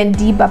deep and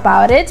deep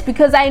about it,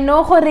 because I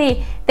know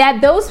there are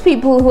those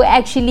people who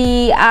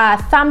actually are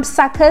thumb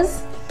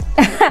suckers.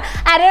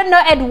 I don't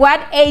know at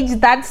what age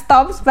that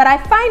stops, but I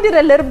find it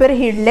a little bit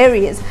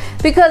hilarious,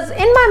 because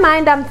in my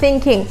mind I'm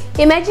thinking,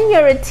 imagine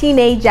you're a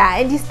teenager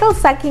and you're still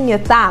sucking your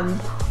thumb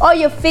or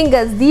your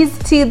fingers, these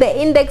two, the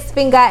index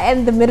finger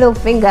and the middle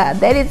finger.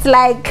 Then it's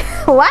like,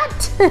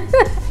 what?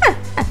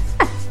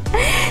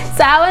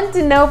 So I want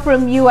to know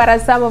from you, what are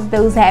some of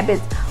those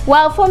habits?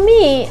 Well, for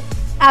me,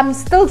 I'm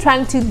still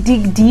trying to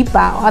dig deeper,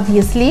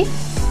 obviously,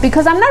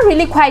 because I'm not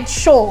really quite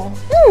sure.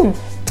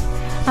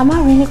 I'm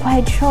not really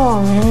quite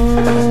sure.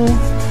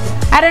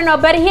 I don't know,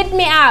 but hit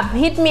me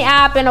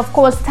up, and of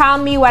course tell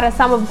me, what are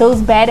some of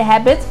those bad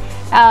habits,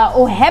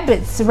 or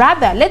habits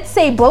rather, let's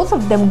say both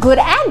of them, good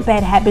and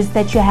bad habits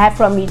that you have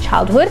from your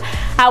childhood.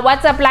 Our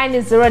WhatsApp line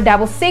is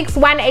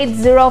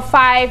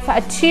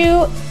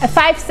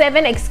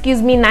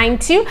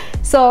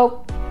 066-1805-257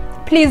 so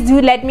please do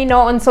let me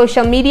know on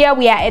social media.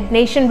 We are at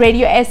Nation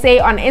Radio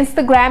SA on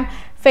Instagram,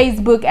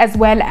 Facebook, as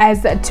well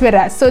as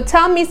Twitter. So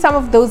tell me some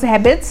of those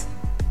habits.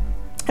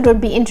 It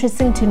would be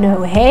interesting to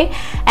know, hey?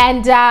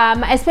 And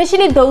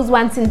especially those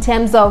ones in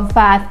terms of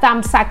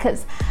thumb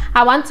suckers.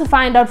 I want to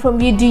find out from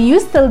you, do you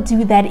still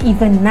do that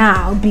even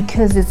now?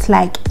 Because it's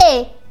like,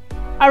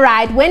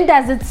 alright, when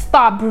does it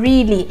stop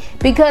really?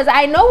 Because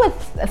I know with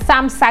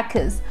thumb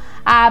suckers,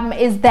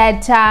 is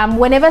that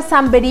whenever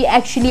somebody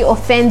actually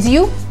offends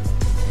you,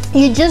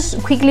 you just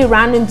quickly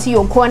run into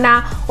your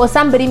corner, or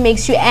somebody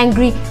makes you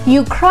angry,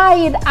 you cry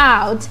it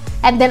out,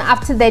 and then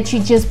after that you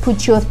just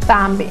put your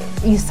thumb,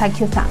 you suck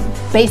your thumb,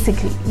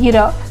 basically,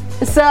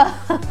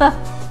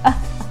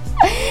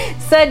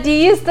 So So do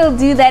you still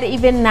do that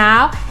even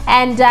now?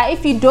 And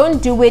if you don't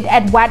do it,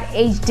 at what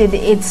age did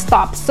it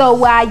stop?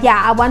 So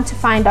yeah, I want to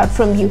find out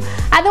from you.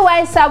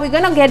 Otherwise, we're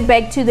gonna get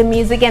back to the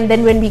music, and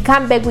then when we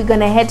come back, we're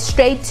gonna head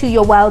straight to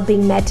your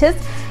well-being matters.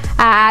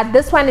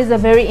 This one is a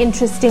very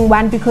interesting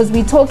one because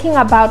we're talking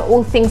about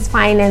all things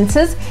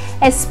finances,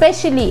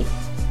 especially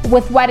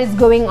with what is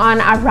going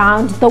on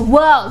around the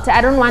world. I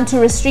don't want to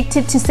restrict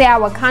it to say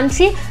our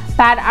country,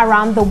 but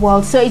around the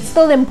world. So it's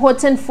still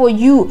important for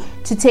you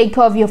to take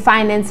care of your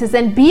finances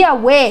and be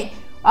aware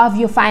of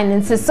your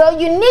finances. So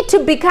you need to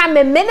become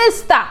a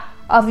minister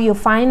of your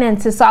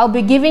finances. So I'll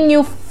be giving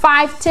you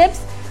 5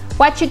 tips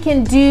what you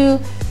can do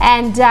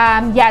and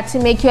yeah, to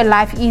make your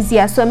life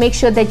easier. So make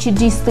sure that you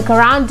do stick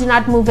around, do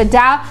not move it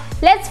down.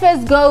 Let's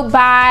first go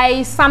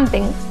buy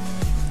something.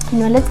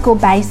 Let's go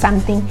buy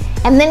something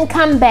and then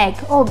come back.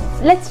 Oh,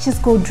 let's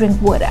just go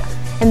drink water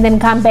and then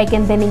come back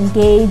and then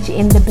engage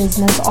in the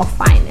business of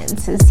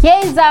finances.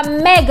 Here's a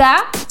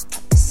mega,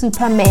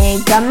 super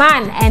mega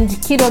man and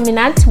Kiddo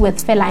Minat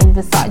with Fela in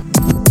Visage.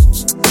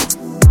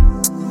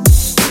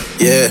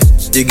 Yeah,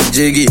 jiggy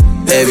jiggy,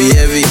 heavy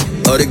heavy.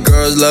 All the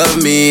girls love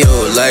me,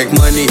 oh like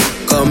money.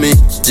 Call me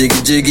jiggy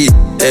jiggy,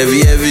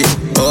 heavy heavy.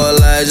 All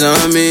eyes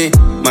on me.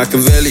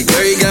 Machiavelli,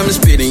 girl, you got me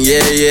spitting,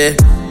 yeah yeah.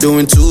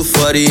 Doing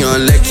 240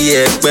 on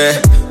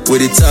IcyAqua.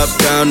 With it top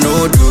down,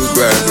 no do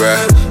gra gra.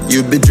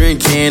 You been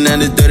drinking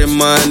and the dirty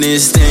money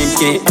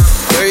stinking.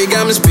 Girl, you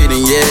got me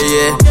spitting, yeah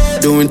yeah.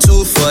 Doing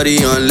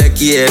 240 on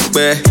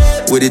IcyAqua.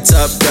 With it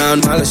top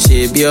down, all the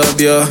shit, bio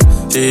bio.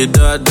 Hey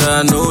da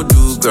da, no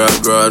do gra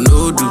gra,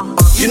 no do.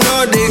 You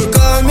know they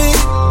call me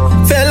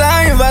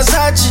Fela in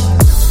Versace.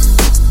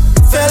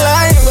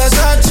 Fela in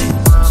Versace.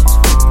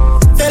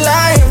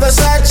 Fela in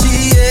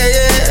Versace, yeah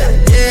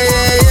yeah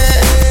yeah yeah.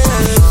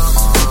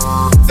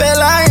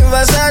 Fela in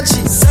Versace.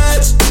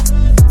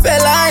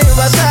 Fela in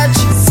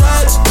Versace.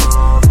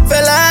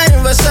 Fela in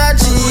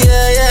Versace,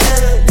 yeah yeah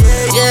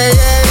yeah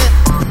yeah.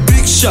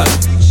 Big shot,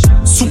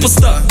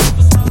 superstar,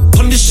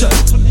 condition,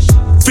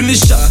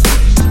 finisher,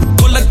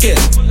 call again,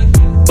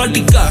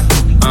 bodyguard.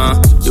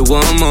 You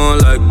want more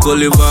like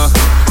Bolivar.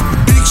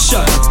 Big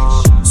shot,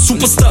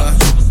 superstar,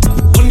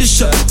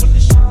 condition,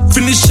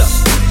 finisher.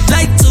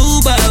 Like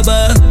two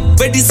baba,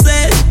 ready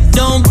set,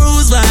 don't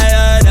bruise my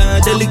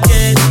heart,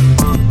 delicate.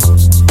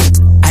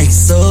 I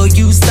saw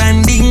you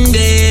standing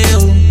there.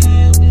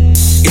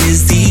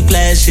 Is the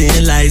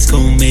flashing lights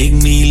gon' make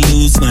me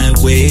lose my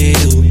way?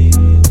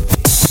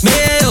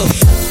 Mail,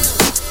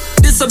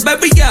 this a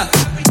baby yeah.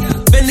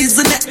 Benny's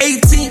in the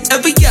 18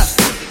 every year.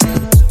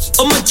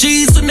 All my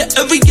G's in the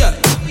every year.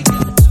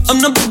 I'm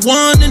number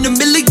 1 in a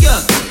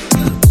million.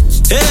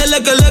 Hey,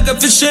 like a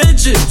fish and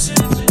chips.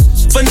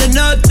 From the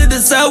north to the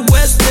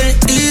southwest and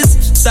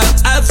east, South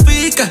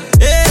Africa,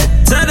 hey,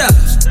 tada.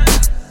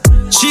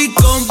 She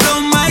gon' blow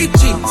my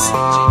jeans.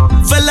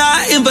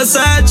 Fela in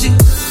Versace,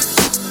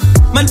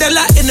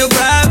 Mandela in a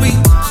Rari.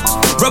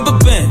 Rubber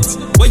bands,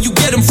 where you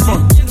get them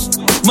from?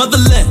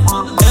 Motherland,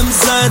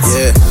 M-Sons.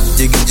 Yeah,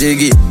 jiggy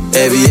jiggy,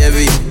 heavy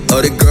heavy.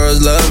 All the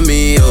girls love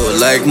me, oh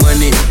like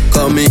money.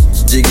 Call me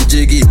jiggy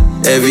jiggy,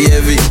 heavy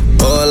heavy.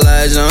 All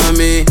eyes on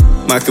me.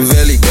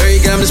 Machiavelli, girl, you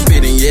got me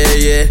spitting, yeah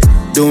yeah.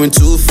 Doing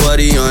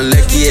 240 on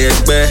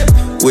IcyAqua.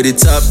 With it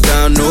top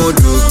down, no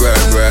do gra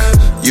gra.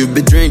 You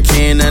been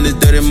drinking and the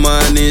dirty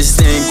money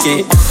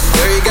stinking.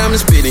 Girl, you got me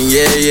spitting,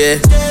 yeah yeah.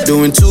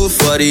 Doing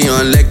 240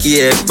 on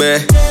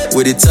IcyAqua.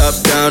 With it top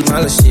down,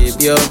 all the shit,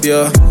 bio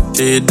bio.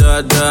 Hey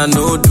da da,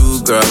 no do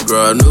gra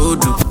gra, no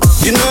do.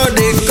 You know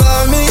they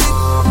call me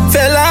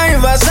Fela in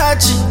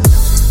Versace.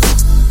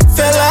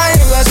 Fela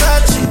in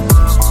Versace.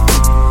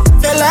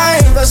 Fela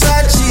in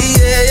Versace,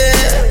 yeah yeah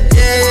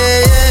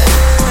yeah yeah.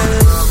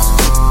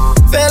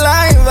 Fela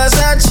in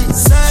Versace.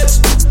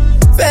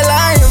 Fela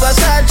in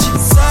Versace.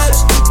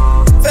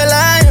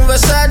 Fela in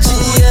Versace,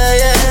 yeah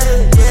yeah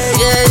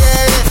yeah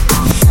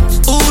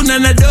yeah. Ooh,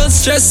 nana, don't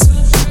stress.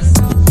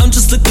 I'm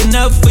just looking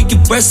out for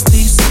your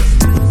breasties.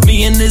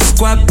 Me and this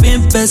squad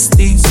been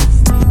besties.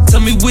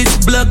 Tell me which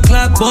blood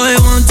clot boy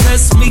won't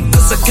test me,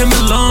 cause I came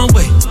a long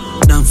way.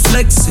 Now I'm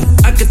flexing,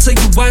 I can tell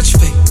you watch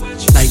fake,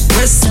 like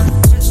wrestling.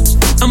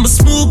 I'm a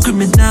smooth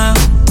criminal.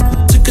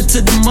 Took her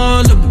to the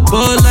mall, a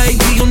boy like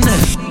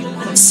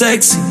Lionel.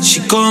 Sexy, she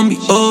call me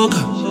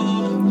Olga.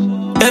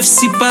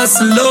 FC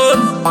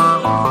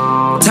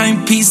Barcelona.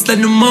 Timepiece like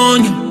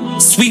pneumonia.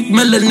 Sweet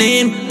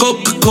melanin,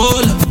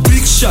 Coca-Cola.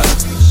 Big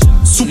shot,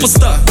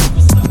 superstar,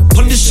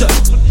 condition,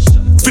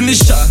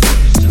 finisher,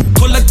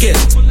 call again,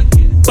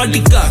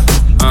 bodyguard.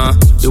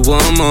 You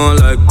want more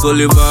like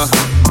Bolivar.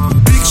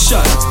 Big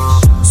shot,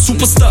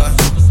 superstar,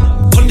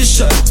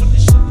 condition,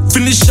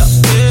 finisher.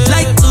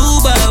 Like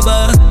two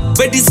baba,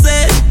 ready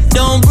set,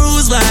 don't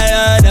bruise my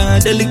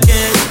heart,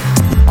 delicate.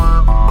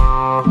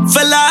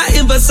 Fela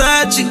in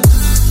Versace,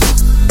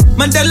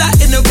 Mandela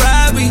in a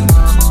Rari.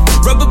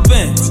 Rubber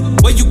bands,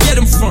 where you get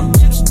them from?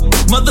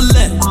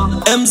 Motherland,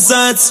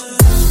 M-Sons.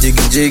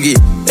 Jiggy jiggy,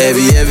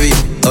 heavy heavy.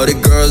 All the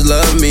girls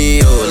love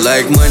me, oh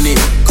like money.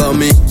 Call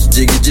me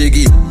jiggy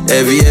jiggy,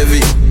 heavy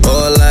heavy.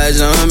 All eyes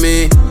on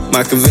me.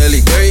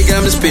 Machiavelli, girl, you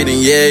got me spitting,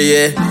 yeah,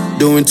 yeah.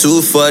 Doing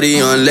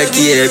 240 on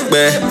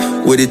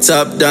IcyAqua. With it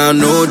top down,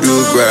 no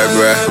do,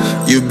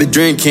 bruh. You be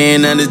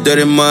drinking and the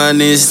dirty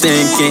money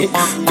stinking.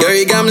 Girl,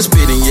 you got me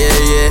spitting, yeah,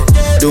 yeah.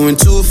 Doing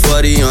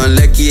 240 on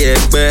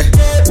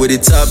IcyAqua. With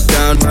it top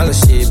down, all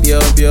shit, yo.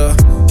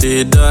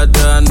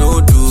 Da,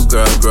 no do,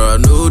 bruh,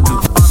 no do.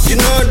 You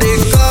know they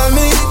call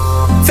me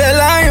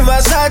Fella in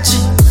Versace.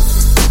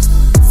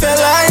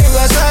 Fella in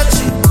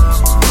Versace.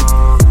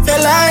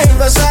 Fella in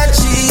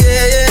Versace,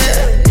 yeah.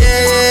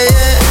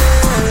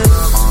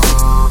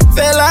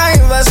 Fella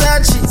in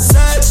Versace.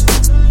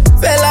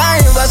 Fella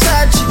in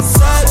Versace.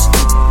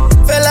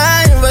 Fella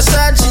in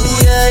Versace,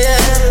 yeah.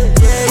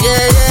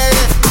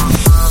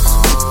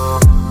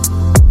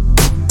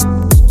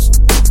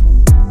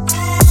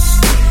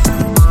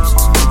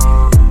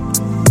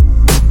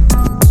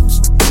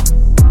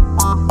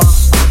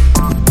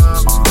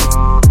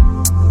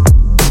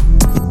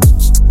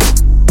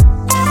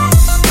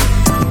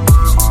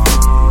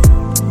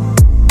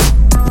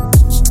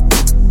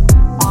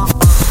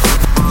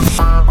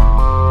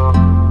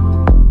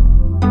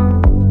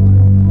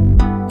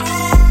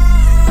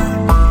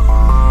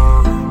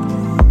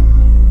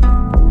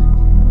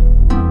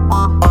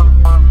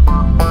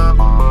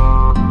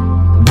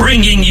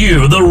 Bringing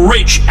you the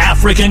rich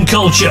African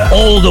culture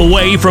all the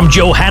way from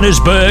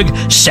Johannesburg,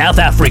 South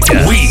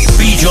Africa. We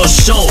feed your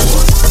soul.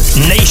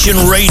 Nation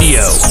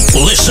Radio.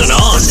 Listen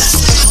on.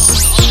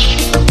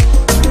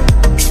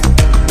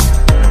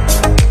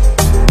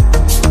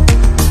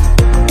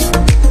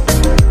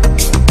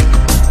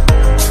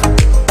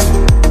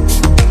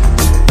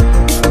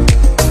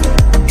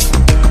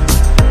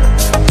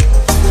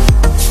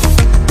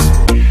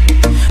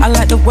 I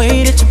like the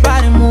way that your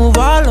body move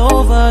all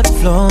over the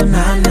floor,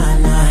 nah.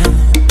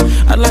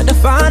 I'd like to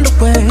find a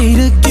way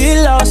to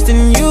get lost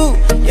in you,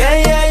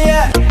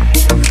 yeah.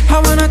 I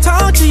wanna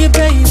talk to you,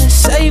 baby,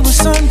 say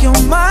what's on your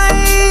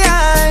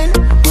mind.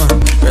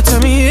 Girl,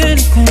 tell me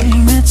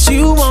anything that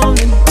you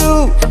wanna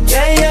do,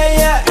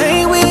 yeah.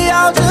 Ain't we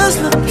all just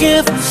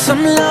looking for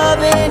some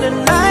loving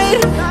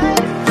tonight?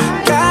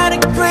 Got a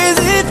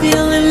crazy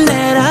feeling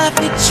that I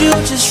fit you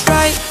just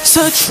right.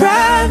 So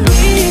try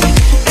me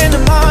in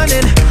the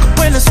morning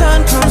when the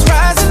sun comes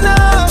rising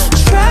up.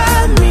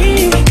 Try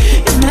me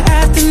in the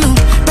afternoon,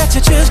 bet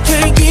you just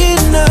can't get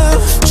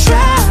enough.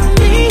 Try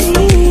me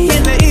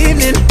in the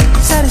evening,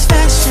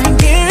 satisfaction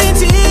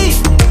guaranteed.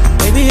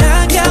 Baby,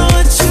 I got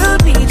what you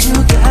need, you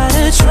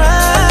gotta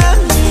try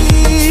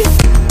me.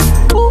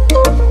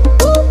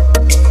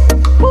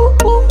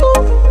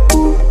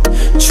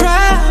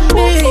 Try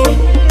me.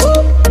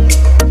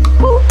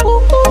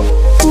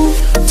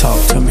 Talk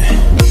to me.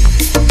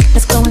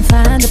 Let's go and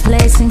find a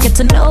place and get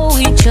to know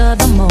each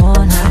other more.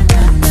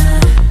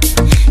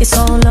 It's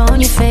all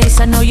on your face,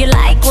 I know you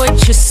like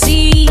what you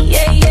see.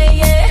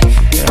 Yeah.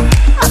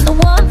 I'm the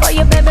one for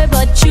you, baby,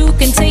 but you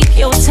can take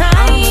your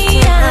time.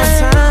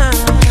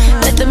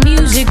 Let the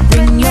music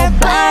bring your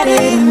body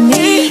to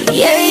me.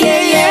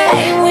 Yeah.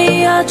 Ain't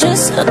we all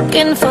just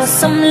looking for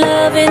some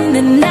love in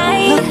the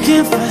night?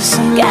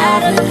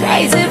 Got a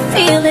crazy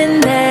feeling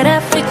that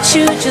I fit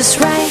you just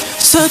right.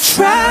 So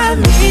try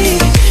me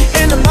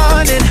in the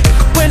morning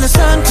when the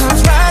sun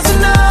comes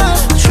rising up.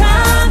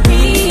 Try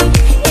me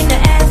in the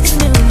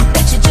afternoon,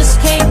 bet you just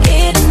can't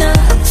get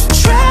enough.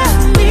 Try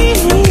me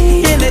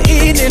in the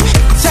evening,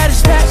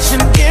 satisfaction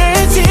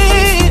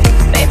guaranteed.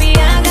 Baby,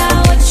 I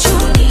got what you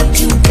need,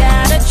 you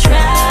gotta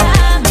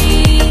try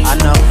me. I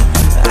know,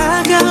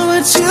 I got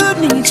what you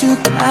need, you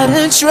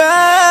gotta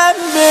try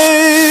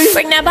me.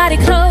 Bring that body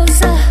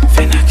closer,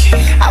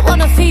 I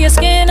wanna feel your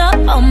skin up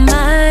on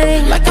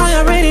mine. Like I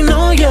already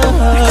know you.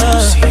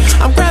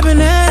 I'm grabbing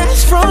that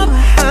ass from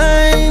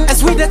behind.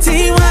 As we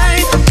dirty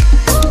wine,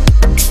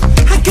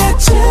 I got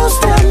chills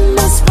down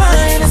my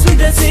spine. As we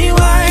dirty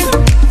wine,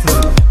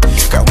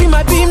 girl, we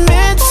might be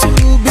meant to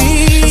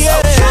be.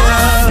 So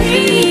try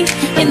me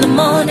in the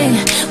morning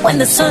when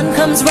the sun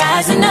comes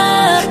rising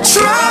up.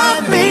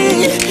 Try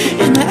me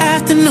in the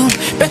afternoon,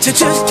 bet you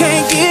just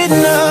can't get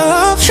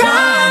enough.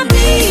 Try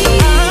me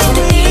in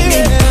the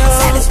evening,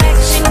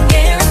 satisfaction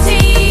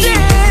guaranteed.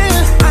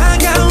 Yeah, I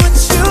got what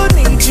you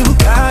need, you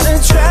gotta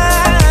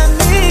try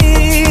me.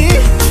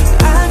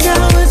 I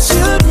got what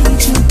you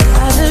need, you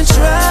gotta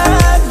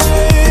try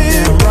me.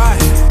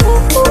 Right.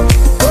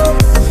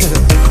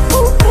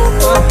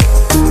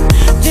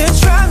 Yeah,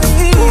 try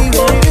me,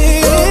 baby.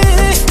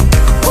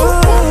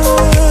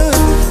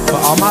 For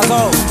all my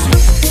goals,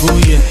 ooh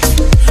yeah.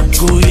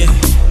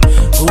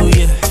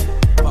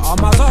 For all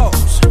my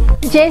goals.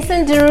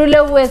 Jason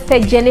Derulo with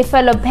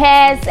Jennifer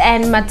Lopez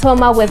and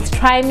Matoma with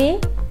Try Me.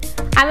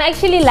 I'm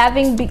actually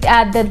loving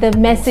the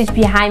message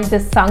behind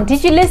this song.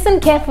 Did you listen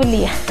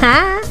carefully?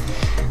 Huh?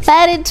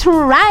 But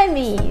try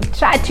me.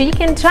 You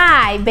can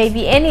try,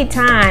 baby,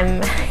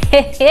 anytime.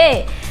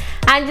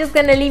 I'm just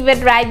gonna leave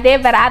it right there,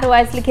 but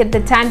otherwise look at the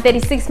time,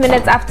 36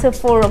 minutes after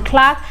 4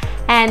 o'clock.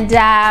 And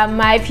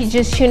if you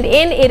just tuned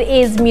in, it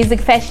is Music,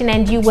 Fashion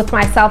and You with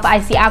myself,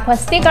 IcyAqua.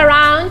 Stick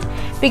around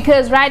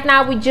because right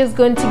now we're just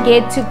going to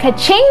get to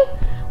Kaching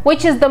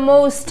which is the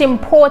most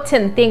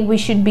important thing we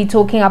should be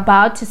talking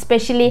about,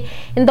 especially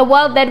in the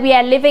world that we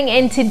are living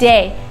in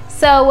today.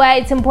 So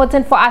it's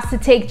important for us to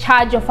take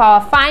charge of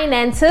our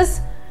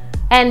finances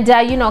and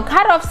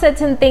cut off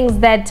certain things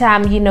that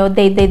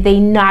they're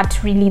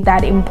not really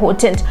that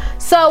important.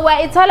 So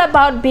it's all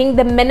about being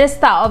the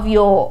minister of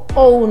your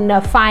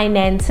own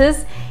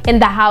finances in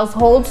the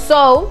household.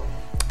 So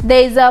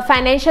there's a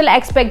financial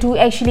expert who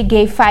actually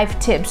gave 5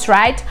 tips,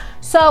 right?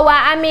 So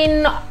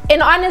in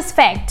honest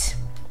fact,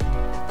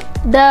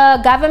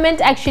 the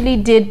government actually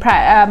did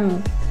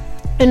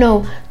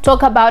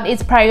talk about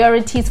its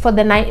priorities for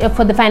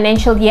the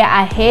financial year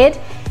ahead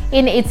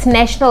in its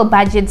national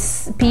budget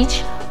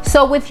speech.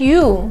 So with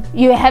you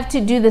have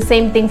to do the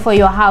same thing for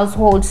your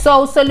household.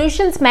 So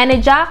Solutions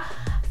Manager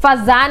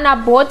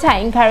Fazana Botha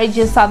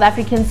encourages South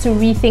Africans to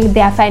rethink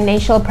their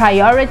financial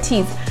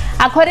priorities.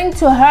 According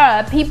to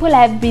her, people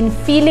have been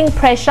feeling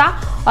pressure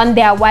on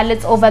their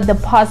wallets over the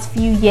past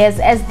few years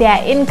as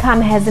their income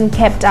hasn't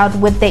kept up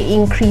with the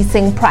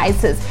increasing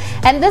prices.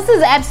 And this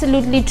is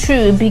absolutely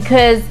true,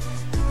 because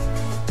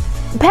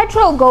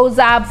petrol goes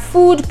up,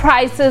 food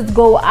prices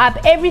go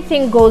up,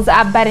 everything goes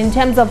up. But in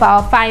terms of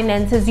our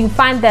finances, you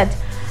find that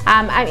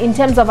in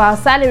terms of our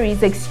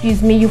salaries,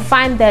 you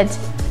find that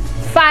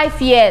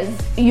 5 years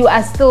you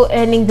are still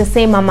earning the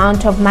same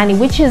amount of money,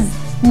 which is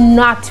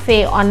not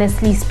fair,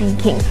 honestly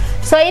speaking.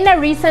 So in a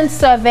recent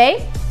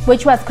survey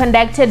which was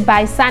conducted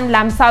by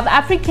Sanlam, South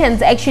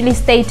Africans actually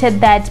stated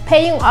that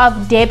paying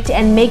off debt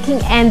and making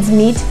ends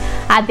meet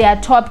are their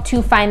top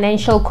 2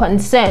 financial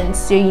concerns.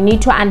 So you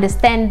need to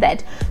understand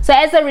that. So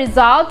as a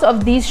result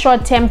of these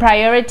short-term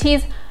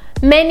priorities,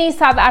 many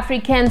South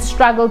Africans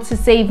struggle to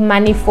save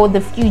money for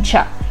the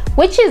future,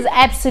 which is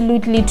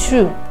absolutely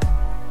true,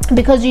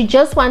 because you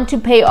just want to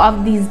pay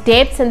off these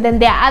debts, and then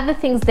there are other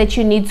things that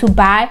you need to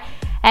buy,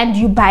 and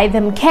you buy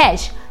them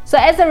cash. So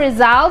as a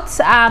result,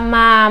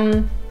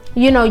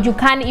 you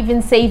can't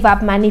even save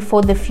up money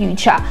for the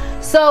future.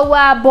 So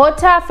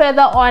Botha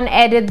further on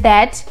added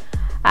that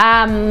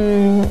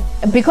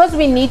because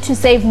we need to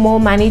save more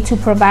money to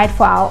provide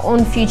for our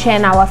own future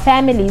and our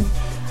families,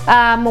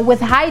 with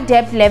high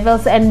debt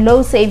levels and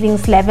low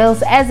savings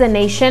levels as a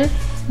nation,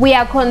 we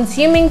are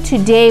consuming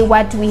today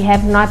what we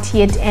have not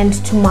yet earned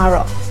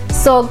tomorrow.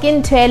 So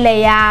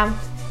Kintwele,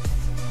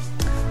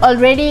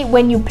 already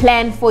when you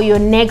plan for your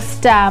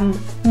next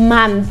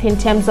month in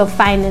terms of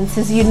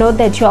finances, you know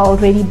that you're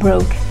already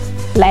broke,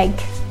 like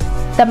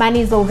the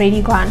money is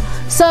already gone.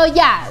 So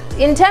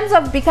in terms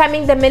of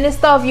becoming the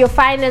minister of your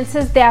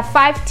finances, there are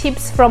 5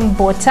 tips from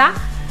Botha,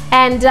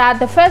 and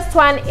the first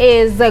one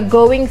is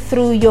going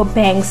through your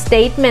bank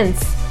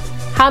statements.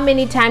 How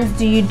many times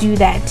do you do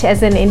that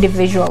as an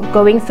individual,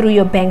 going through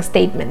your bank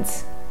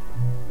statements?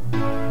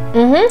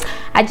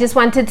 I just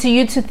wanted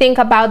you to think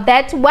about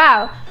that.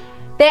 Wow.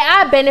 There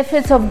are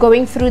benefits of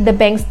going through the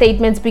bank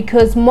statements,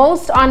 because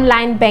most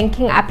online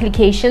banking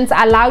applications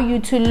allow you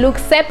to look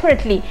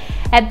separately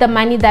at the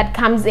money that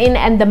comes in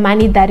and the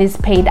money that is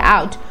paid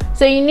out.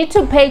 So you need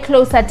to pay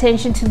close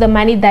attention to the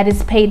money that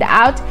is paid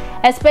out,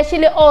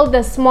 especially all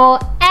the small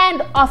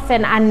and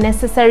often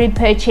unnecessary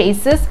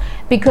purchases,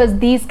 because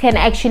these can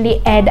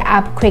actually add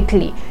up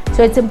quickly.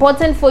 So it's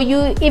important for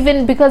you,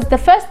 even because the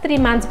first 3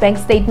 months bank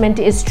statement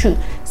is true.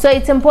 So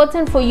it's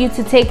important for you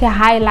to take a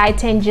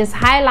highlight and just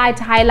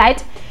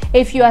highlight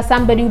if you are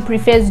somebody who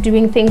prefers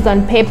doing things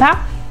on paper.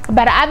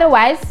 But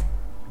otherwise,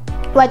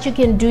 what you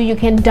can do, you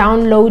can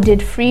download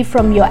it free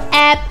from your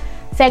app,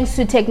 thanks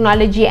to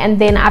technology, and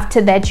then after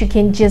that you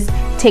can just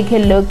take a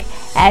look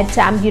at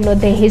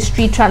the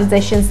history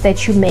transactions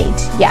that you made.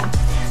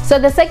 So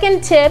the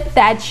second tip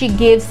that she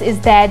gives is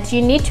that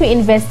you need to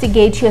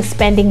investigate your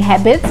spending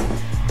habits.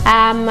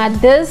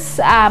 This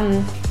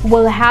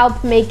will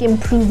help make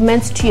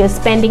improvements to your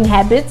spending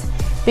habits,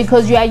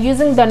 because you are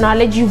using the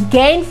knowledge you've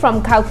gained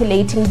from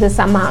calculating this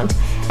amount.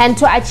 And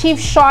to achieve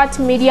short,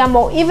 medium,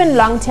 or even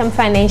long-term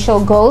financial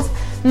goals,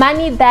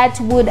 money that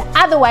would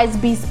otherwise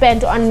be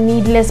spent on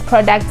needless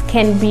products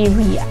can be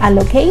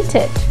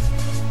reallocated.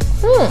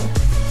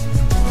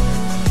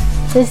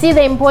 You see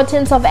the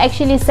importance of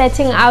actually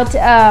setting out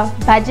a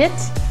budget?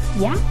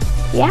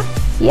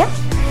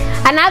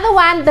 Another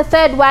one, the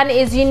third one,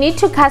 is you need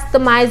to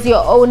customize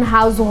your own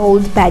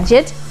household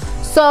budget.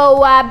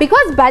 So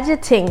because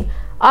budgeting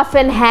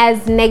often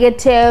has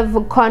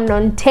negative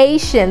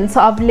connotations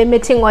of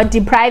limiting or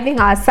depriving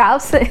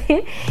ourselves,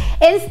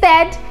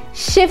 instead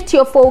shift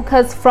your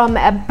focus from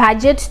a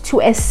budget to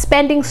a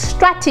spending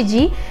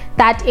strategy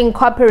that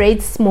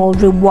incorporates small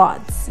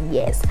rewards.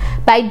 Yes,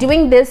 by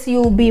doing this,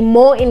 you'll be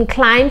more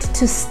inclined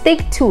to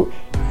stick to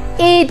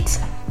it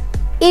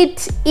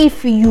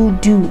if you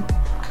do.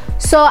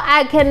 So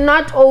I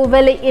cannot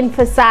overly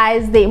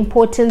emphasize the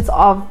importance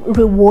of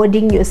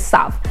rewarding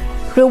yourself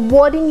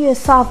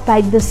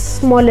by the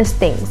smallest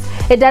things.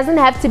 It doesn't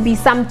have to be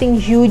something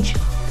huge.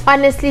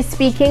 Honestly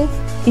speaking,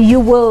 you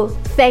will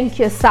thank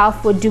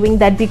yourself for doing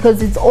that,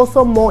 because it's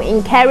also more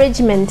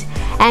encouragement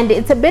and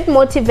it's a bit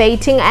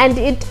motivating, and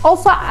it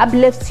also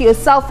uplifts your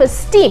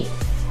self-esteem.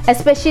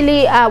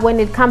 especially when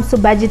it comes to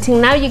budgeting.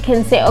 Now you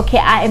can say, okay,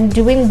 I am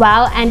doing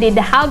well, and it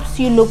helps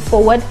you look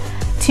forward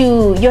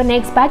to your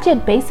next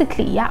budget,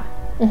 basically. Yeah.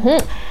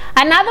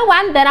 Another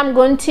one that I'm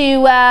going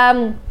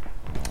to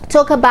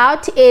talk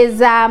about is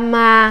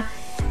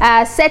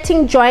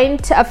setting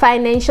joint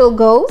financial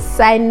goals.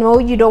 I know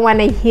you don't want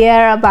to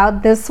hear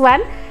about this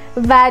one,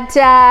 but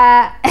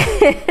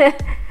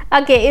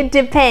okay, it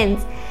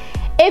depends.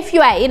 If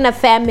you are in a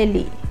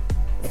family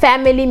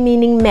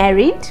meaning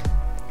married,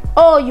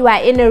 or you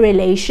are in a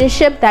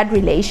relationship, that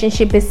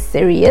relationship is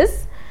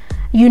serious,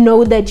 you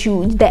know that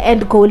the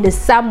end goal is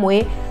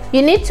somewhere,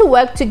 you need to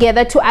work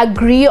together to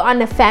agree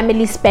on a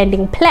family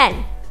spending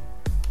plan.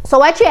 So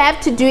what you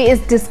have to do is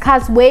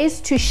discuss ways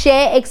to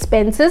share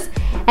expenses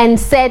and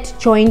set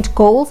joint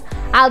goals.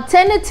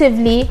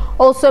 Alternatively,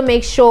 also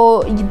make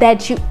sure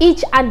that you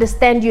each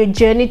understand your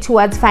journey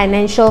towards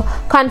financial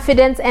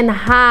confidence and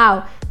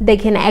how they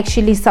can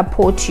actually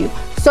support you.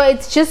 So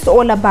it's just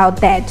all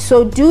about that.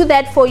 So do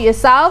that for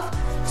yourself,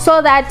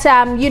 so that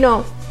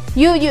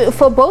you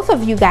for both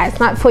of you guys,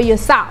 not for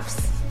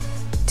yourselves,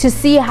 to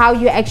see how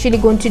you're actually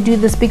going to do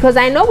this. Because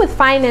I know with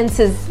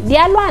finances,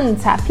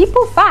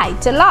 people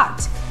fight a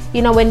lot,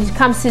 when it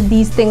comes to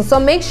these things. So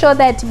make sure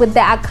that with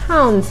the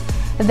accounts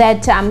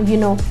that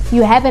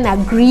you have an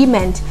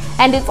agreement.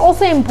 And it's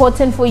also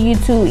important for you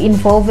to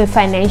involve a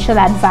financial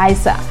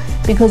advisor,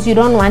 because you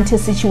don't want a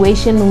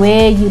situation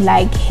where you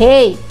like,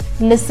 hey,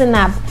 listen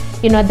up,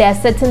 there are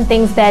certain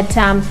things that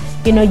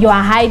you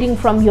are hiding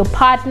from your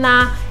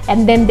partner,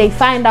 and then they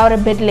find out a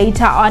bit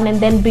later on, and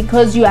then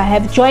because you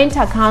have joint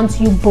accounts,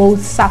 you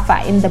both suffer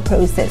in the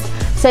process.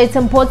 So it's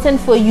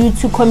important for you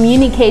to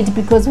communicate,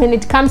 because when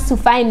it comes to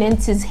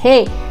finances,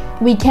 hey,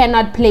 we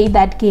cannot play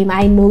that game.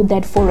 I know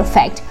that for a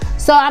fact.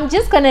 So I'm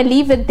just gonna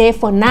leave it there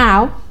for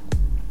now,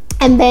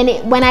 and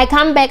then when I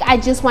come back, I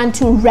just want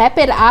to wrap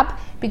it up,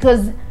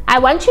 because I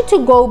want you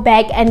to go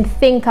back and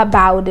think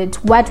about it,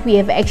 what we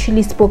have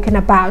actually spoken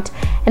about.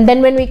 And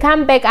then when we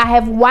come back, I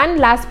have one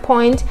last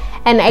point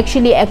and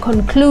actually a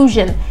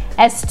conclusion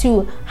as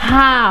to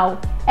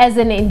how, as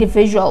an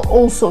individual,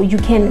 also you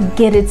can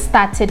get it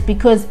started,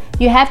 because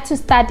you have to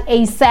start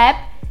ASAP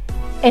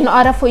in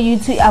order for you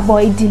to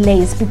avoid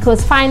delays,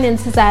 because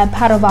finances are a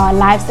part of our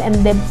lives and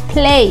they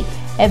play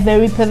a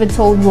very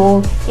pivotal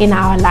role in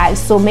our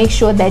lives. So make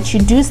sure that you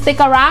do stick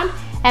around,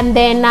 and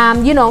then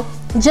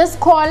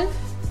just call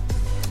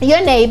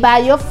your neighbor,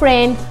 your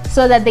friend,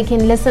 so that they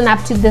can listen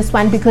up to this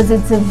one, because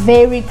it's a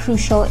very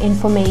crucial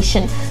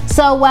information.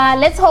 So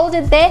let's hold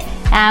it there.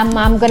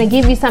 I'm gonna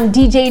give you some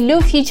DJ Lou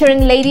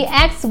featuring Lady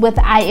X with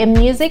I Am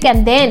Music,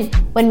 and then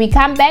when we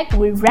come back,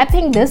 we're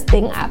wrapping this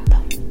thing up.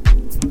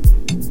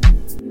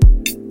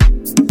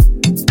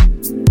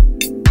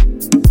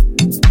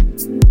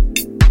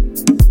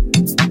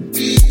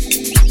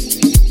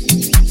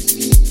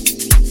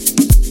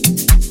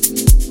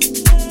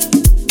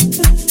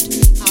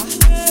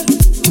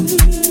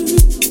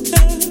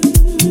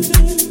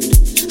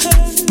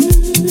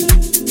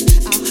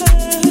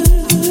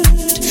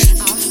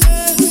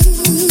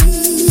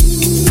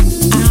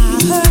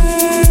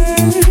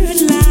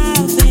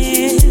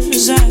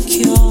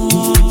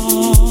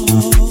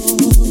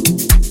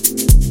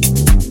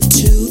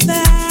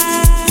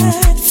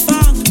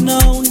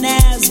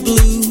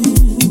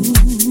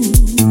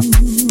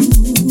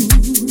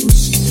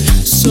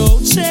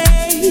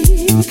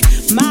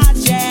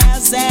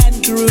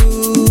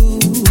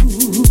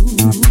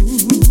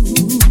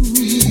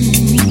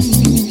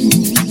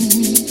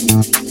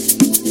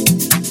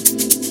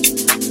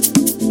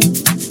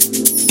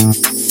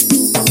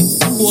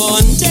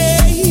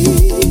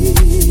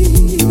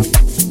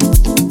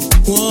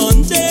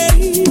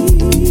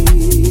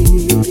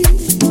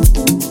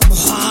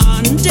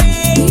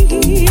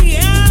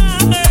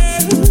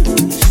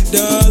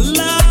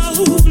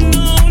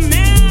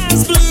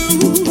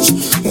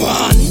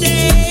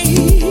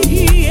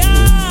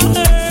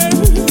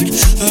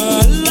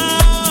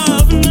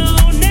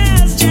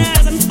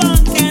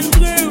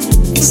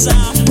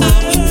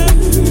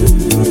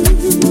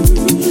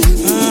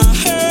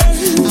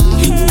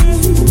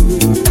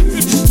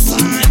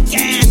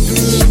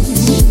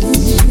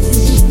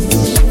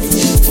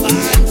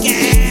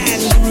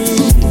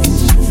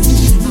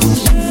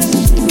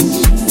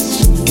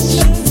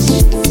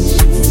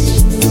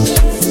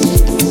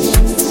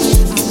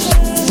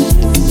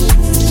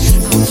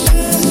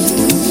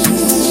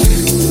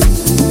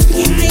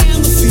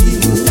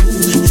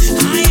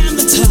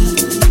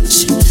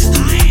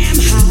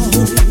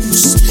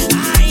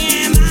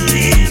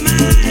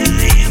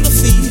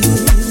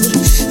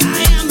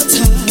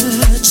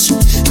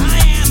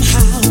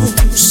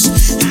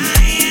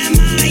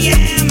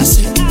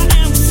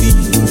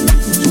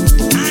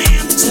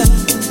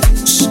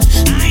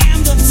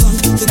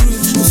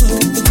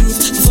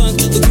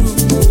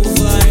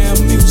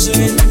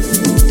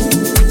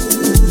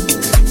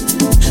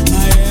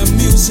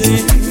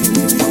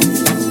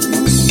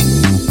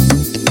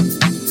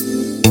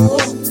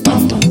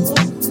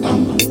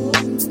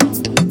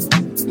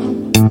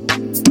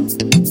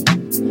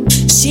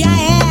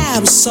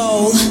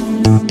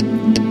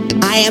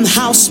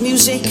 house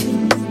music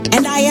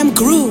and I am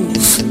groove.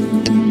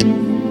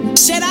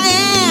 Said I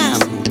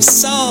am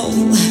soul.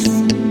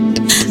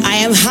 I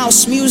am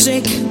house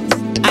music.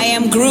 I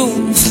am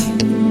groove.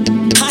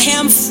 I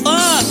am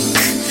funk.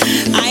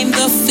 I'm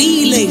the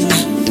feeling.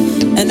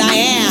 And I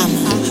am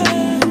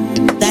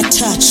that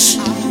touch.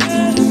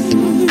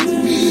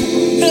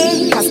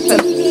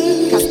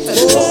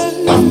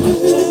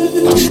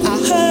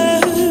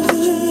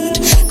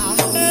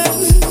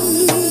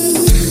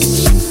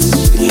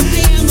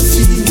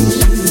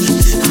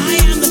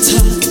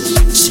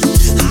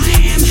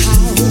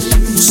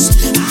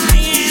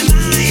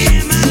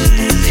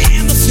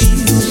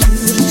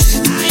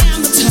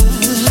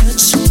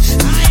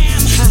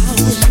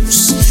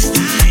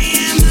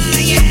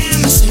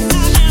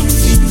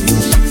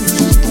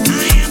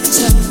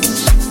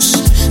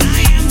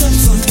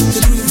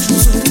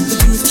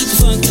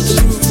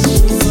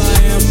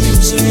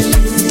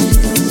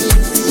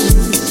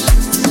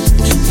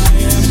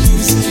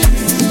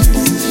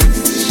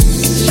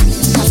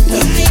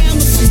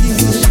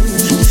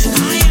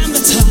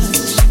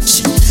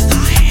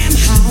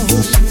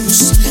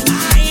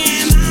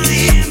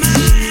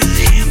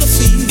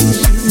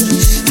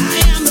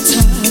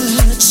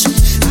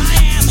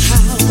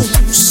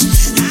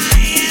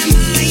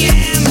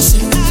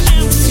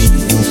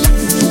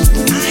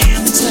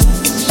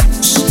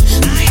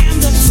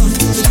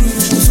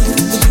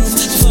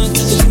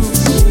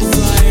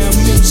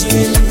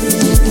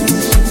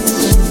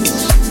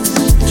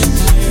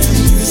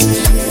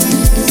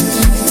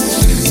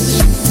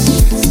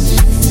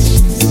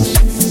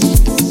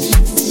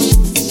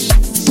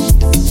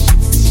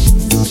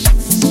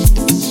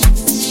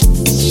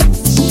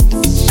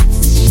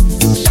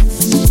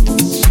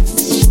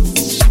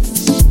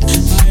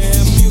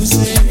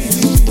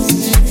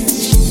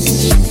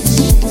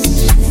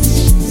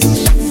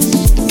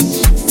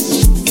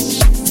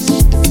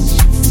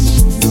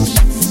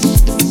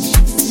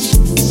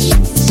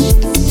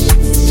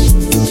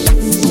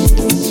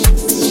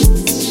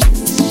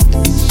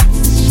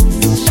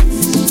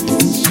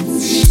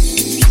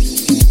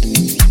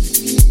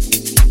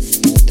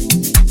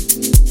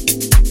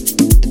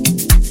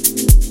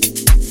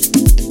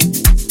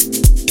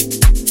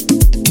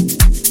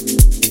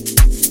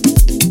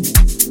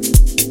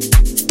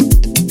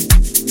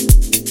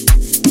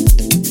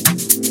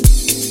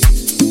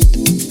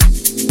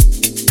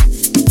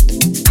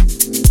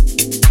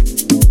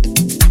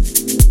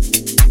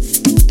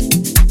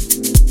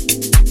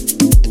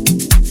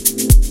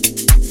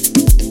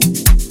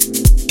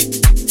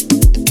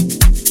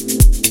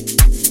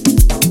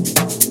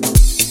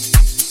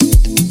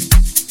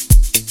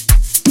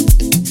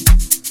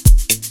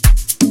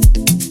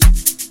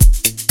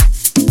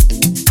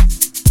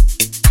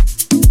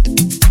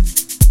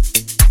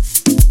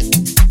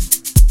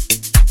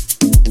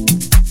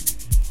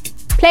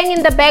 Playing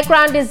in the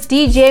background is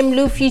DJ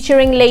Mlu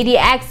featuring Lady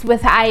X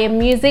with I Am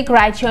Music,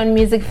 right here on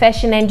Music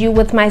Fashion and You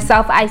with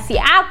myself,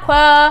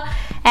 IcyAqua.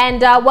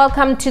 And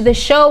welcome to the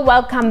show.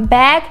 Welcome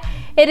back.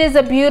 It is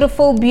a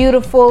beautiful,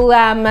 beautiful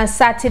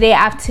Saturday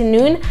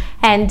afternoon,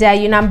 and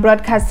I'm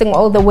broadcasting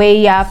all the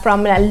way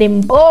from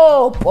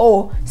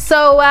Limpopo.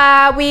 So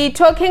we're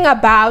talking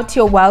about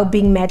your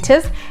well-being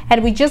matters,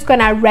 and we're just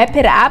gonna wrap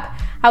it up.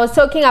 I was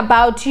talking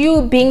about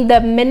you being the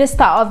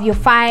minister of your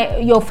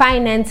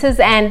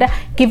finances and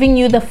giving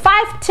you the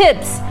 5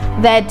 tips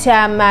that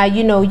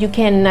you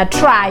can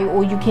try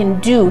or you can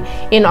do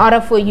in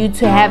order for you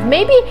to have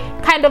maybe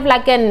kind of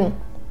like an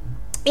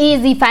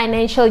easy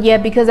financial year,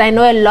 because I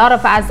know a lot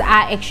of us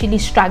are actually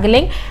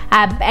struggling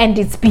and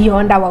it's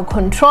beyond our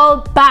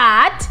control.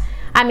 But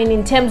I mean,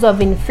 in terms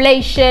of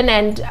inflation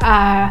and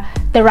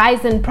the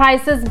rise in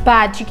prices,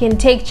 but you can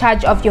take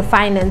charge of your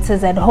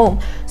finances at home.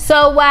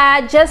 So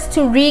just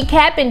to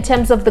recap in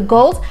terms of the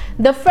goals,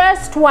 the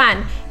first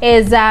one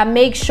is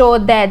make sure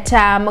that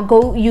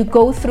you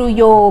go through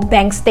your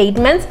bank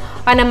statements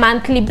on a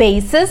monthly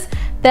basis.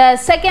 The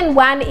second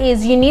one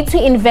is you need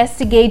to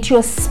investigate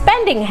your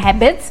spending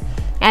habits.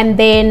 And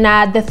then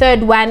the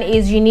third one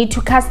is you need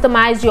to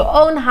customize your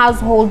own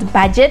household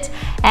budget.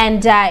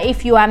 And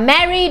if you are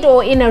married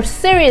or in a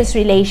serious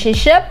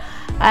relationship,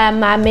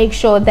 make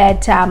sure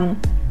that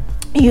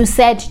you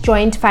set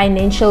joint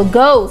financial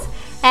goals.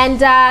 And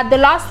the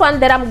last one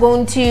that I'm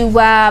going to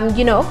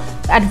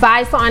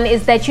advise on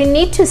is that you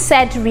need to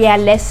set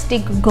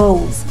realistic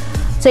goals.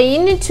 So you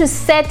need to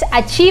set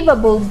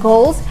achievable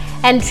goals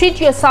and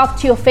treat yourself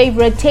to your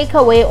favorite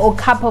takeaway or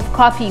cup of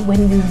coffee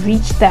when you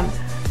reach them.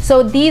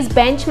 So these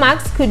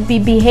benchmarks could be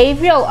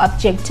behavioral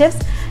objectives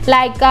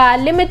like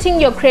limiting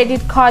your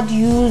credit card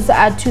use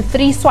to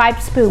 3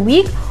 swipes per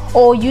week,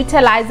 or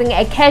utilizing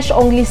a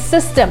cash-only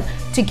system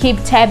to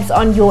keep tabs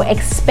on your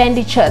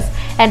expenditures.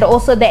 And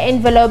also the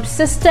envelope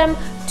system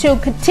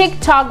took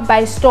TikTok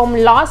by storm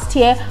last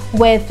year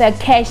with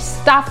cash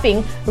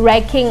stuffing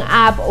racking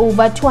up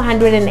over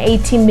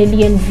 280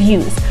 million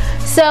views.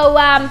 So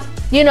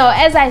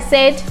as I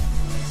said,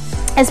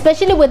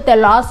 especially with the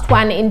last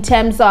one in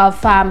terms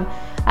of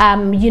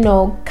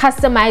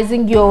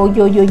customizing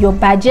your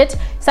budget,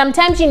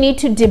 sometimes you need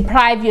to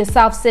deprive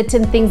yourself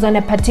certain things on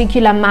a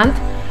particular month,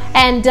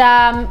 and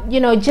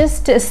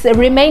just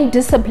remain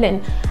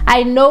disciplined.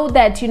 I know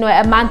that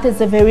a month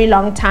is a very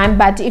long time,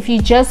 but if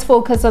you just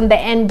focus on the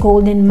end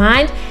goal in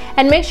mind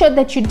and make sure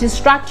that you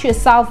distract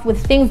yourself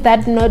with things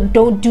that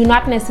do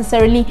not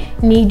necessarily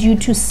need you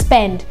to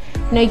spend.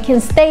 You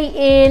can stay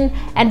in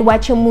and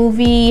watch a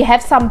movie,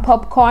 have some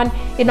popcorn,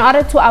 in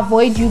order to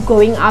avoid you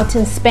going out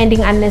and spending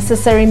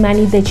unnecessary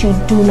money that you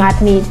do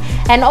not need.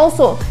 And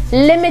also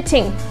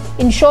limiting.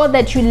 Ensure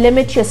that you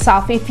limit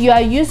yourself. If you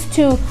are used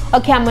to,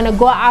 okay, I'm gonna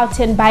go out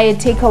and buy a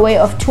takeaway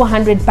of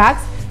 $200,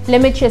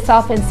 limit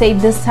yourself and say,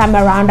 this time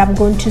around I'm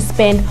going to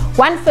spend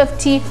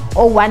 $150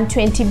 or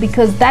 $120,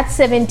 because that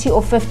 $70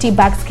 or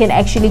 $50 can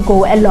actually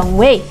go a long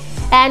way.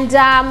 And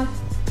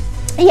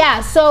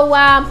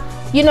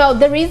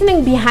the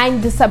reasoning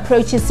behind this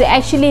approach is to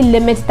actually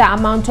limit the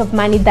amount of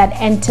money that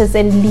enters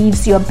and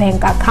leaves your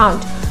bank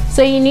account.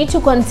 So you need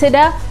to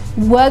consider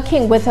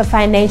working with a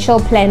financial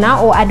planner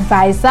or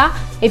advisor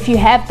if you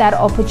have that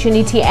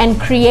opportunity, and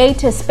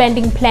create a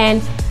spending plan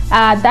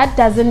that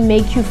doesn't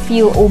make you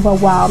feel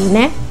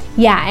overwhelmed.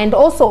 And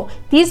also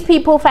these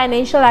people,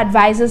 financial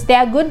advisors, they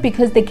are good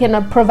because they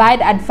can provide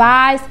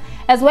advice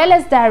as well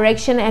as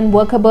direction and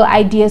workable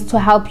ideas to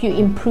help you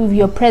improve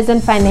your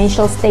present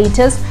financial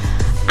status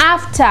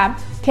after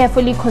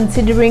carefully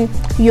considering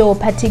your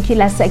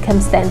particular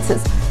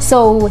circumstances.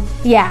 So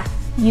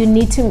you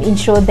need to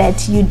ensure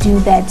that you do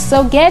that.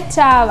 So get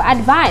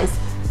advice.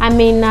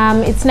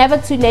 It's never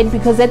too late,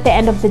 because at the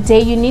end of the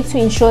day you need to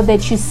ensure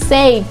that you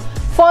save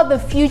for the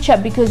future,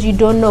 because you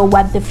don't know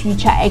what the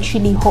future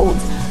actually holds.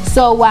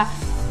 So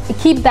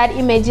keep that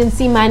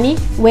emergency money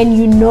when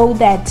you know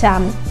that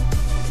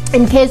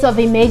in case of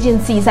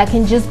emergencies I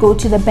can just go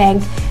to the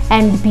bank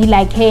and be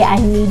like, hey, I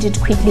need it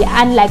quickly,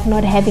 unlike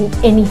not having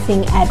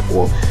anything at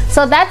all.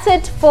 So that's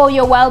it for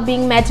your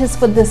well-being matters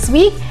for this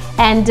week.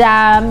 And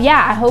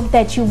I hope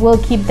that you will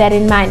keep that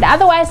in mind.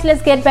 Otherwise,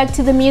 let's get back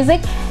to the music,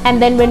 and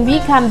then when we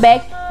come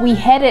back, we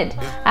headed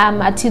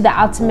to the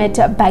ultimate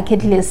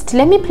bucket list.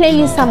 Let me play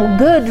you some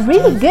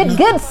really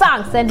good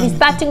songs, and we're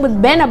starting with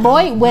Burna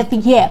Boy with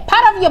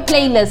part of your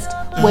playlist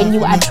when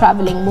you are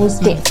traveling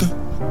most days.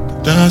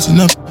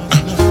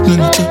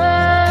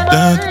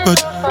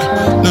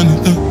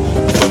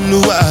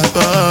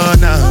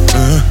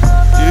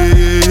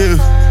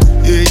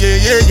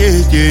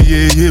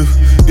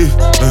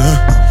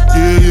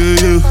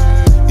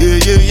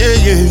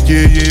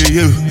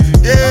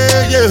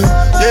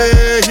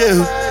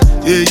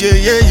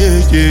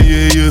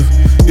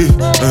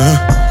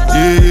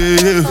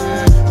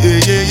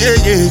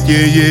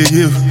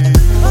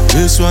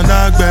 This one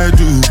I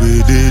do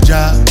with the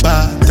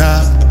jabata.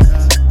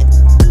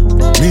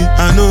 Me I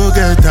no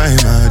get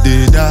time, I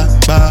did da.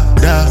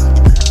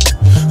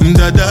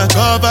 Dada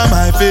cover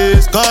my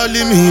face,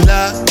 calling me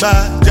la ba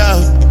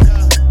down.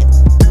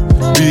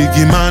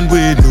 Biggie man,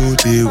 we know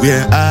they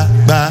wear a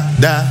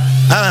bada.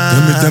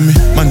 Tell me,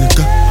 my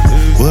nigga,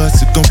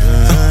 what's it gon'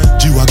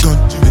 G-Wagon,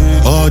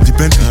 all the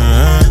Bentley,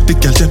 the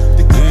girl them,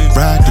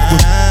 ride the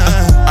boat.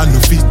 I no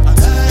fit,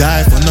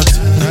 die for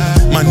nothing.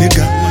 My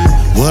nigga,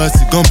 what's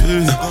it gon'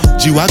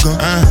 G-Wagon,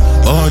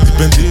 all the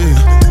Bentley,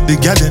 the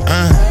girl them,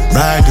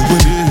 ride the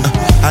boat.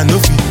 I no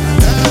fit,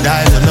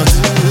 die for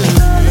nothing.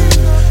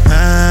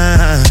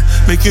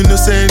 Make you no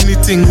say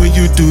anything when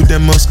you do, they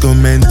must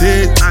commend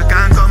it. I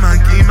can't come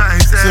and keep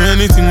myself. So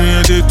anything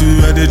when you do,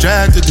 I they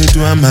try to do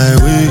on my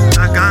way.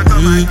 I can't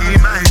come and keep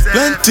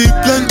myself.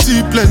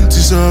 Plenty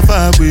so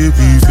far we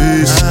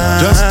face.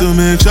 Just to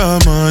make sure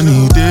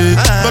money day.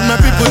 But my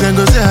people then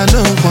go say I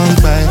know one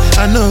buy,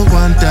 I know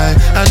one die,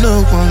 I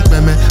know one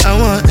payment. I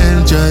want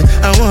enjoy,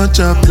 I want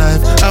chop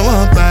life, I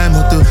want buy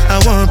motor, I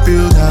want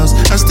build house,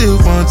 I still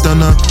want to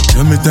know.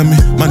 Tell me,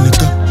 my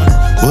nigga,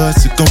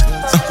 what's it gon'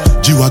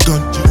 G-Wagon,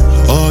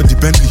 all the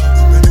Bentley,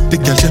 the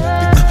girl them,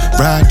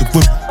 ride the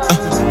whip.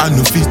 I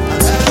no fit,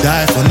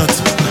 die for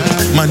nothing.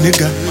 My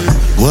nigga,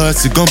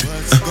 what's it gon' be?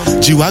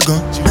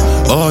 G-Wagon,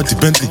 all the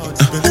Bentley,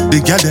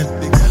 the girl them,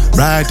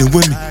 ride the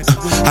whip.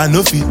 I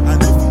no fit.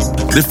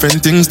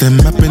 Different things them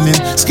happening,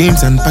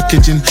 schemes and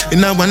packaging. In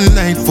a one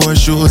night 4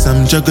 shows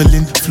I'm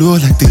juggling. Flow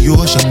like the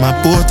ocean, my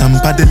boat I'm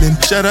paddling.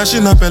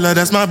 Sharashina Pella,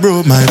 that's my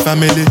bro, my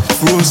family.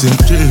 Frozen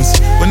dreams.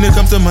 When it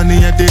comes to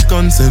money, I they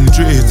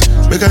concentrate.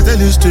 Make I tell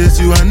you straight,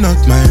 you are not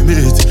my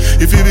mate.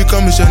 If you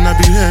become a I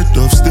be head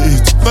of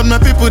state. But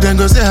my people then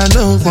go say I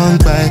know one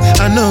buy,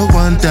 I know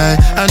one die,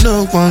 I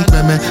know one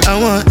payment. I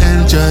want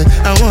enjoy,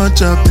 I want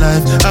chop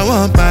life, I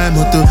want buy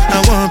motor,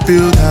 I want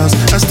build house,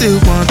 I still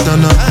want to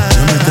know.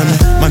 Tell me,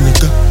 my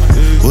nigga,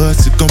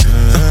 what's it gon' be?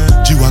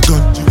 G-Wagon,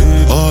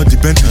 all the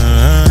Bentley,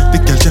 the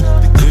girl them,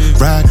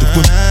 ride the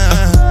whip.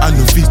 I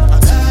no fit,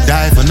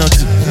 die for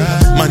nothing.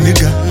 My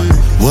nigga,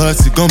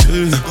 what's it gon'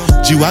 be?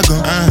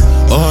 G-Wagon,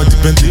 all the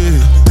Bentley,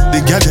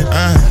 the girl them,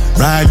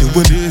 ride the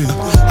whip.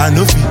 I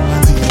no fit,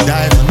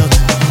 die for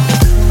nothing.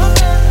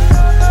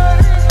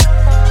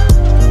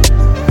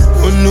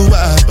 Oh no,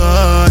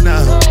 I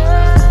now.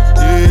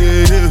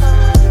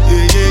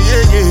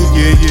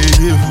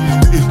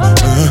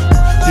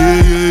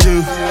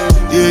 Yeah.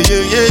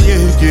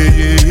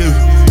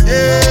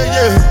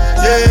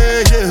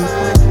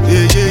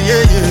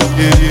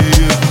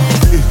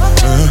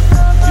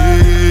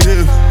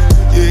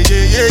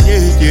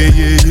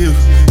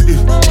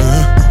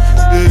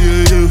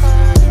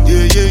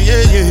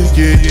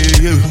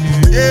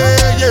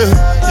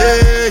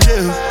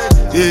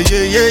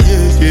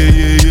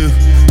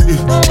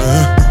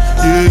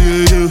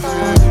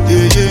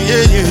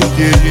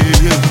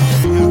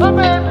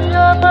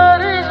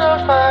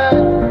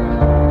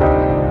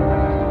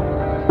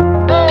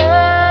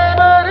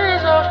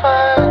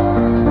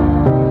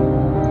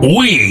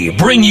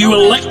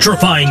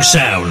 electrifying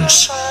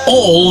sounds.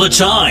 All the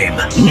time.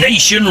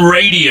 Nation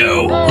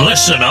Radio.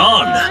 Listen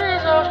on.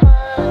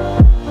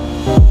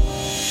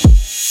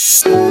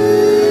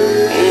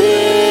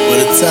 What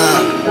a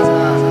time.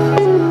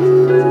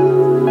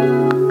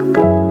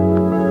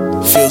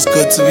 Feels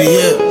good to be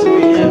here.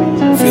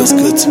 Feels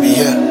good to be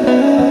here.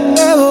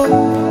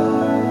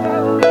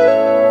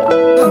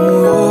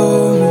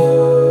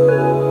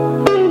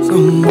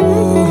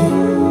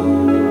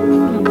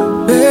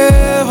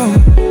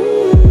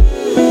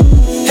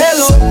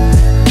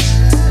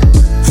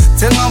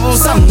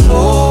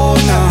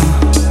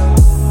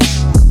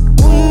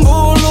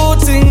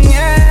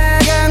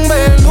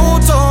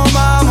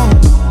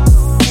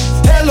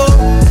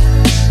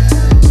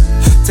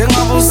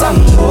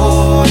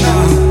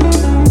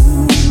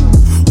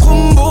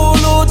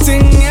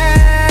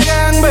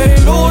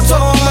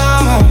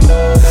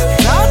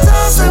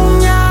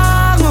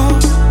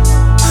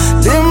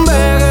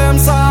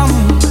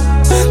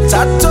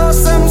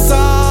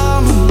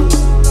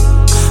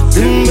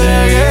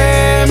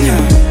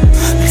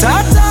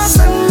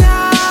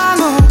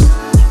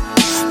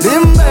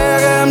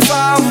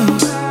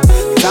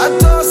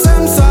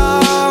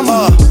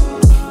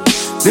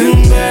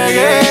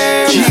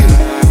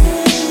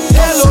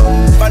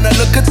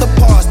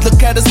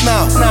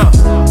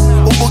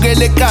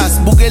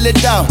 Bugele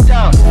down.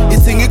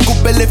 Eating it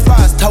kubele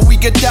fast, how we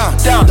get down.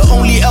 The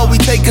only L we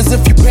take is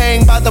if you're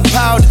paying by the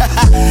pound.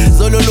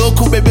 Zolo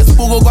loku baby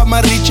spugo kwa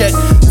ma recheck.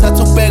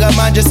 Satukbega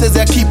manje says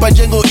ya keep a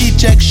jengo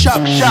e-check.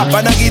 Sharp,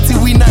 banagiti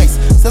we nice.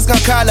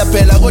 Seskakhala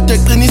phela kodwa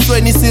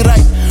eqinisweni si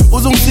right.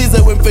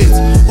 Uzungisize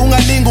wemfethu.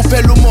 Ungalinga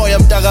uphela umoya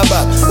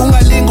mtakababa.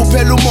 Ungalinga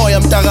uphela umoya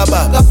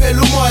mtakababa.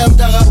 Kaphela umoya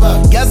mtakababa.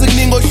 Yazi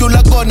kuningi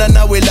odlula kona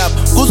nawe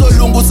lapha.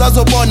 Kuzolunga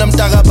usazobona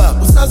mtakababa.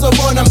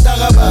 Usazobona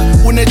mtakababa.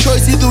 Une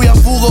choice either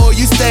uyavuka or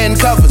you stay in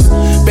covers.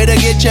 Better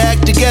get your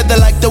act together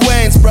like the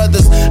Wayans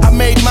brothers. I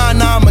made mine,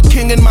 now I'm a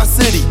king in my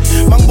city.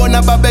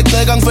 Mangibona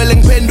babegxeka ngivele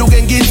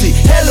ngiphenduke ngithi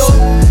hello.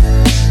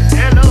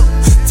 Hello.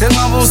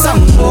 Tengabusa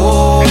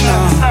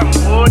ngibona.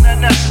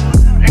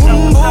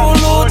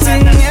 Ngibona uthi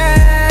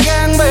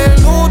ngeke ngibe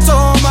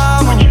lutho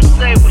mama.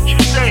 What you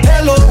say?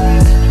 Hello.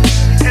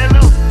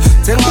 Hello.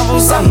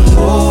 Tengabusa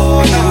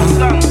ngibona.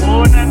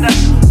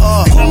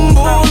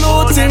 Ngibona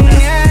uthi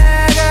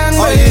ngeke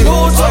ngibe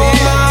lutho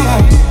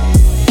mama.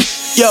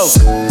 Yo,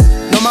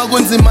 noma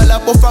kunzima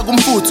lapho faka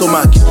umfutho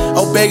makhe.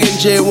 Awubheke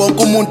nje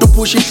wonke umuntu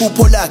uphusha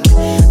iphupho lakhe.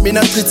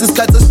 Mina ngichitha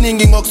isikhathi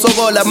esiningi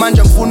ngokusokola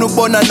manje ngifuna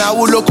ukubona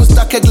nawe lokhu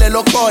stuck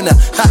ekulelo khona.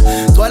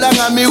 Gcwala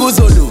ngami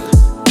kuzolunga.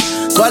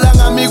 Gcwala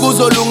ngami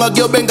kuzolunga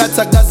kuyobe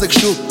ngathi akaze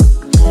kushuka.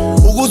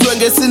 Ukuzwe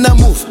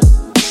ngesinamuva.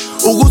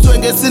 Ukuzwe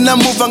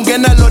ngesinamuva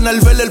ngena lona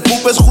livele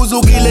liphuphe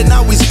esikhuzukile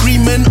now we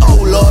screaming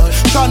oh Lord.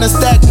 Tryna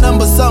stack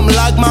numbers something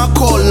like my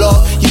call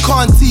law. You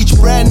can't teach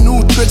brand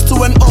new tricks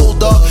to an old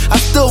dog. I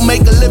still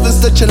make a living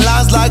stitching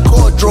lines like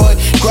corduroy.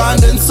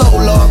 Grinding so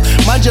long.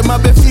 Manje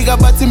mabefika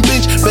bathi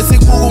impinch bese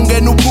kubuka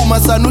ungena uphuma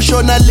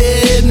sanushona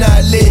le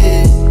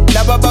nale.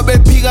 Laba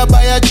babephika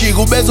bayajika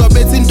ubezwa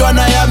bethi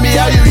intwana yami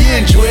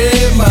ayuyinjwe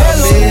mami.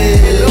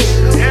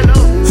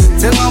 Hello.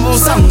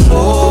 Tengabusa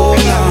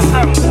ngibona.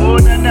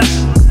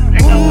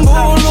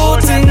 Ngibona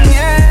uthi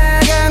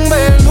ngeke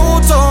ngibe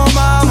lutho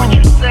mama.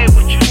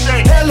 What you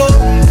say? Hello.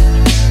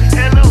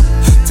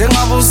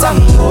 Tengabusa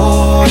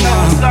ngibona.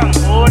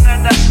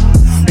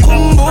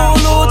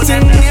 Ngibona uthi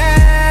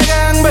ngeke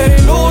ngibe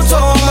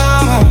lutho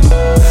mama.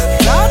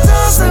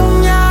 Thatha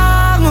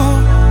semnyango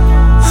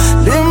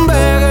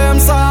limbeke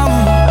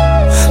emsamo.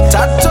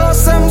 Thatha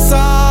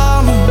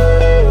semsamo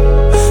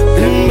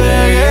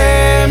limbeke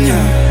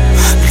emnyango.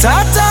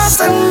 Thatha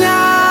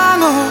semnyango.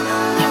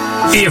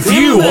 If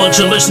you want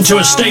to listen to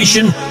a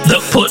station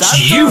that puts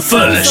you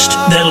first,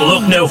 then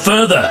look no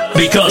further,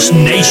 because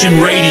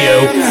Nation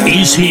Radio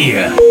is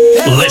here.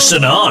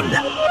 Listen on.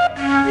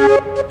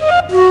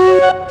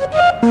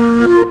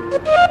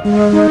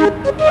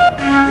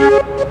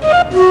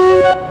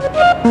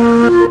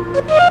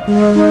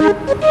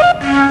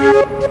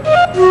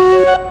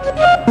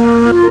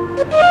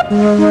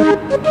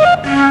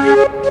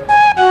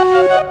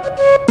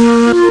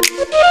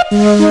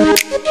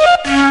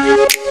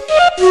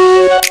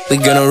 We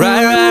gonna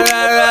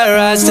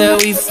ride till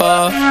we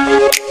fall.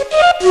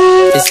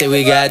 They say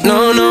we got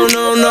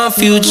no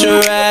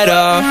future at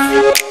all.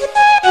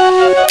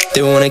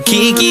 They wanna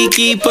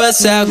keep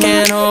us out,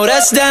 can't hold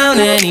us down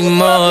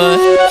anymore.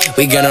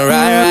 We gonna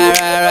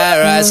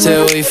ride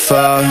till we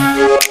fall.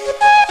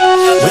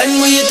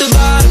 When we hit the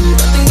bottom,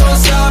 nothing gonna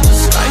stop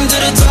us. Climb to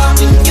the top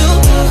with you.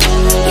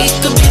 We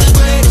could be the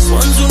greatest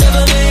ones who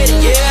never made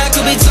it. Yeah, I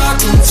could be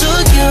talking to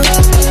you.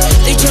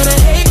 They tryna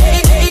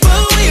hate,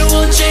 but we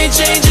won't change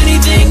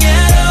anything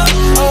at all.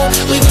 Oh,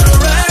 we gonna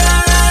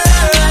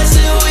ride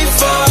till we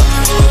fall.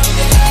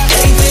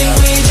 They think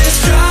we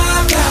just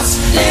drop outs,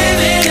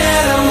 living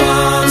at our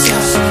mom's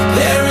house.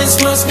 Parents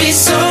must be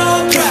so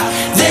proud,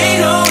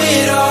 they know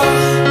it all.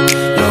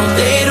 No,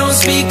 they don't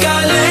speak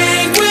our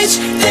language.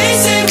 They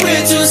say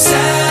we're too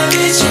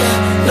savage.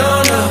 Yeah, no,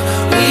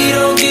 we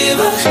don't give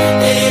up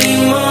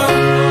anymore.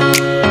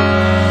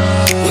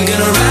 We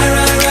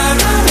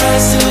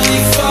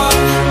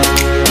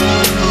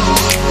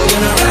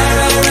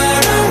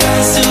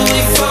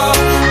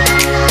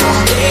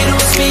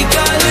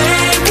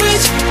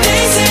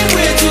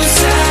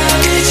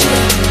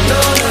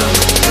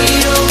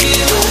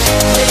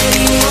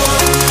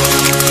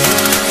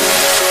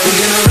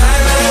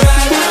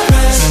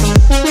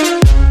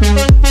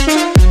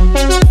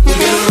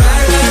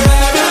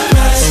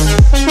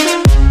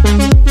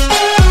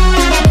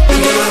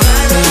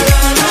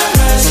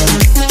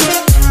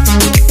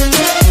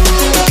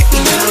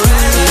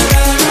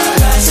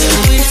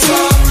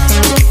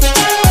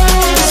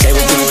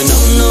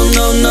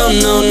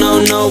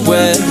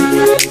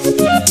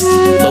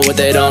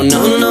they don't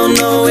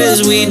know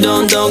is we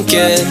don't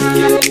care.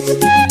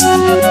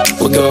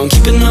 We're gonna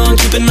keep it on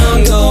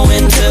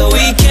going till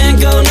we can't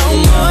go no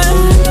more.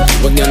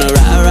 We're gonna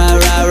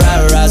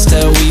rise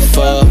till we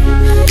fall.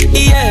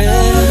 Yeah.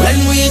 When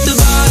we hit the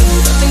bottom,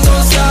 nothing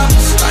gonna stop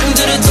us. Climb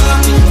to the top,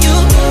 you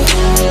know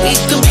we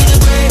could be the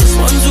greatest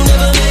ones who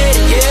never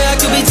made it. Yeah, I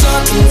could be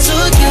talking to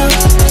you.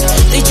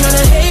 They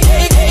tryna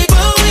hate,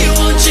 but we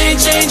won't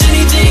change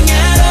anything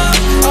at all.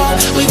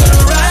 We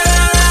gonna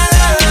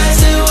rise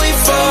till we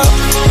fall.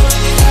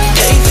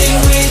 They think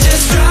we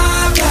just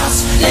dropped out,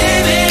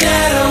 living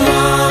at our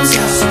mom's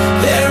house.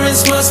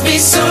 Parents must be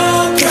so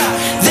proud,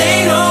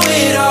 they know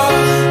it all.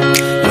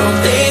 No,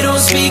 they don't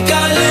speak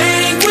our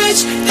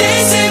language.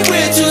 They say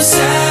we're too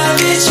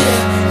savage.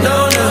 Yeah,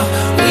 no,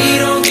 we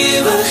don't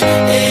give up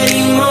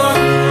anymore.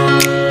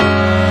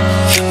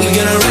 We're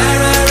gonna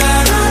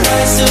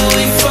rise till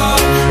we fall.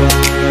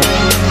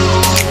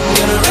 We're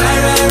gonna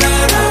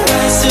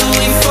rise till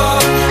we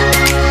fall.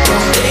 No,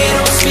 they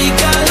don't speak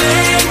our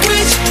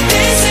language.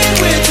 They say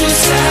we're too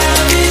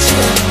savage.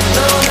 Yeah,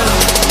 no,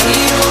 we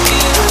don't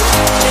give up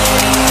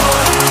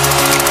anymore.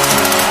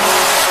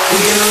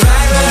 We're gonna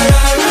rise.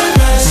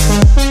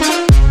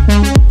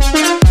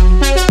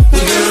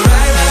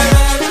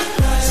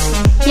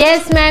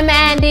 Yes, ma'am,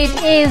 and it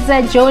is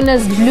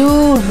Jonas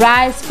Blue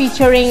Rise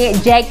featuring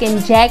Jack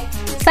and Jack.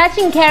 Such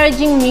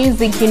encouraging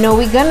music, you know.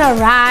 We're gonna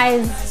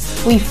rise,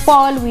 we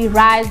fall, we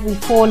rise, we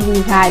fall,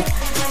 we rise.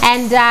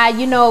 And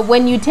you know,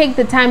 when you take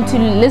the time to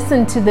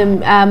listen to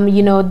them,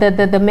 you know,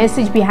 the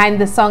message behind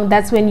the song,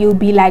 that's when you'll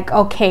be like,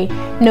 okay,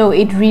 no,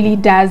 it really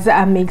does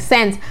make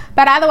sense.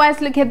 But otherwise,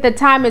 look at the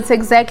time, it's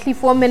exactly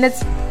 4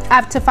 minutes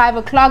after 5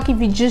 o'clock.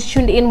 If you just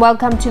tuned in,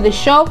 welcome to the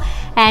show.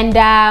 And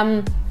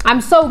I'm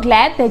so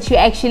glad that you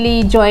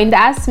actually joined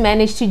us,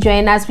 managed to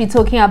join us. We're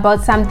talking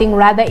about something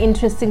rather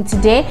interesting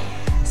today.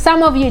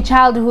 Some of your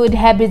childhood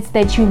habits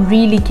that you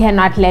really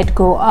cannot let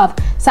go of.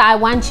 So I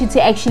want you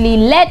to actually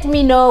let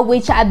me know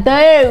which are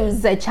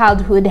those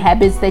childhood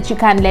habits that you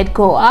can't let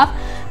go of.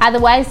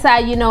 Otherwise,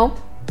 you know,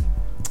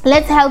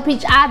 let's help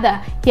each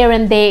other here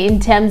and there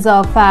in terms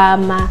of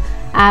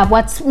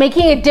what's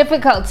making it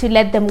difficult to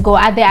let them go.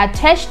 Are they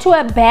attached to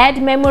a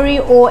bad memory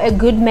or a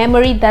good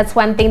memory? That's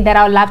one thing that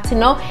I would love to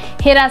know.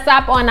 Hit us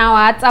up on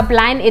our WhatsApp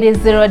line. It is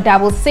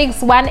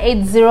 066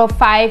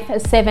 180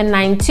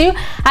 792.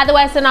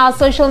 Otherwise, on our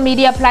social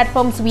media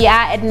platforms, we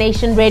are at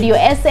Nation Radio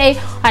SA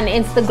on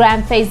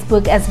Instagram,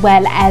 Facebook, as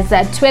well as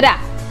Twitter.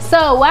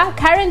 So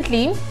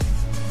currently,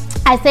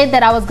 I said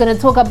that I was going to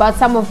talk about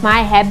some of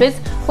my habits,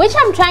 which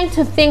I'm trying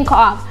to think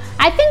of.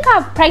 I think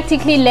I've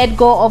practically let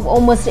go of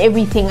almost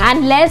everything,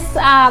 unless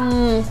I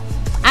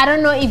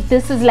don't know if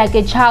this is like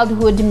a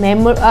childhood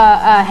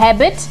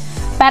habit,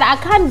 but I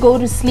can't go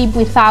to sleep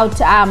without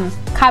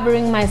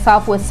covering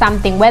myself with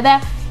something. Whether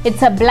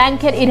it's a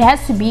blanket, it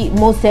has to be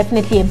most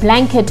definitely a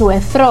blanket or a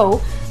throw.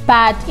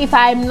 But if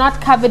I'm not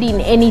covered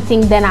in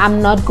anything, then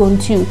I'm not going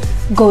to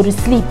go to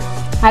sleep.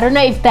 I don't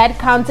know if that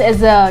counts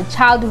as a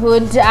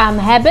childhood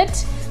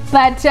habit,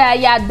 but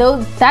yeah,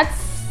 that's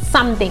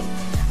something.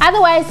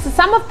 Otherwise,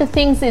 some of the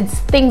things, it's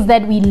things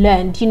that we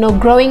learned. You know,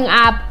 growing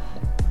up,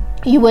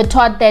 you were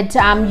taught that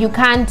you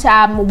can't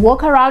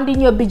walk around in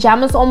your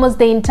pajamas almost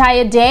the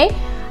entire day.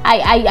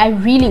 I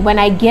really, when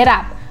I get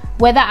up,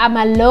 whether I'm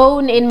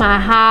alone in my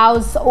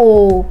house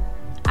or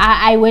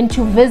I went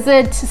to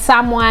visit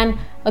someone,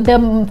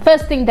 the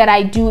first thing that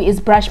I do is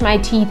brush my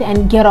teeth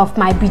and get off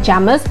my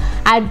pajamas.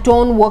 I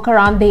don't walk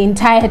around the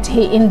entire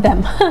day in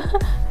them.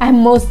 I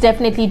most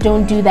definitely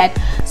don't do that.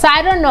 So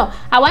I don't know.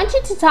 I want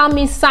you to tell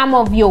me some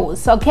of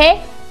yours,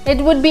 okay? It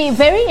would be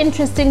very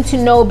interesting to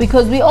know,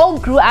 because we all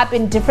grew up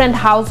in different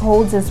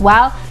households as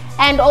well.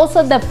 And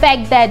also the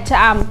fact that,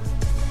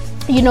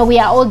 you know, we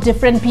are all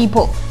different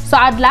people. So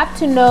I'd love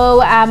to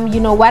know,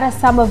 you know, what are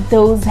some of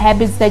those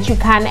habits that you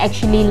can't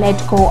actually let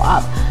go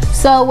of.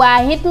 So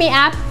hit me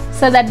up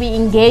so that we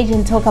engage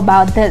and talk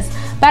about this.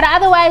 But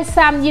otherwise,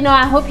 you know,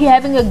 I hope you're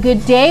having a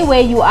good day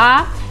where you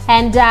are.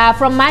 And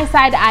from my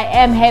side, I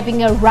am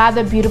having a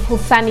rather beautiful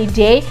sunny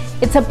day.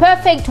 It's a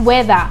perfect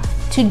weather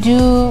to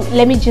do,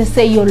 let me just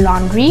say, your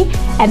laundry,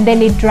 and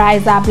then it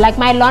dries up. Like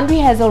my laundry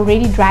has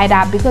already dried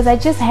up because I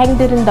just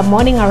hanged it in the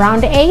morning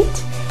around 8,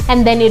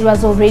 and then it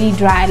was already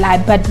dry.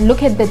 Like, but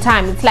look at the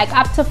time, it's like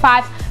up to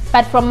 5.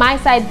 But from my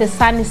side, the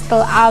sun is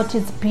still out.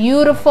 It's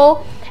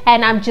beautiful,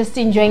 and I'm just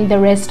enjoying the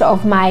rest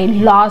of my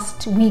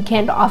last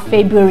weekend of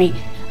February.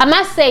 I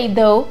must say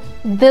though,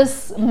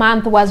 this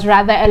month was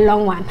rather a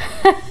long one.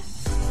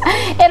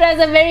 It was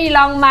a very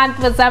long month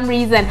for some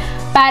reason,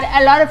 but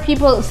a lot of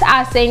people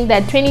are saying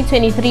that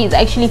 2023 is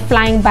actually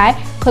flying by,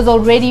 because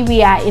already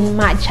we are in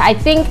March. I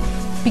think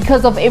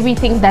because of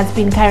everything that's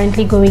been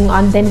currently going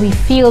on, then we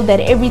feel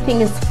that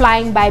everything is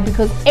flying by,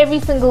 because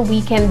every single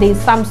weekend there's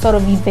some sort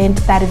of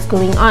event that is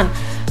going on.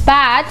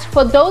 But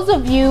for those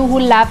of you who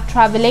love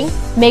traveling,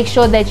 make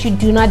sure that you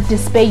do not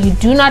despair, you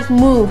do not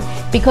move,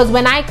 because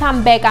when I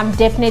come back, I'm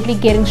definitely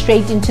getting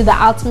straight into the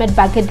ultimate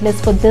bucket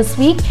list for this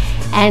week.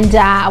 And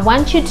I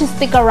want you to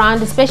stick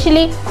around,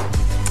 especially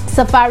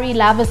safari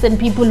lovers and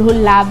people who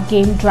love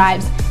game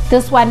drives.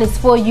 This one is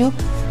for you,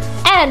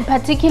 and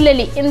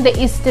particularly in the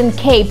Eastern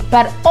Cape,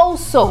 but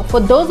also for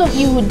those of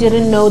you who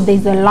didn't know,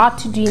 there's a lot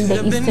to do in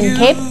the Eastern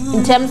Cape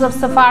in terms of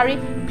safari.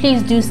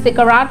 Please do stick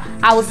around.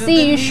 I will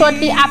see you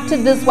shortly after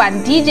this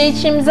one. DJ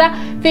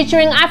Chimza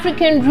featuring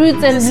African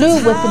Roots and Blue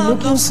with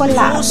Looking for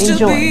Love.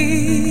 Enjoy.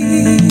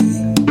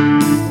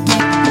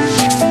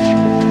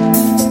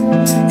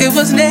 It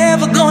was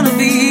never gonna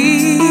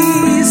be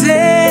easy.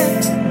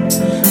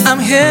 I'm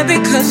here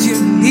because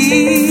you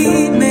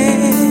need me.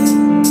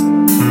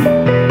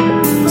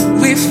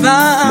 We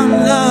found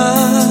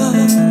love.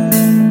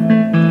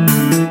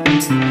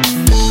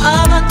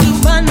 I'm not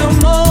doing no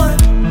more.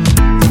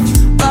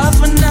 But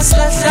for us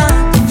last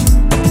time,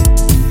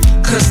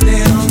 'cause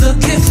they're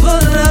looking for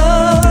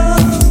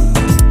love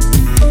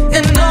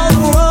in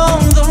all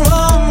the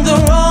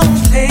wrong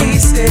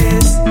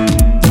places.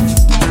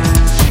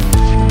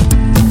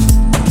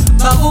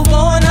 But we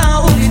want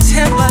out the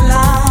temple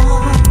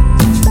loud.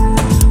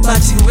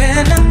 But you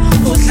went out.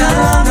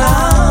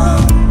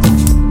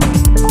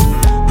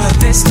 But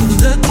they're still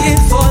looking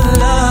for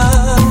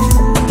love.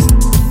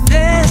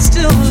 They're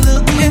still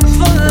looking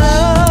for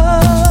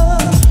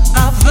love. I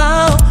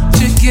vow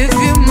to give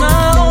you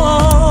my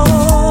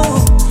all.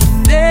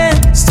 They're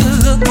still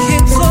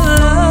looking for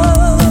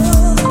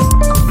love.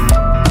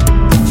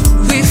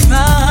 We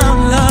found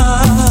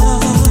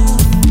love.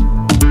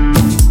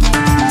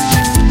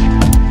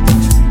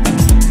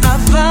 I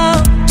vow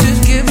to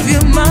give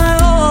you my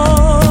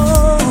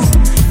all.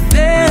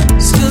 They're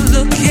still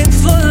looking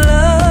for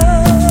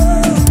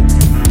love.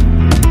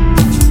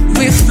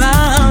 We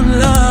found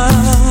love.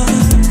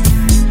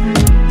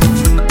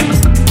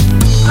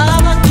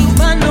 I'm not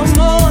doing no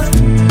more.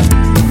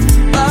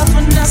 But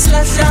for us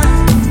last time,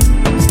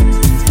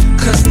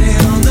 'cause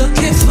they're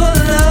looking for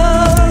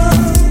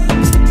love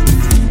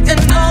in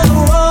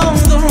all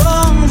the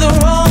wrong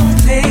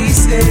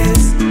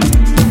places.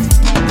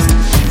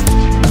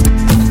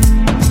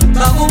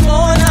 But we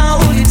want out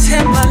the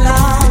temple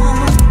loud.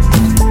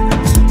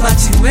 But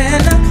you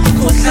went out.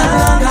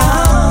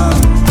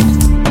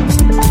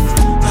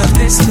 But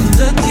they're still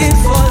looking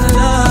for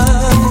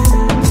love.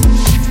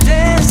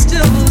 They're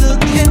still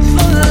looking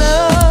for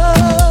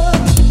love.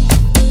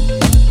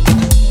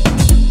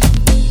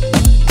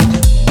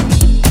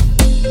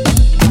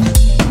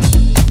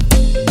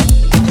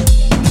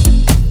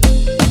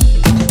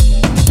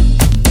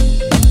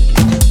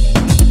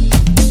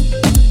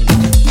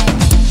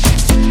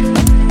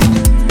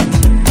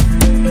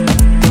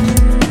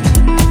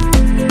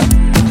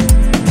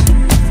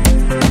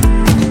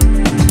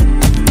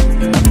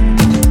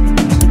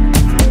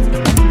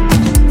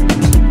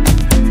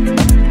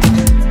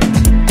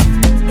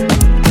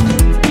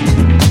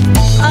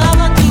 I'm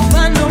not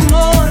doing no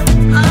more.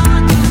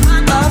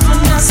 But for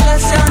us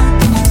last time,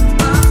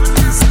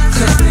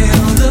 'cause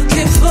they're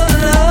looking for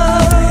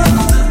love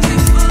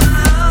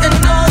in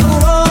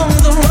all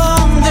the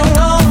wrong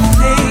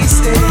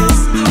places.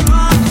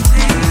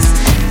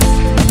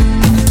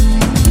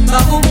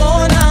 But we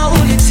want out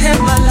the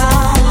temple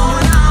loud.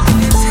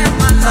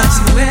 But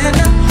you went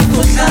out.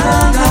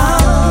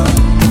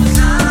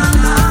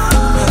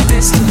 But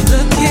they're still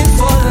looking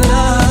for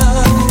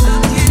love.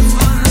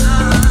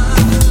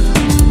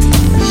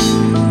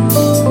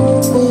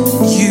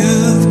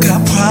 You've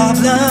got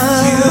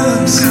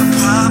problems,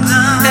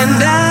 and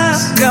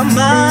I've got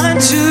mine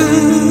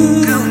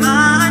too.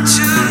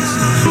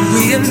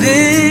 We in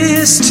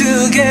this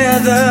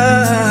together.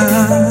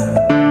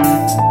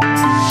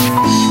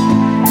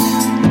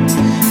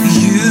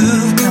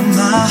 You've got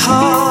my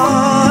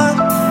heart.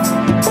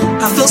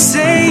 I feel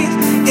safe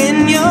in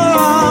your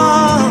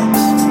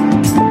arms.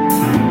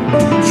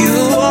 You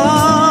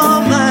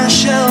are my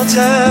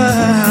shelter.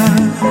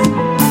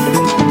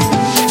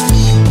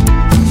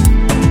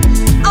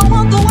 I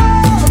want the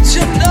world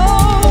to know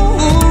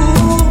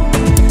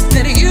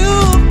that you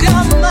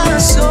got my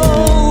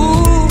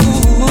soul.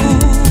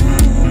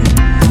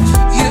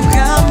 You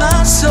got my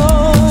soul.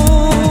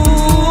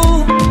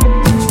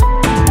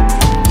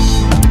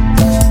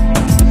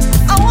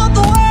 I want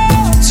the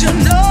world to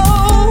know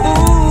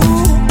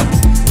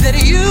that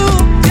you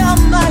got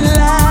my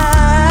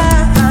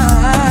life.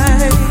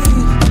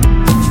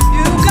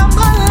 You got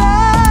my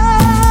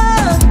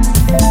love.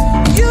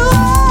 You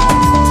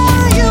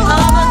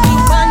I'm not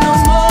doing no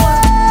more.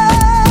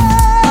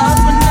 But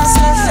for us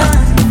last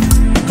time,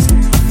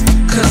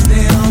 'cause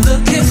they're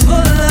looking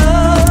for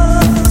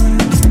love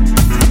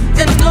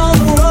in all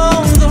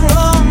the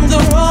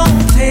wrong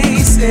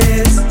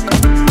places.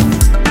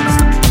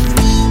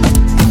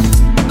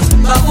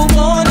 But we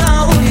want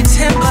out the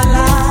temple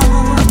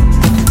loud.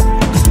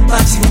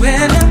 But you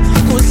went out.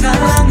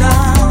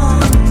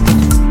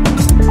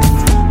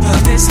 But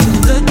they're still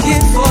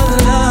looking for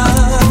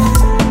love.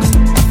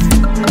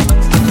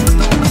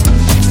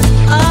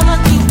 I'm not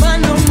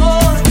doing no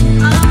more.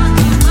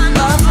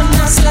 But for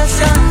us last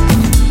time,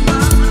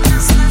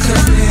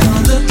 'cause they're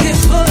looking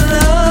for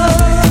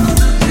love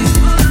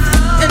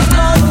in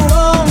all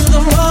the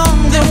wrong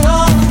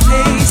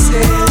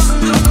places.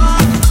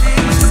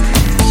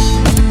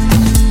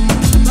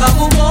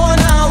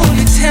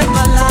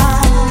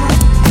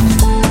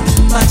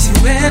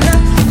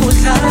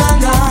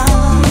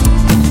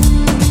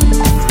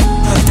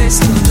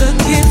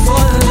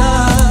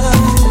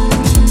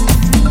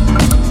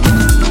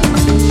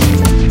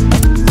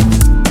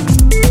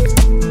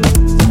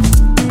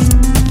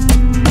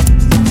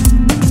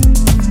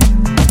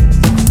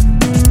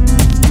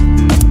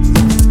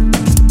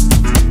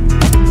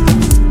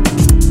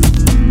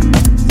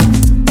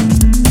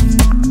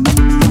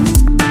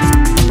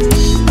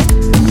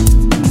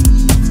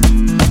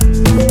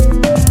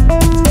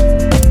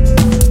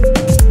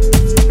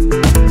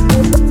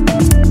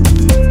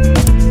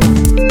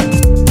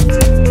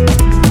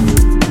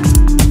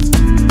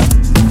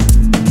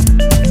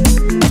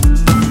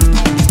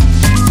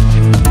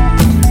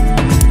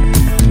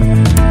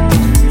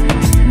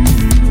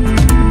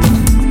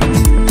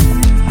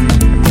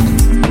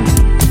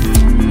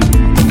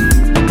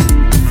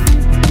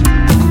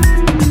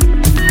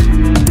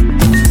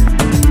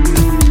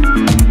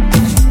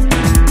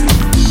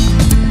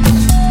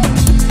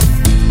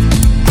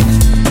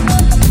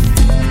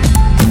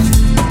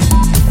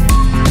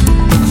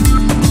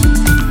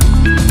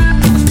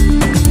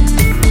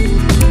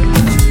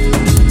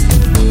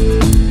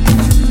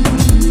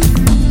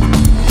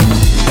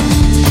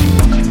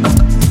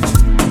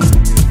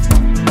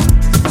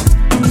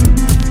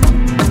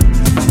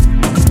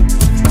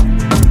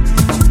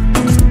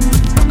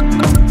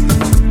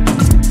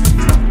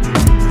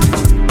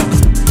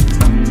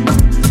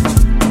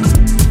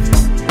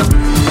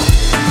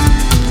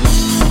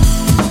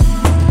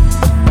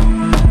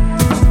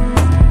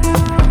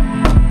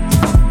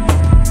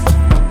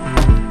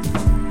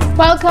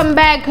 Welcome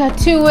back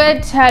to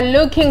it.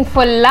 Looking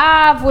for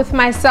love with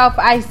myself,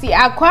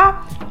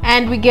 IcyAqua,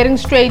 and we're getting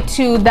straight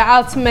to the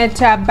ultimate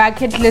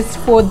bucket list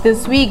for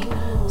this week.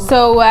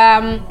 So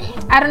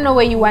I don't know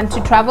where you want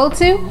to travel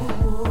to,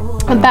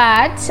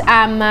 but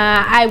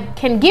I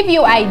can give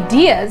you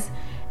ideas,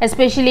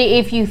 especially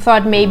if you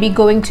thought maybe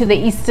going to the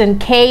Eastern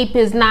Cape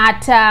is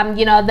not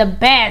the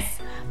best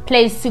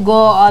place to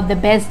go or the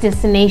best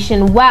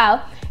destination.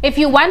 Well, if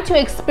you want to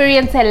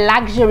experience a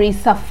luxury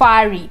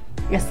safari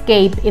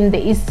escape in the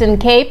Eastern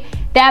Cape,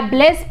 there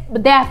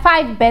are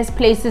 5 best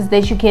places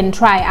that you can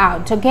try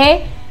out.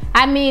 Okay,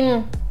 I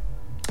mean,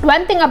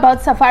 one thing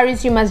about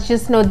safaris, you must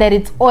just know that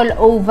it's all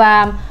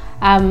over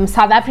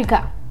South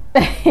Africa.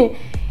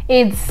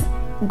 It's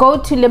go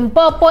to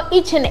Limpopo.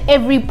 Each and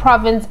every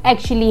province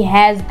actually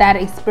has that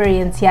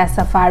experience here,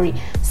 safari.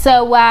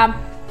 So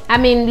I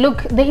mean,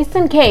 look, the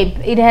Eastern Cape,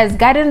 it has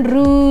garden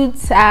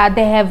routes, they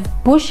have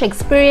bush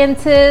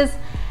experiences,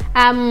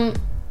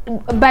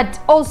 but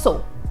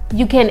also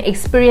you can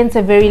experience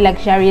a very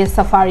luxurious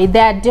safari.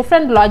 There are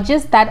different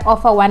lodges that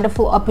offer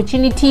wonderful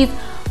opportunities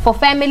for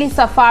family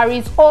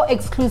safaris or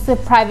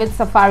exclusive private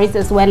safaris,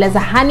 as well as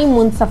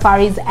honeymoon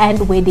safaris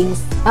and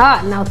weddings.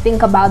 Now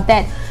think about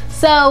that.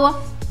 So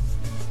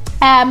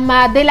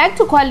they like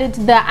to call it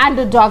the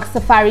underdog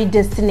safari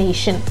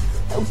destination,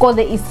 called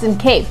the Eastern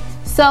Cape.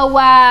 So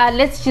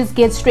let's just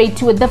get straight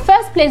to it. The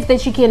first place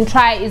that you can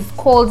try is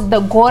called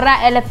the Gora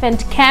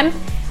Elephant Camp,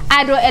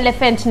 Ado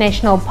Elephant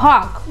National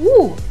Park.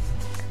 Ooh,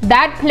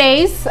 that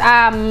place,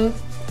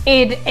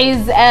 it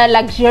is a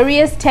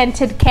luxurious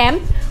tented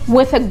camp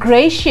with a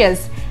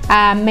gracious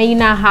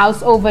manor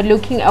house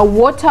overlooking a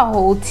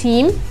waterhole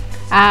teeming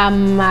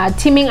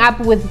up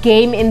with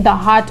game in the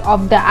heart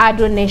of the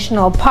Ado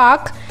National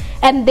Park.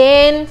 And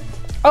then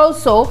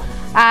also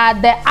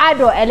the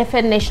Ado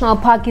Elephant National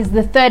Park is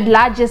the 3rd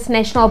largest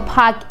national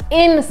park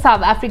in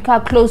South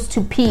Africa, close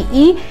to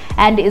PE,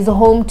 and is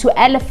home to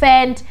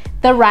elephant,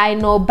 the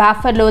rhino,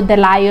 buffalo, the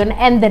lion,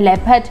 and the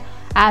leopard,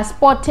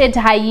 spotted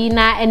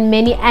hyena, and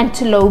many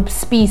antelope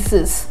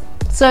species.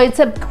 So it's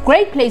a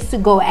great place to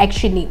go,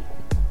 actually.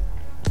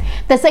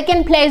 The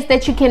second place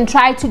that you can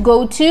try to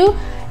go to,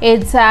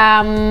 it's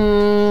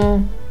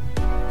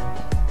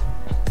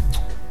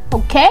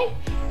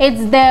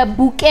it's the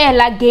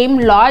Bukela Game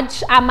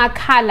Lodge,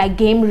 Amakhala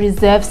Game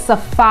Reserve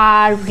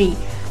Safari.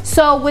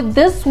 So with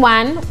this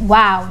one,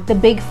 wow, the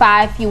big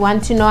 5, you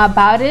want to know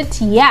about it?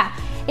 Yeah,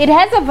 it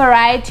has a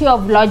variety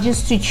of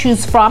lodges to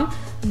choose from,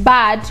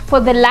 but for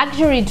the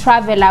luxury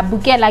traveler,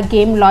 Bukela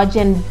Game Lodge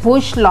and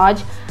Bush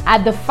Lodge are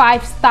the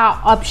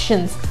 5-star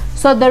options.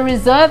 So the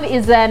reserve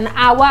is an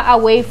hour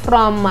away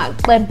from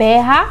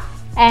Gqeberha,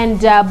 and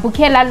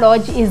Bukela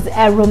Lodge is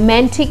a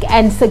romantic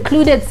and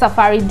secluded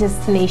safari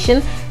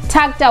destination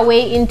tucked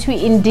away into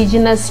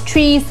indigenous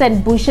trees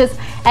and bushes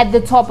at the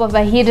top of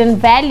a hidden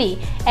valley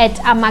at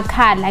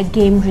Amakhala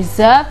Game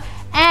Reserve.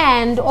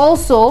 And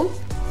also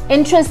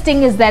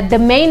interesting is that the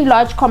main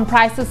lodge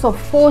comprises of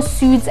 4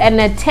 suites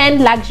and 10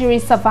 luxury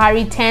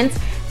safari tents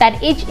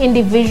that each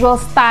individual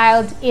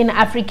styled in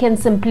African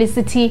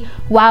simplicity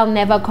while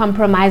never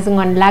compromising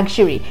on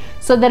luxury.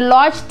 So the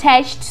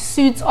lodge-attached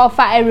suites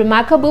offer a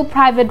remarkable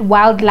private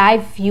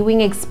wildlife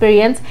viewing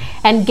experience,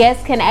 and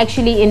guests can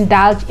actually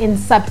indulge in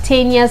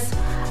spontaneous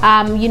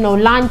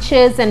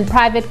lunches and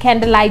private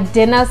candlelight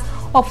dinners,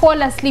 or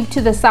fall asleep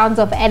to the sounds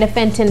of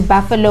elephant and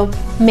buffalo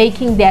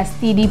making their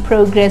steady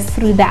progress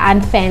through the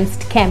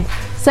unfenced camp.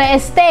 So a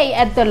stay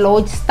at the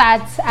lodge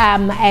starts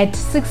at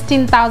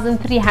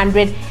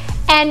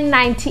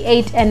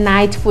 16,398 a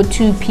night for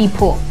 2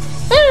 people.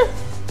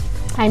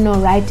 I know,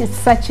 right? It's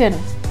such an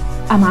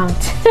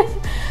amount.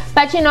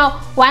 But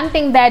one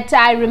thing that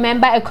I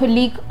remember, a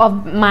colleague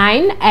of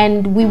mine,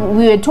 and we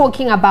were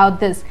talking about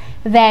this,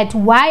 that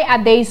why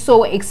are they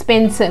so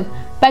expensive?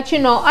 But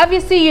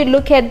obviously you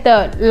look at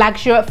the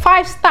luxury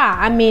 5-star,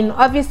 I mean,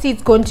 obviously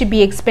it's going to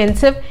be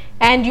expensive,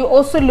 and you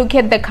also look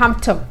at the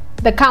comfort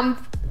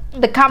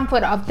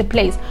of the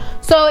place.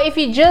 So if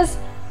you just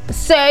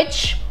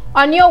search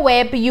on your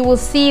web, you will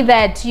see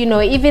that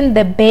even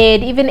the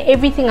bed, even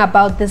everything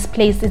about this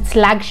place, it's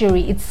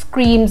luxury. It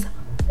screams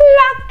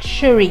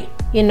luxury,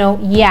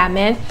 yeah,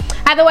 man.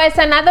 Otherwise,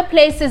 another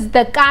place is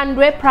the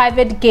Kandwe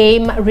Private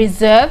Game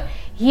Reserve.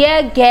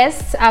 Here,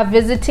 guests are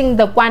visiting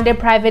the Kwande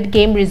Private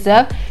Game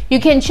Reserve. You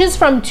can choose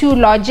from 2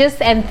 lodges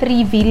and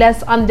 3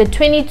 villas on the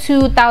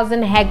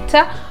 22,000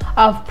 hectare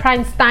of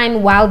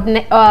Prinstein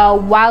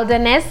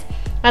wilderness.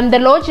 And the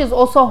lodge is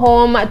also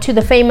home to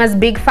the famous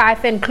Big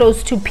 5 and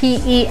close to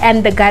PE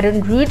and the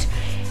garden route,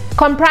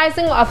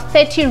 comprising of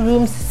 30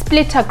 rooms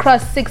split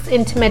across 6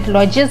 intimate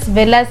lodges,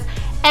 villas,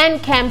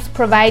 and camps,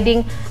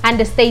 providing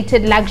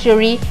understated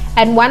luxury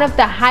and one of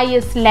the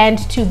highest land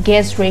to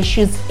guest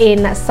ratios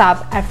in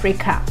South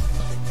Africa.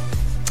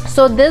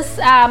 So this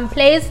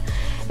place,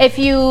 if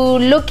you're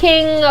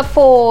looking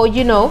for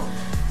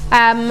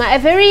a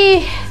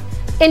very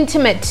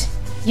intimate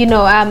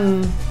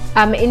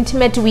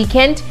intimate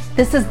weekend,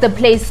 this is the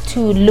place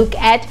to look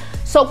at.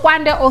 So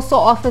Kwande also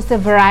offers a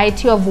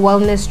variety of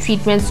wellness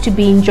treatments to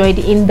be enjoyed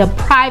in the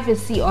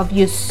privacy of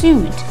your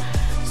suite.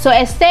 So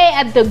a stay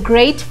at the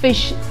Great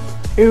Fish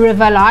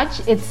River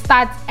Lodge, it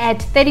starts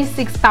at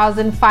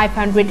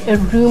 36,500 a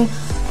room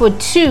for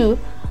 2,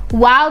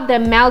 while the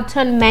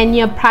Melton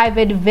Manor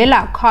private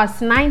villa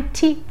costs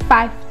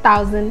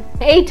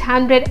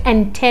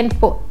 95,810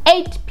 for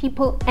 8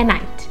 people a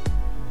night.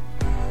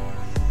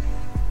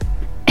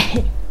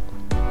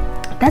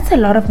 That's a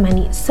lot of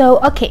money. So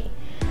okay,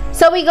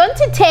 so we're going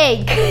to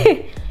take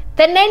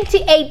the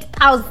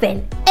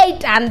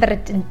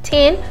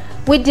 98,810,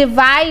 we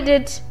divide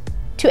it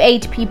to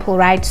 8 people,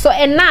 right? So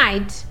a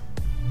night,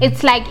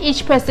 it's like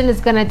each person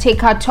is gonna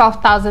take out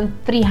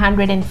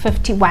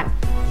 12,351,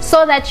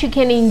 so that you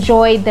can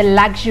enjoy the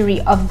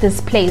luxury of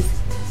this place.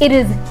 It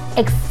is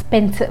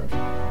expensive,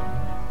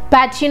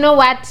 but you know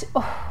what?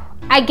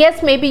 I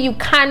guess maybe you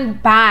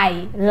can't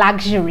buy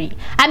luxury.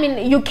 I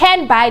mean, you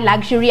can buy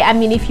luxury. I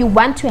mean, if you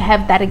want to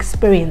have that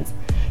experience,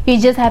 you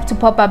just have to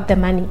pop up the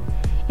money.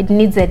 It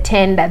needs a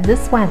tender.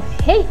 This one,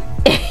 hey.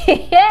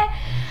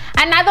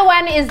 Another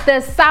one is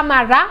the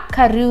Samara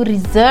Karoo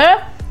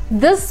Reserve.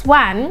 This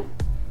one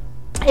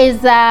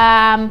is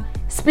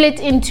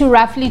split into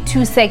roughly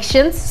 2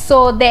 sections.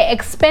 So the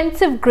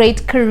expensive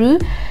Great Karoo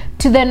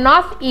to the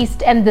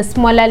northeast and the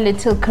smaller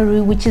Little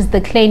Karoo, which is the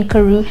Klein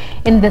Karoo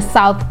in the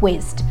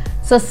southwest.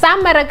 So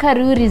Samara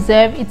Karoo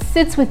Reserve, it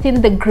sits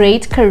within the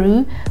Great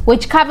Karoo,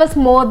 which covers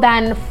more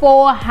than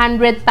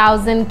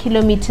 400,000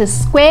 kilometers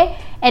square,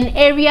 an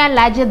area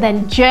larger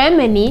than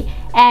Germany,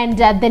 and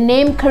the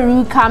name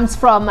Karoo comes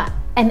from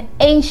an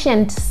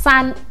ancient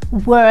San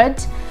word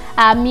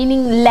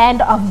meaning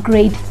land of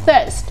great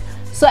thirst.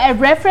 So a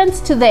reference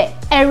to the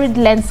arid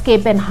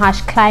landscape and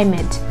harsh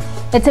climate.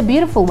 It's a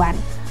beautiful one,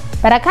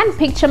 but I can't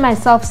picture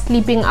myself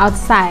sleeping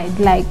outside.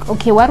 Like,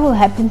 okay, what will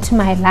happen to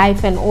my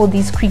life and all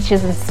these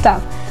creatures and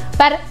stuff?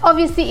 But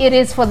obviously it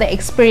is for the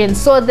experience.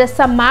 So the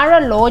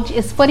Samara Lodge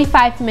is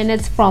 45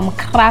 minutes from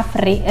Graaf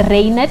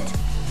Reinet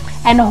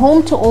and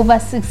home to over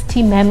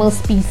 60 mammal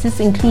species,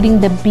 including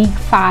the big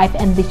 5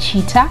 and the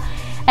cheetah,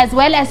 as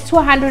well as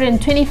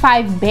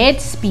 225 bird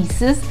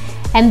species.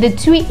 And the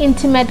 2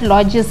 intimate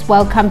lodges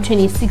welcome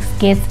 26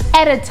 guests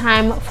at a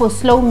time for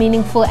slow,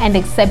 meaningful, and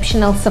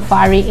exceptional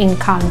safari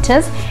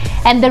encounters.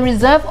 And the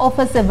reserve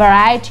offers a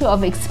variety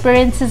of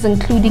experiences,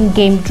 including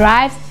game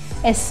drives,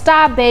 a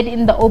star bed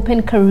in the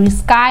open Karoo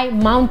sky,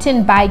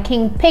 mountain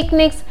biking,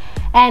 picnics,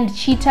 and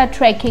cheetah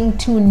trekking,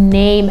 to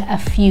name a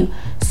few.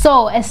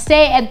 So a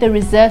stay at the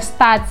reserve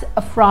starts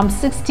from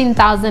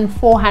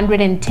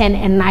 16,410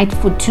 a night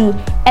for 2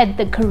 at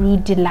the Karoo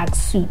Deluxe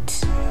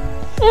Suite.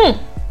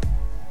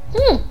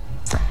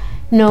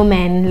 No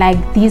man,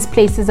 like these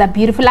places are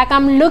beautiful. Like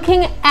I'm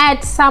looking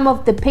at some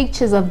of the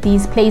pictures of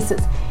these places,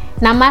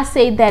 and I must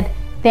say that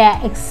they are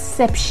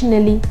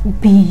exceptionally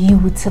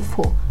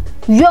beautiful.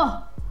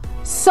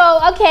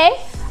 So okay,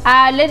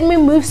 let me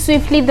move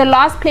swiftly. The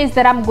last place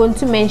that I'm going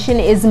to mention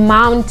is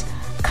Mount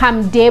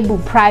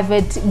Kamdebu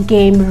Private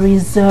Game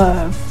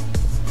Reserve.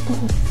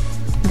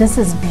 This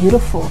is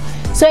beautiful.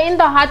 So in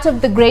the heart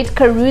of the Great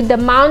Karoo, the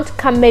Mount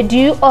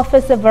Kamdebu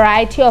offers a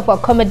variety of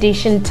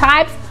accommodation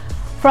types,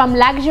 from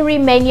luxury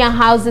manor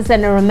houses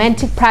and a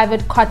romantic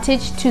private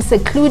cottage to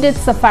secluded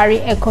safari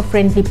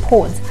eco-friendly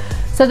pods.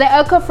 So the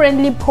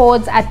eco-friendly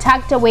pods are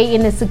tucked away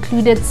in a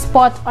secluded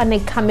spot on a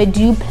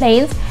Kamdebu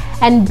plains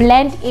and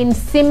blend in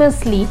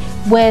seamlessly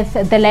with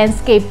the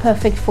landscape,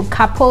 perfect for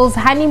couples,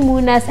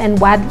 honeymooners, and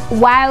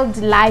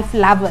wildlife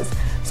lovers.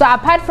 So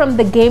apart from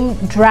the game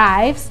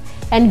drives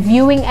and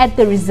viewing at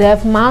the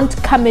reserve, Mount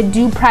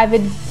Kamdebu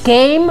Private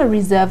Game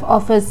Reserve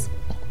offers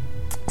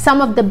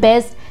some of the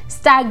best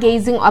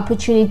stargazing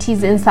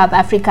opportunities in South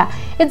Africa.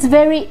 It's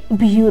very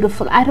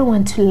beautiful. I don't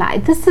want to lie.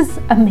 This is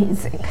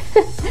amazing.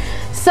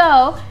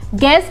 So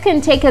guests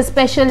can take a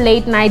special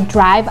late night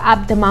drive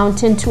up the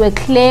mountain to a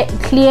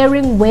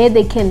clearing where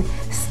they can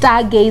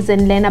stargaze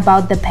and learn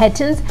about the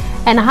patterns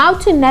and how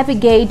to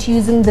navigate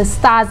using the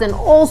stars, and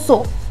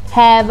also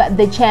have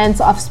the chance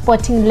of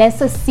spotting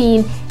lesser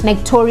seen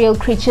nectorial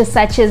creatures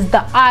such as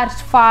the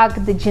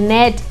aardvark, the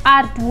genet,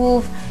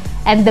 aardwolf,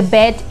 and the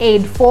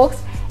bat-eyed fox.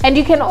 And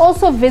you can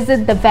also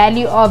visit the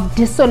Valley of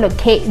Desolation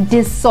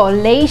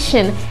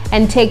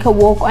and take a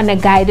walk on a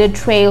guided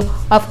trail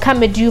of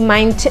Kamdebu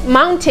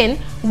Mountain,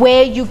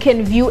 where you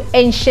can view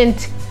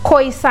ancient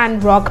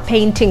Khoisan rock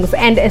paintings.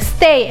 And a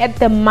stay at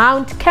the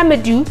Mount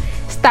Kamdebu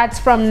starts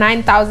from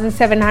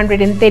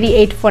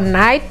 9,738 per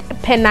night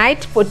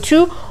for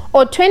 2,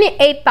 or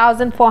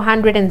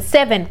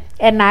 28,407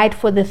 a night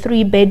for the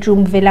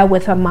 3-bedroom villa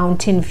with a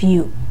mountain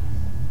view.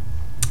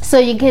 So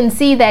you can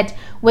see that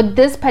with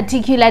this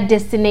particular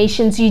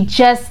destinations, you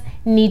just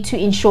need to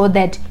ensure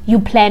that you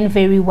plan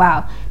very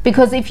well,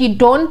 because if you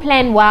don't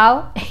plan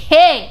well,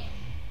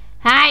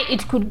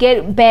 it could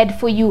get bad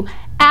for you.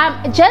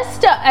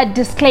 Just a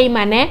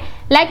disclaimer,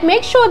 like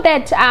make sure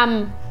that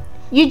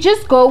you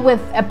just go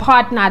with a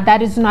partner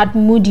that is not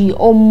moody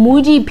or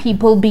moody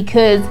people,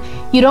 because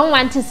you don't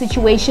want a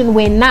situation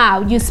where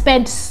now you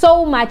spend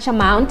so much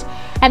amount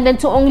and then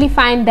to only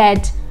find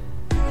that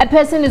a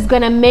person is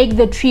gonna make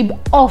the trip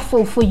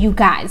awful for you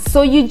guys.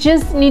 So you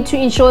just need to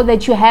ensure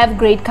that you have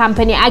great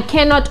company. I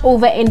cannot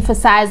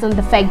overemphasize on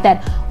the fact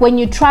that when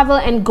you travel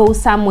and go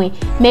somewhere,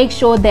 make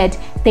sure that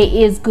there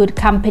is good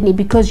company,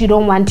 because you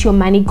don't want your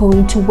money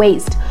going to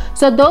waste.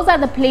 So those are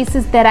the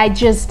places that I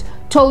just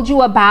told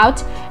you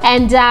about,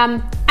 and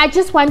I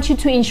just want you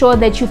to ensure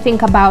that you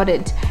think about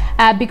it,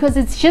 because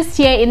it's just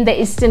here in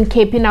the Eastern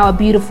Cape in our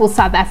beautiful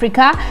South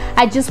Africa.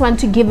 I just want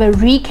to give a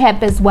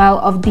recap as well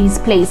of these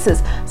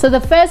places. So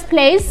the first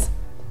place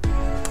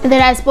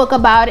that I spoke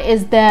about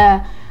is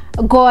the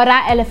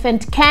Gora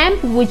Elephant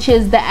Camp, which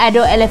is the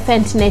Addo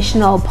Elephant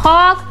National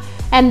Park.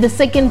 And the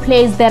second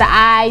place that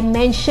I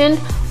mentioned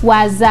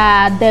was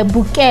the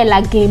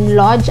Bukela Game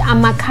Lodge,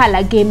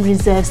 Amakhala Game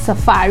Reserve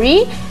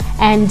Safari.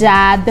 And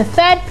the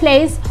third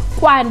place,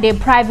 Kwande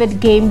Private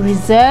Game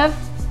Reserve.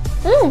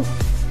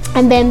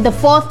 And then the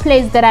fourth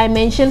place that I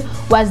mentioned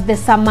was the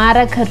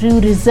Samara Karoo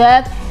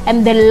Reserve.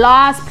 And the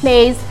last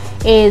place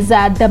is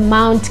the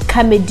Mount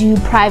Kamedu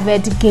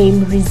Private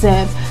Game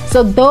Reserve.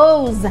 So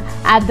those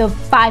are the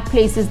 5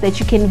 places that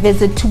you can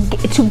visit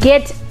to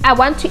get. I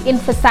want to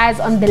emphasize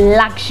on the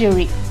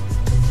luxury.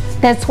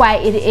 That's why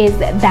it is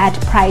that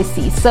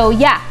pricey. So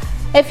yeah,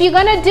 if you're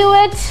gonna do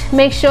it,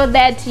 make sure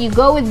that you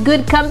go with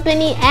good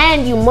company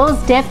and you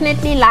most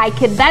definitely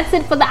like it. That's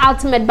it for the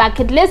ultimate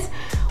bucket list.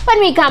 When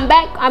we come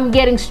back, I'm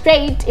getting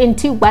straight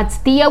into what's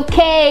the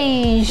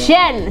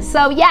occasion.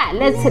 So yeah,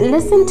 let's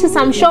listen to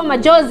some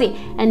Shoma Josie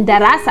and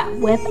Darasa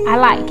with I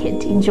Like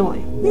It. Enjoy.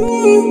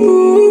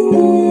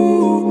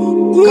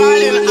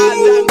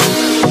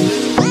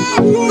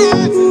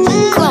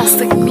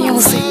 Classic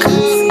music.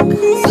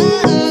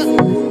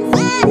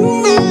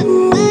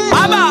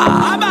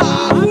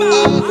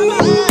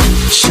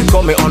 She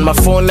call me on my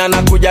phone na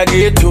nakuja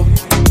getu,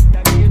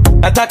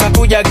 nataka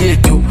kuja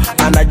getu,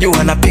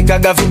 anajua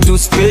napikaga vitu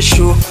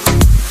special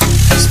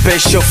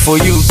for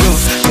you girl.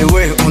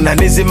 Ewe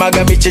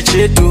unanizimaga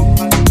michechetu,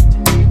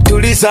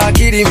 tuliza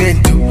akili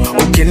mentu,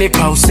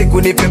 ukinipa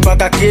usiku nipe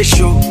paka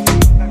kesho.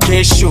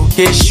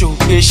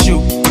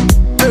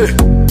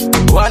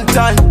 One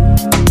time,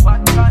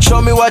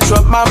 show me what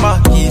your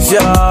mama gives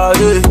ya.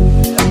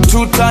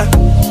 2 times,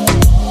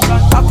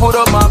 I put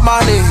up my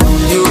money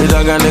on you.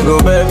 Nitaka niko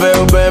bebe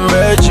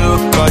ubembe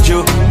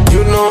juu,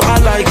 you know I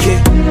like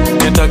it.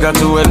 Nitaka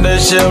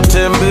tuendeshe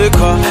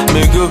utembeka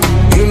miguu,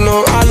 you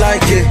know I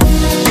like it.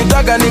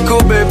 Nitaka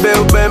niko bebe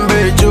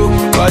ubembe juu,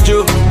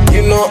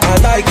 you know I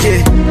like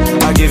it.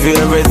 I give you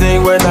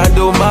everything when I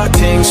do my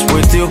things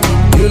with you,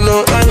 you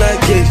know I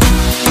like it.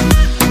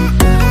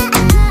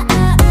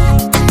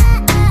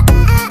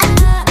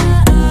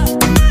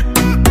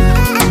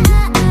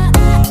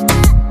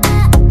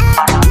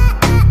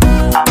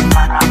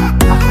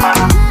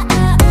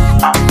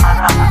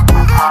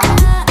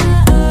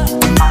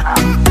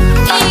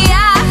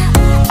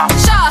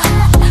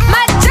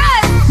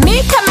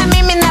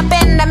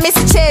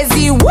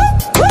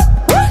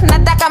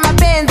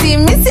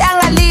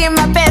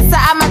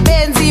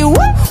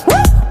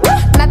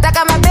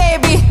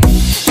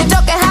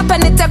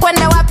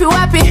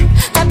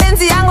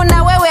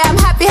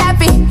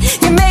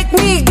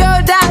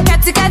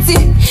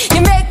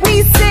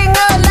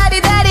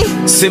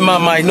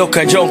 Simama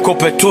inuka njoo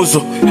nikupe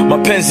tuzo,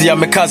 mapenzi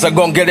yamekaza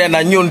gongele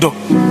na nyundo,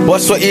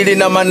 Waswahili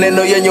na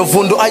maneno yenye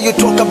uvundo. Are you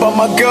talk about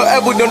my girl?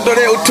 Ebu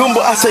dondole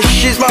utumbo. I say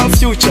she's my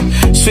future,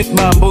 sweet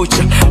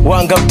bambucha,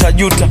 wanga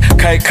mtajuta,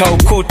 kaeka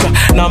ukuta,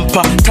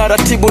 nampa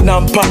taratibu,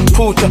 nampa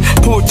puta,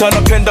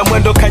 napenda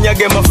mwendo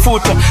kanyage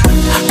mafuta.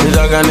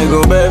 Nitaka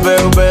niko bebe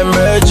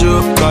ubembe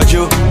juu,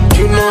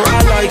 you know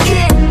I like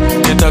it.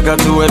 Nitaka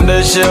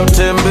tuendeshe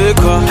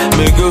utembeka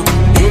miguu,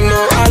 you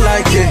know I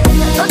like it.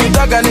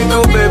 Nitaka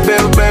niko bebe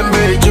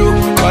ubembe juu,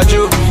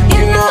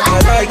 you know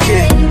I like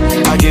it.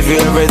 I give you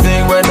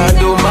everything when I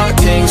do my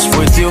things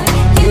with you,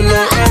 you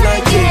know I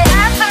like it.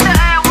 Hands in the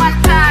air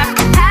one time,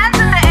 hands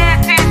in the air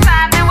 2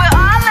 times, and we're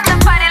all in the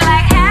party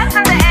like hands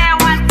in the air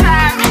one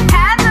time,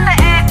 hands in the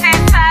air 2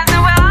 times,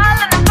 and we're all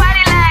in the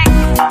party like.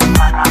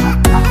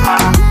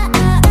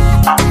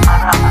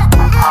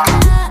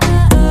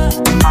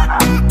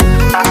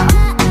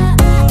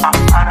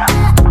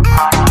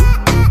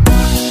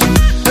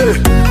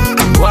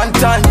 One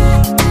time,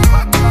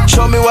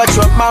 show me what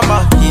your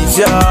mama gives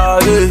ya.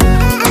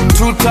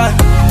 2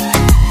 times,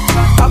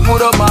 I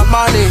put up my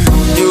money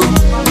on you.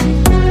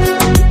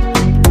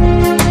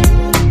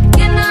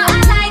 You know I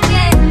like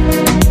it.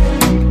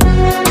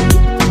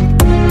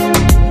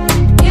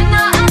 You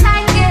know I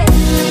like it.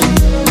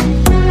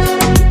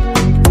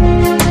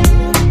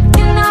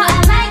 You know I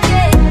like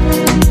it.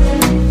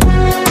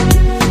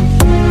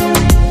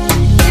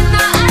 You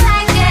know I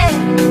like it.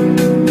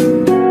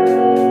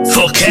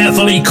 For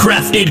carefully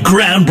crafted,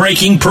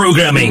 groundbreaking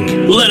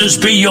programming, let us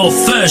be your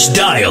first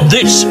dial.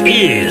 This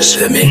is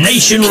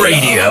Nation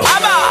Radio.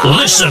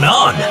 Listen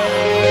on.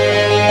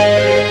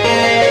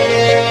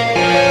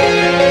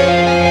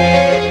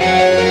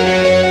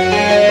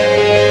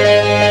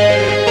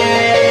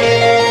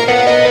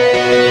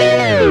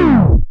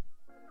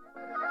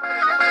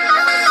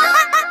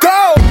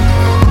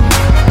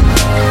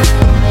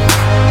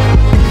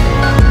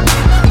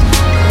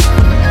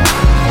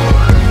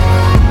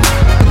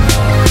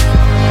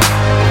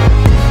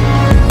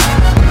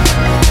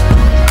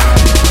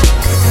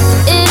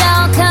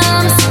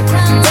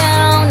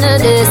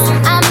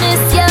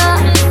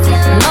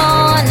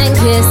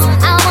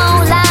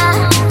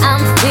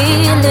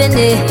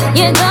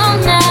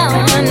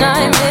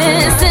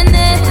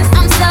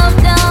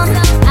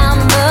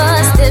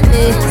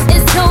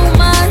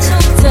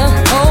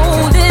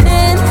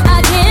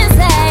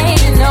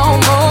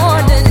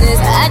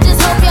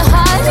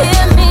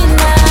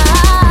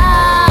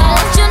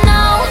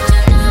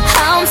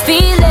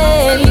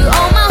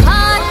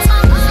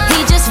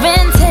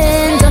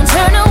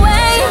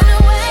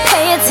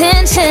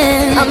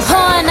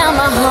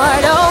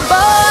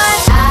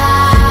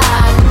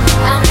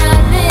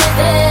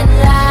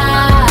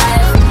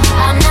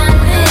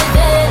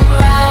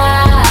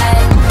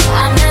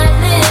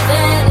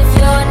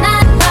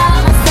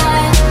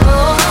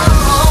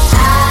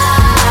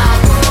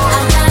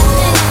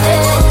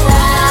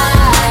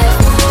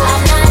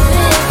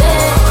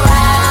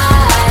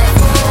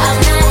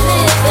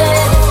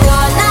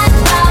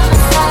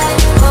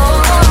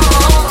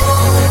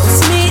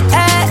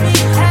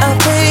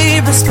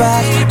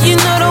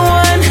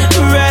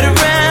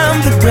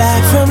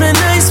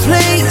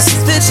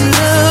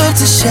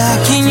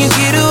 child, can you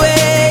get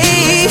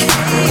away?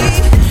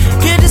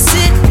 Get to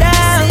sit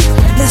down,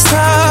 let's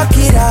talk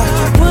it out.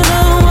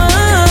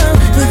 One-on-one,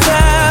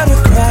 without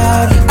a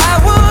crowd. I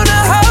wanna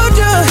hold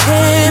your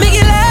hand, make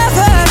you laugh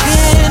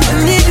again. I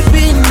need to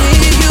be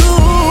near you,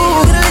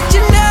 gonna let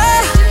you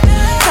know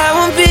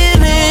how I'm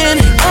feeling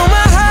on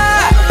my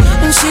heart.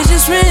 And she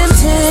just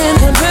renting,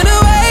 don't turn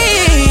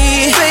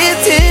away, pay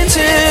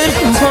attention.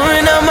 I'm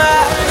pouring out my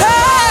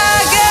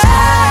heart, girl.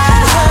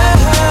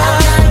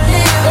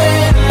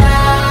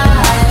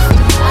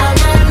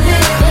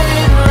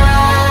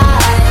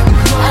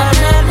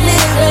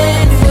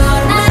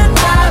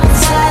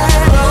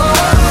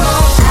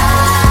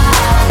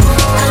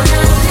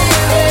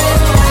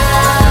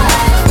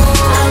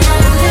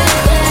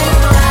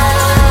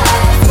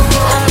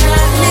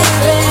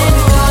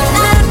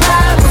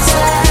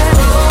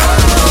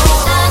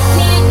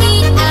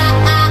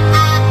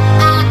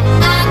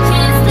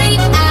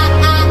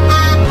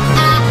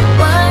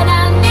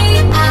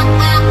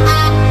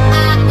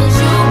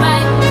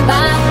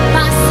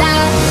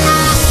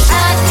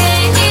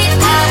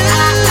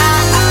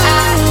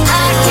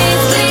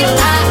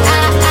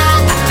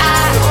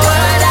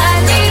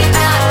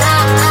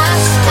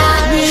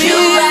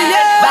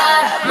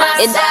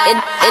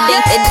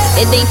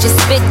 It ain't just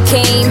spit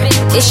game,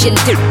 it's your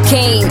dick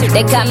game.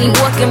 That got me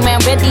walking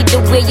around ready to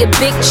wear your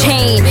big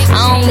chain.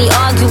 I only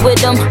argue with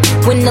them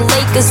when the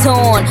Lakers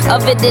on.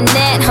 Other than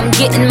that, I'm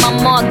getting my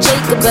Marc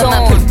Jacobs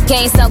on. But my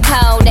game so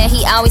cold that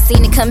he always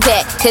seem to come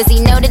back, cause he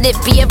know that it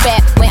be a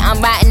rap when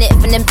I'm riding it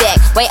from the back.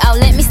 Wait, oh,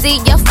 let me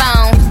see your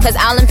phone, cause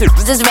all them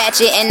bitches is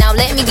ratchet. And now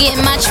let me get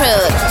in my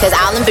truck, cause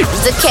all them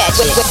bitches are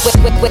catching.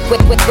 Wait,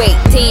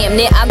 damn,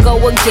 there I go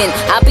again.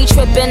 I be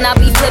tripping, I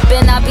be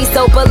flipping, I be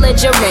so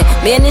belligerent.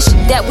 Man, this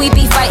shit that we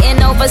be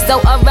fighting over so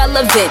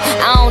irrelevant.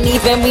 I don't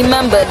even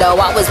remember though,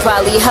 I was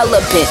probably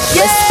hella bent.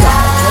 Let's go.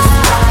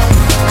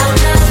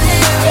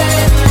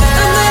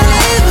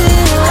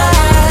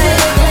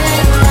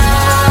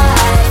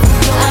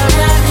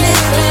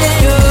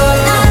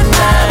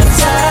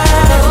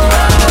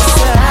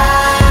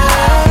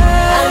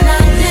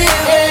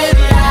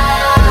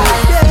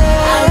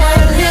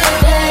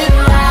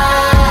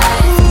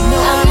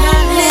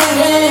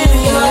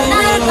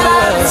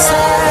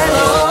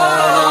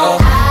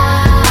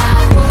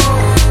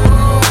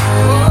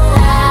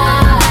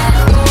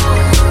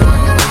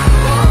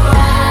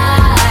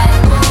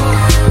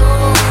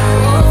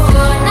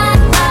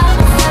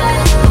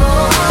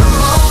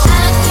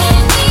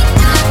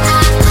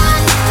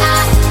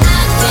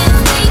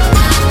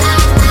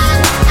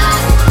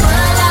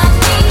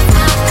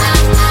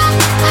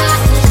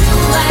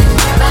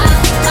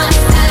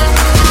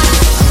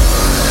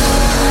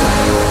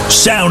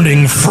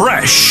 Sounding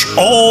fresh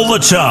all the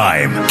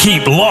time.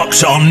 Keep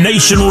locked on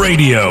Nation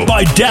Radio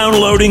by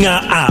downloading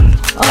our app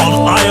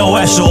on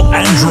iOS or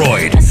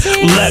Android.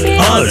 Let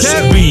us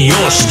be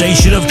your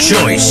station of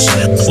choice.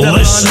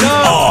 Listen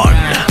on.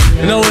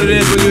 You know what it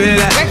is when you hear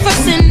that?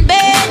 Breakfast in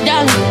bed,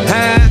 darling.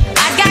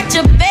 I got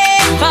your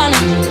bed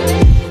falling.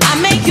 I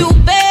make you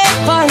bed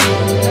for it.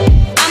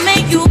 I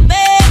make you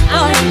bed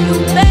for it.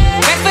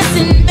 Breakfast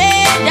in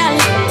bed,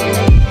 darling.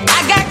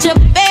 I got your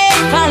bed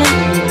falling.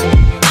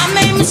 I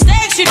made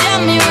mistakes, you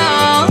done me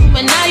wrong,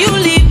 but now you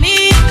leave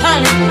me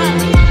calling.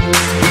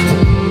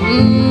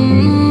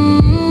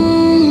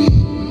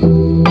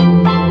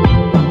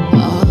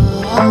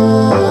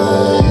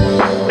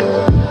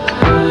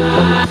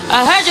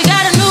 I heard you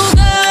got a new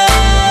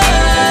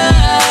girl.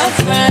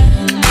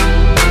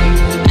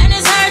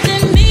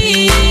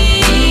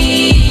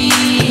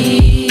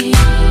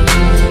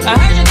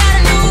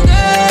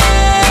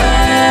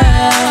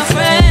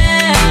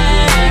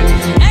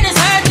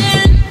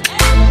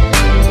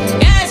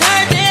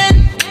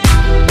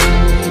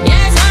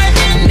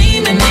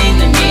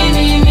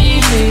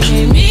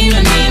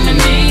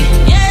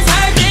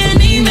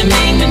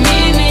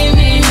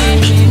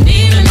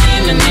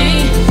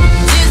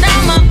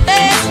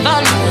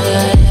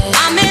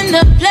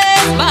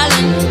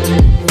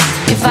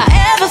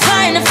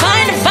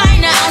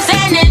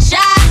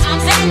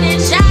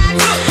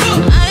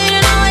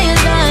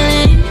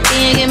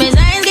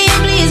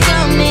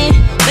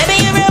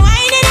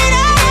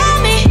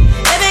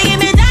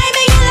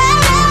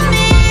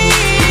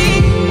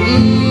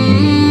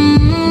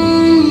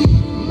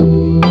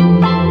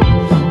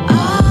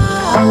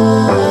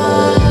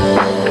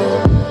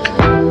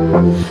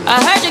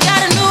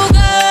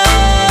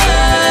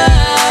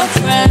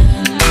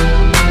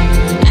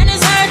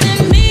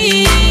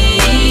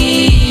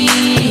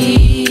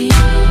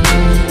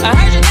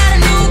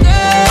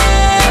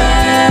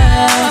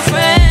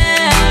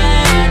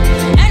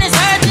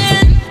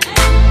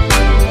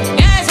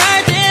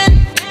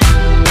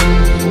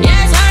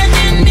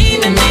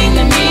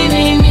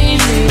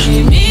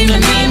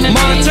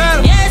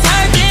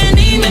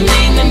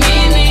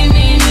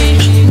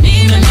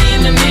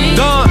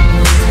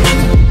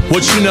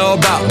 you know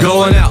about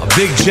going out,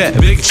 big jet,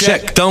 big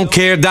check. Don't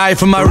care, die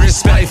for my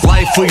respect.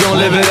 Life, we gon'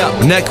 live it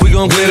up. Neck, we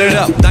gon' glitter it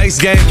up. Dice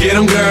game, get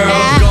 'em, girl.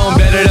 We gon'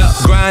 bet it up.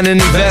 Grind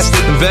and invest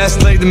it. Invest,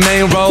 play the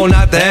main role,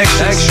 not the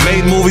extras.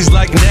 Made movies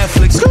like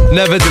Netflix,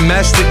 never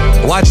domestic.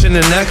 Watching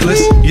the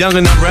necklace, young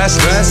and I'm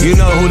restless. You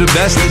know who the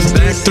best is.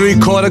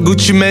 3/4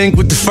 Gucci Mane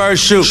with the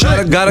first shoe.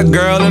 Got a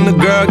girl and the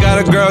girl got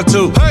a girl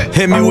too.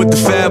 Hit me with the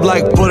fab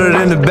like put it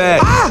in the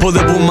bag. Pull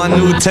up with my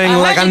new ting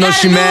like I know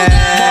she mad.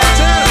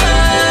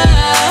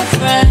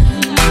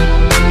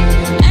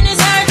 And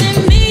it's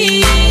hurting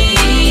me.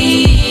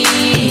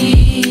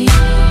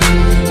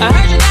 I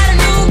heard you got a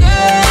new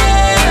girlfriend.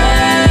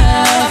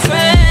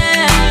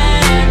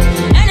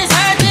 And it's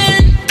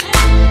hurting.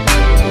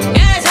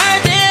 Yeah, it's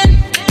hurting.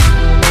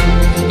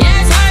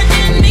 Yeah, it's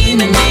hurting me,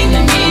 me, me,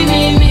 me, me,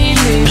 me, me,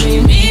 me,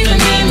 me,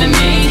 me, me,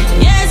 me.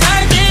 Yeah, it's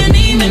hurting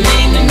me, me, me,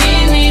 me,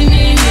 me, me,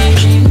 me,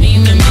 me,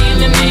 me,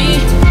 me, me.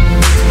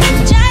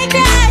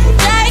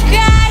 I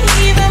cry,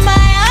 even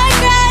my heart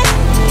cries.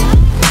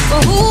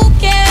 But who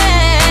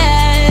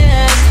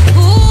cares?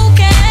 Who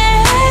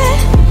cares?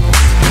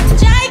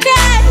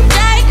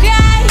 I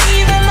cry,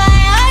 even my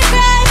heart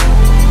cries.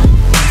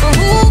 But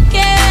who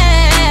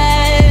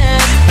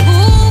cares? Who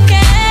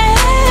cares?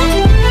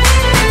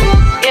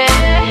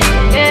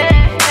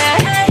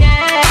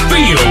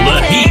 Feel the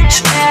heat.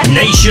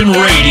 Nation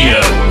Radio.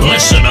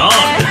 Listen on.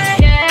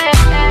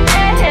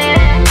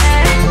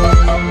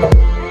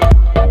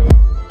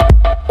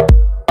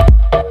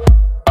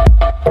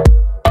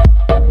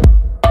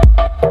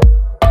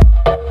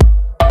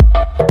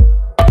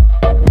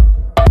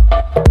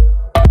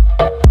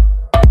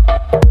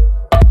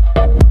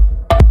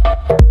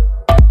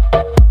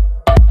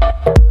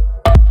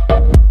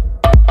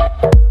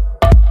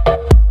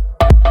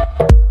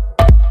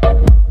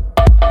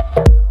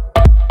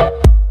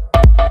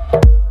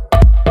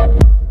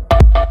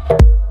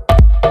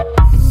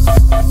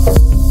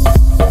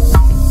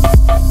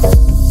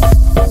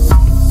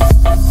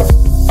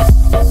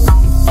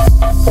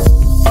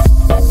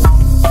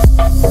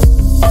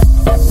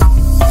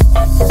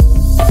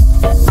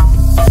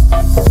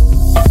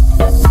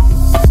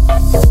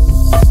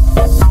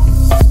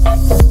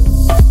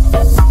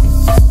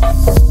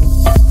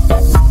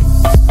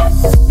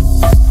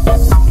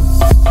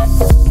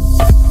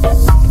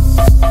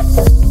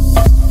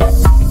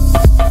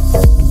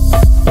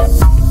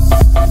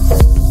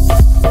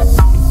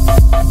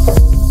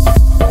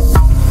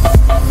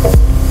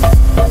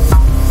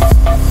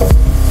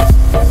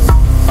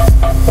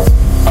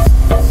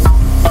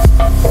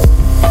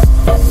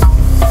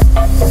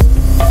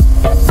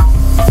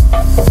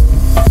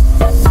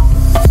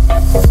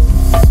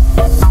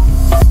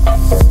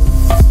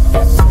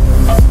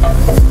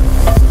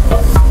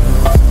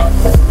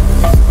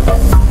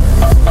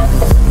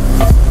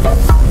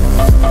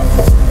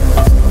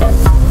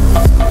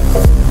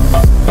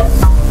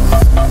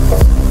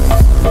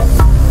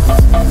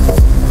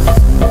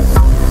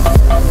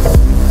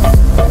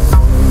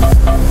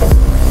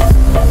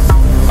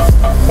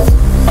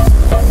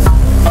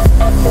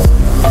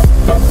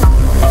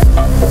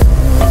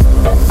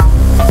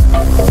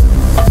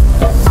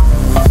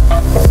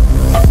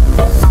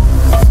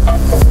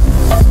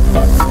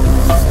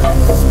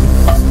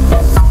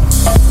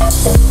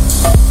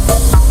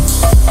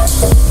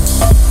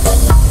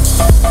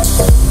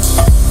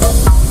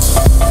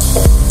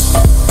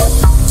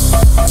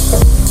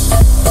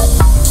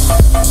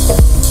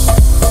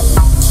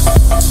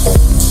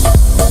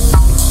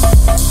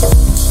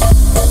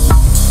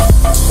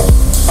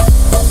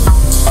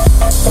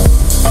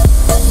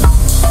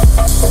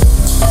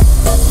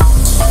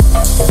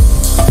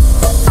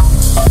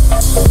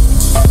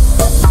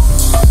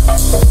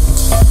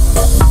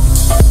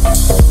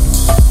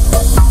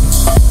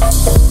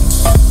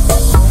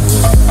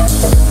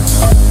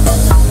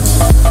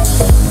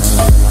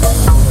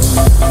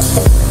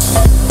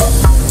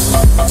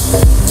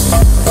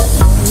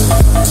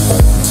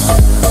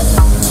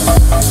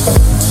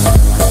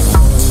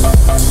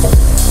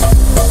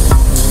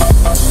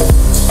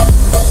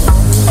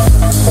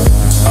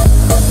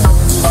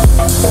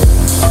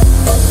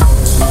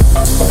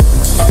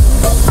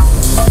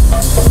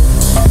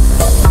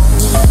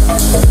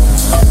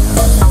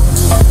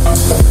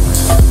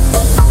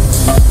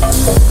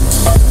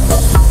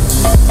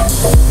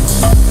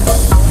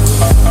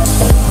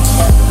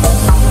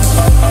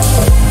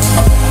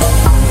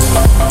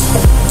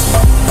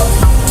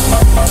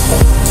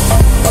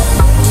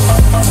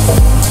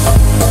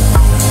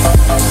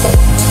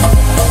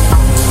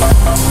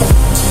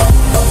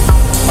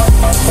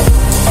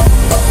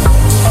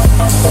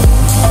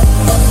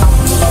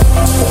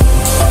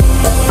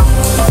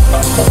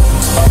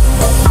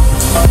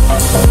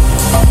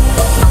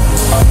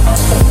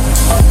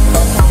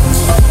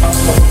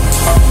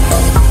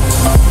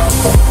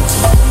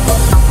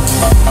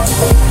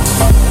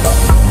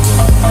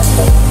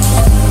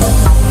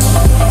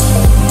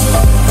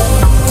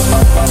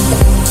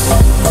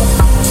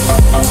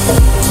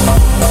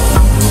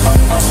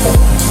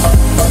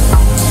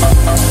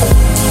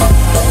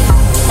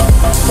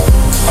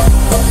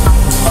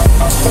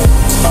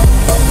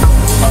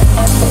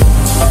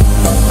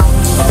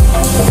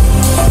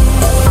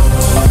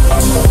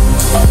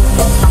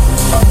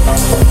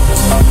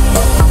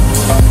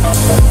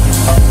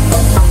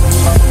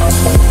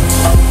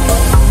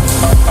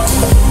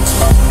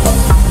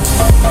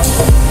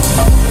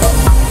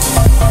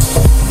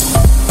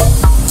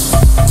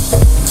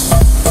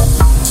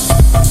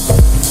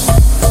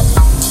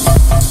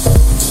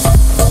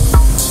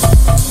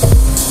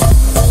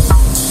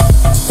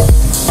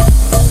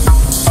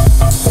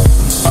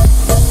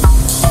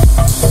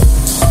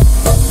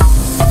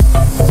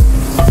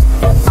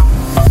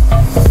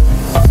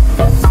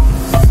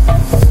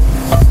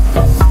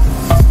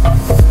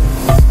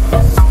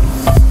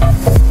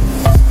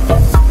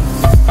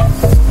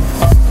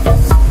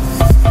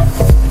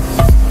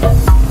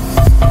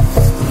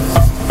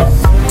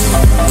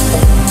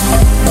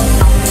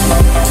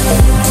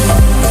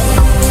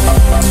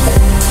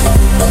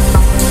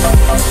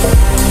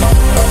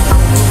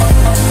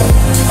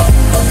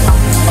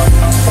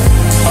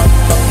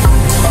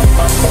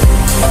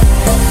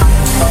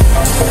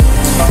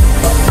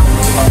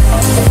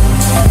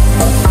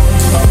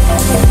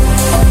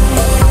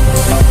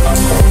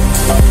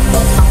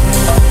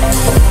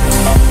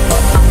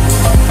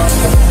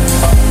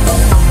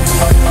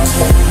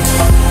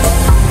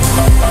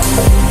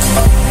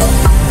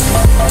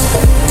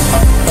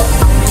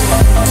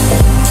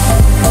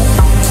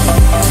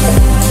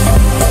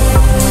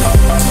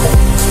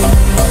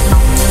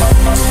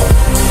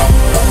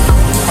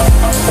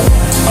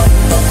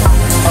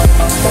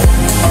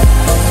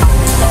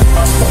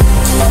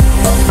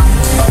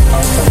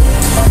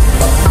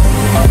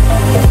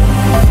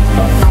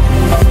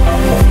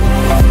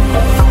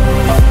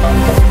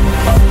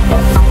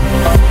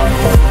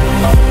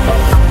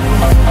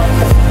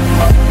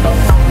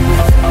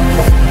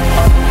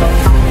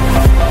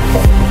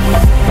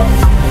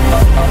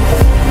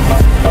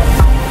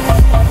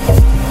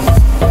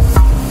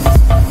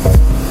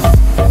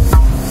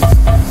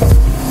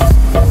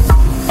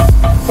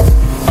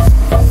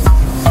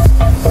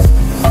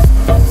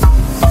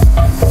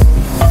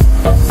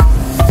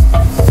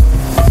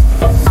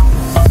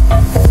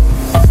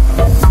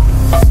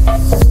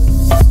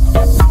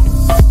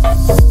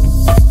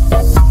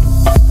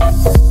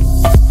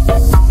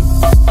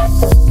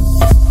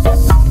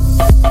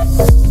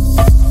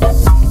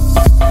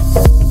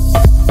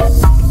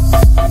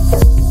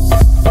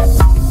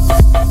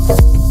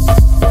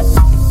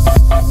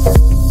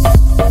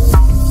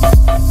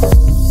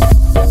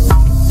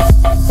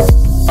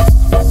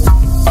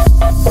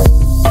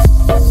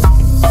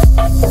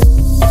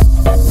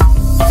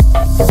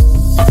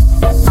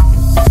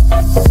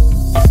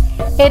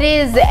 it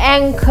is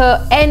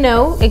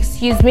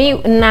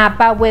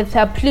Napa with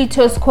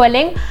Pluto's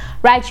Calling,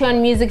 right here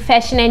on Music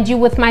Fashion, and you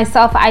with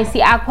myself,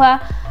 IcyAqua.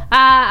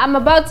 I'm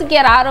about to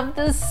get out of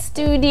the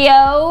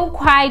studio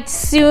quite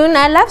soon.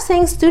 I love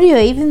saying studio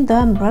even though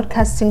I'm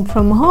broadcasting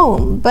from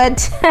home,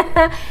 but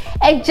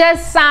it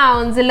just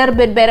sounds a little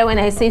bit better when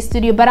I say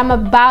studio. But I'm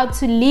about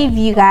to leave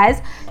you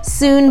guys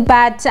soon.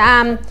 But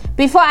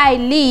before I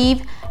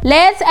leave,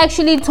 let's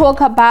actually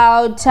talk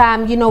about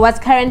what's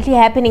currently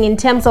happening in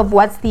terms of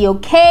what's the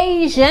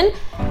occasion.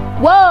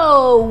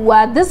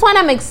 Whoa, this one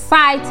I'm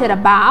excited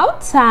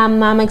about.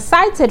 I'm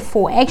excited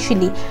for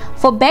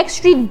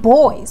Backstreet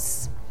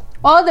Boys.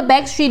 All the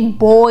Backstreet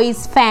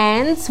Boys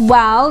fans,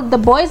 well, the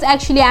boys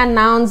actually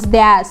announced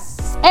their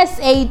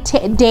SA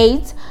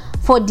dates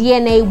for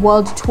DNA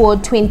World Tour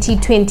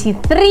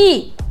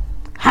 2023.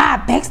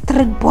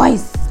 Backstreet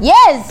Boys,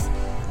 yes!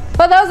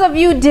 For those of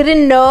you who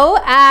didn't know,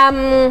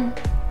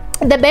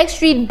 the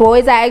Backstreet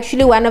Boys are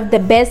actually one of the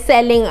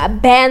best-selling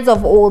bands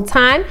of all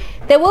time.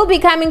 They will be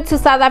coming to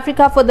South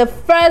Africa for the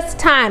first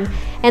time,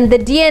 and the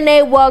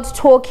DNA World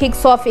Tour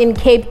kicks off in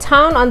Cape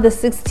Town on the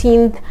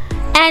 16th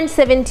and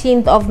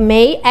 17th of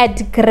May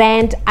at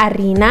Grand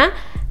Arena,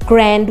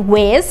 Grand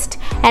West,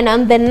 and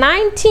on the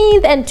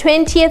 19th and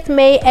 20th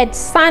May at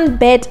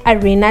Sunbet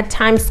Arena,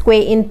 Times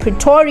Square in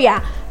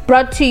Pretoria,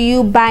 brought to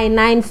you by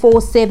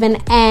 947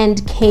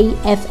 and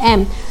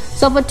KFM.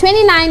 So for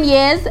 29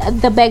 years,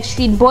 the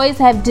Backstreet Boys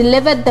have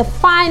delivered the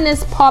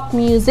finest pop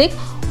music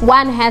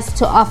one has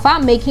to offer,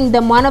 making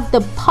them one of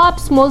the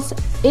pop's most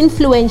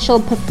influential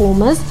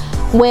performers,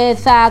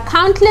 with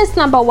countless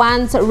number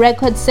ones,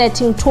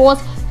 record-setting tours,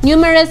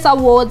 numerous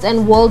awards,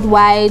 and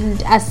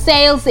worldwide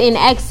sales in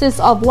excess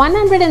of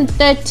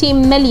 130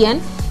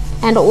 million.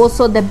 And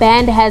also the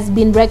band has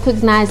been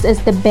recognized as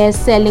the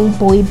best-selling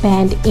boy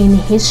band in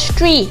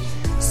history.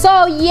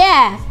 So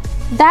yeah,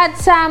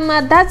 that's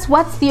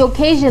what's the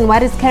occasion,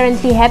 what is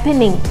currently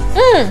happening.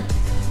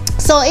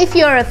 So if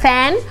you're a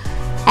fan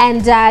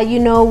and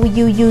you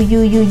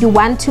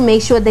want to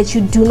make sure that you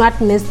do not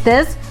miss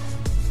this,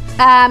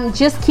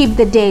 just keep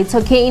the dates,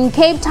 okay? In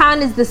Cape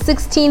Town is the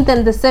 16th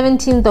and the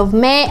 17th of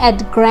May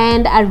at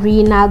Grand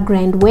Arena,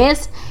 Grand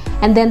West,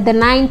 and then the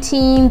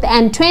 19th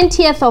and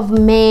 20th of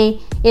May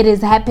it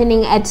is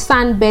happening at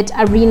Sunbet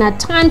Arena,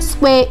 Times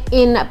Square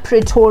in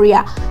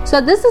Pretoria.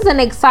 So this is an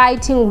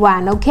exciting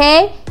one,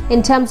 okay,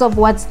 in terms of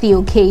what's the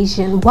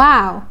occasion.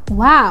 Wow,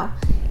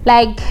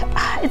 like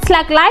it's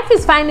like life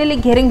is finally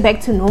getting back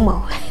to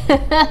normal.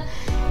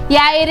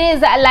 Yeah, it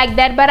is like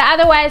that. But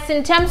otherwise,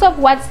 in terms of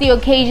what's the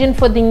occasion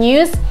for the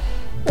news,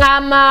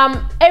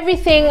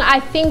 everything, I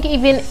think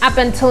even up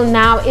until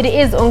now, it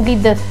is only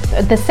the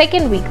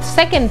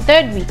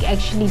third week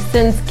actually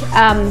since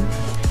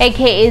AK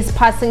is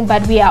passing,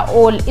 but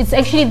it's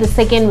actually the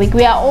second week.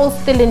 We are all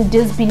still in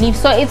disbelief,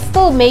 so it's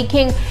still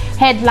making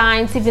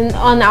headlines even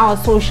on our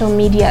social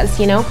medias,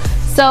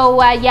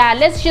 So yeah,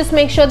 let's just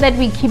make sure that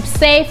we keep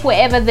safe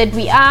wherever that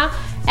we are.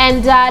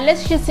 And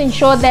let's just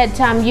ensure that,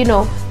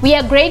 we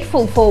are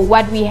grateful for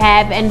what we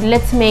have, and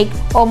let's make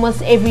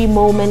almost every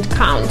moment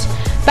count.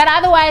 But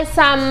otherwise,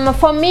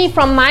 for me,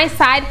 from my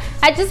side,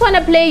 I just want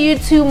to play you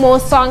 2 more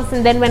songs,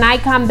 and then when I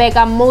come back,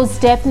 I'm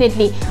most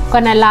definitely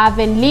gonna love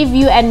and leave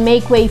you and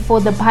make way for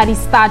the party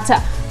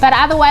starter. But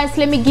otherwise,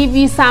 let me give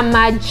you some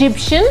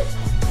Egyptian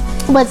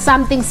with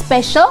something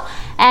special.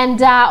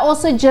 And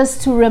also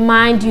just to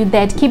remind you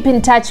that keep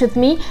in touch with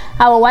me.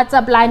 Our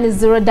WhatsApp line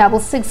is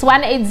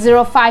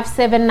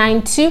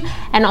 066-180-5792,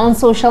 and on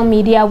social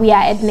media we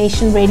are at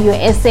Nation Radio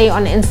SA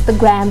on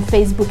Instagram,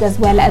 Facebook, as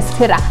well as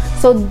Twitter.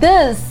 So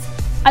this,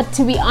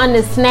 to be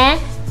honest,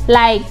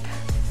 like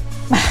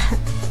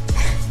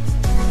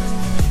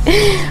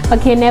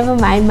okay, never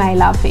mind my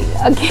laughing,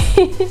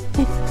 okay.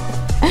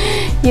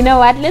 You know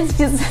what, let's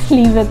just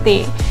leave it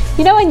there.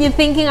 When you're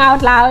thinking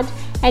out loud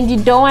and you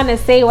don't want to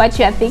say what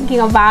you're thinking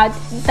about,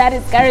 that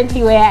is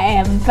currently where I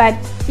am. But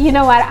you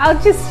know what, I'll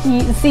just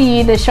see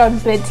you in a short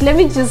bit. Let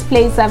me just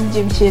play some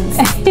Egyptian.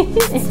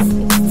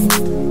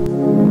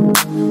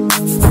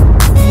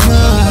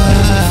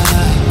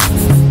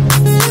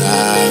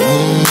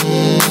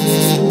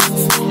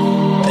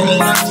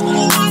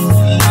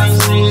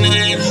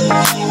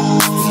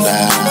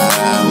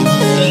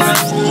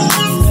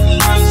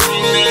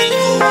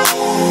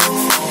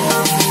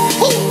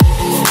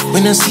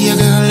 When I see a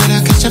girl that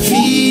I catch a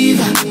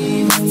fever,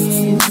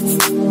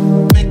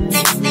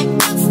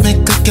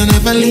 make I can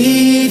never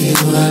leave you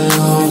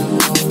alone.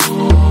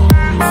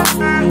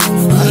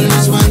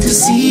 Always want to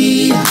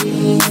see you.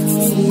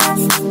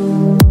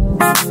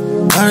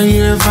 I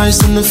hear your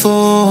voice on the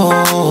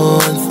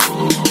phone,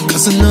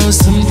 'cause I know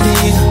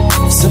something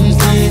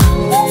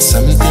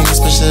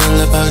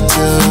special about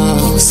you.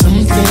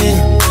 Something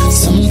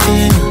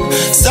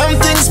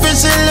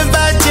special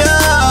about you.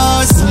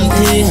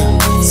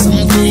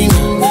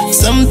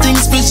 Something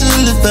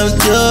special about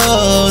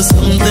you.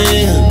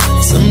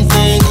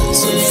 Something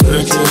so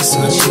virtuous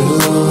about you.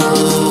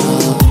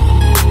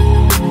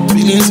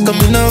 Feelings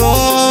coming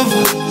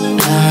over.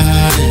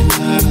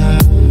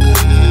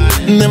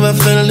 Never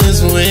felt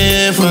this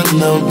way for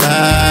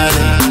nobody.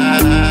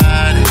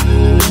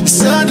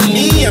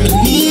 Suddenly I'm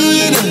in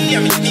need.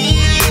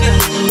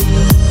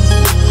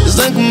 It's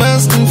like I'm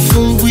asking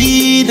for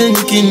weed and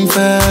can't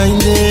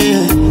find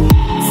it.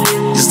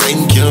 It's like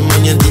cure my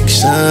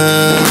addiction.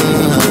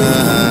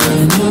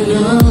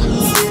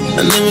 I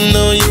never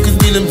know you could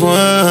be the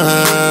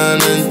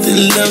one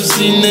until I've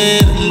seen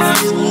it.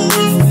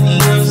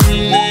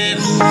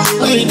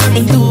 Oh, you got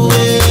me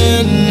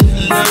doing.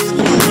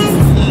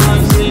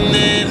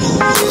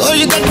 Oh,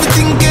 you got me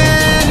thinking.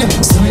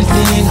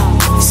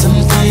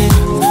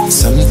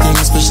 Something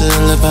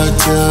special about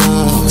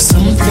you.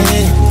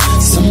 Something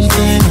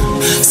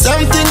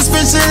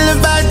special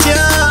about you.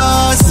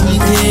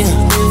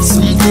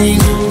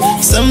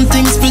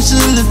 Something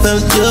special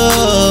about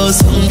you.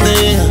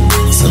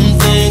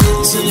 Something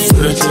so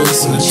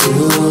precious about you.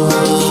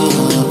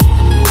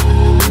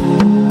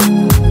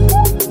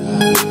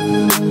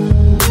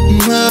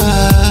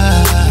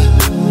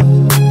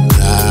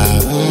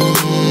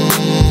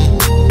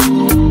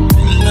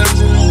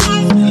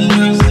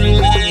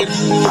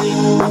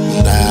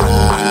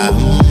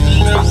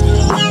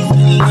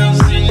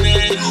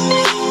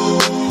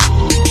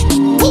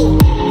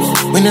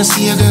 When I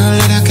see a girl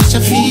that I catch a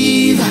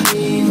fever,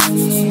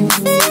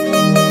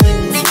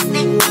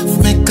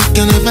 make I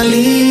can never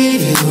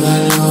leave you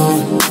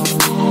alone.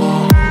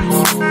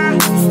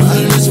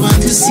 Always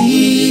want to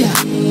see her.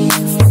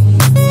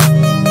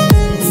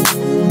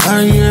 I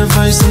hear her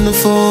voice on the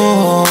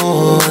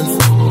phone.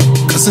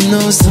 Cause I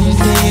know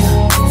something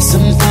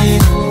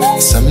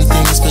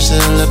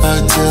special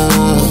about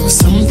you.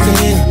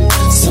 Something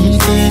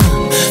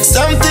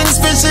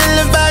special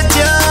about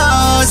you.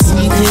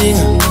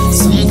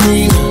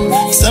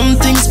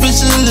 Something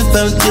special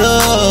about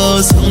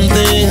you.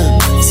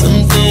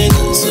 Something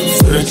so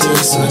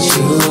precious about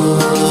you.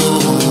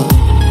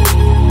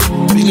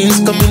 Feelings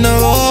coming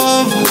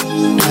over.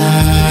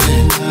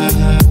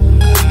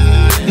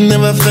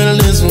 Never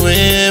felt this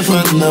way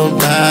for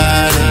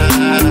nobody.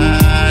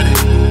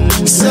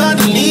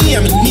 Suddenly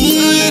I'm in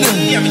need.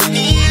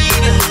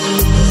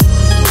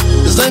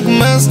 It's like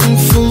I'm asking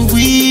for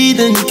weed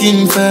and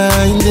can't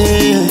find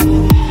it.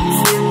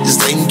 It's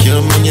like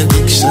cure my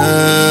addiction.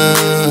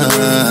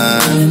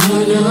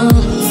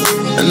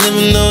 I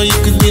never know you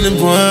could be the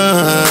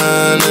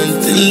one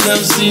until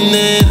I've seen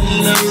it.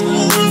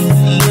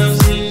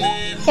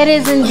 It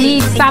is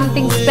indeed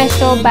something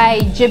special by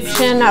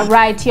Egyptian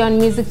right here on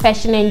Music,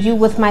 Fashion and You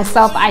with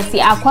myself,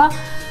 IcyAqua.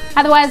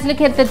 Otherwise,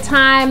 look at the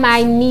time.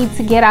 I need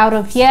to get out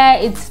of here.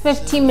 It's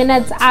 15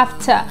 minutes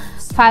after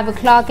 5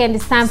 o'clock and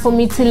it's time for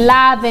me to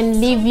love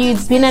and leave you.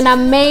 It's been an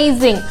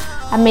amazing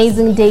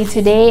day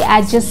today.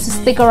 I just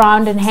stick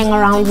around and hang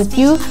around with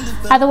you.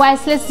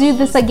 Otherwise, let's do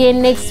this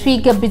again next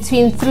week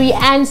between 3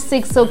 and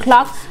 6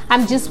 o'clock.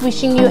 I'm just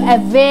wishing you a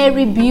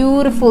very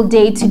beautiful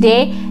day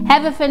today.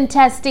 Have a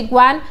fantastic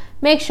one.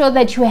 Make sure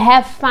that you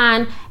have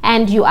fun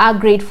and you are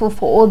grateful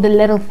for all the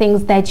little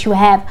things that you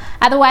have.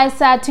 Otherwise,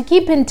 to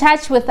keep in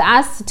touch with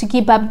us, to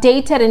keep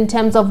updated in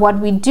terms of what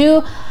we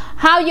do,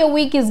 how your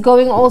week is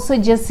going, also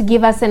just to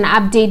give us an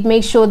update,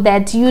 make sure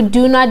that you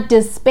do not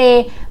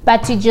despair,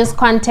 but to just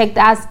contact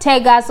us,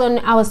 tag us on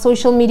our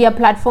social media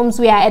platforms.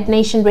 We are at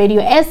Nation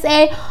Radio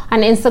SA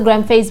on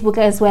Instagram, Facebook,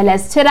 as well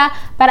as Twitter.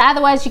 But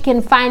otherwise, you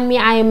can find me,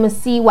 I am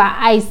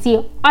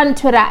IcyAqua on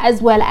Twitter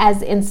as well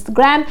as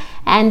Instagram.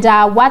 And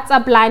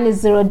WhatsApp line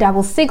is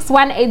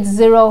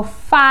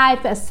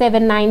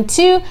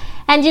 066-180-5792.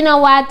 And you know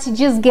what?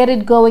 Just get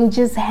it going.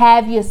 Just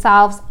have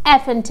yourselves a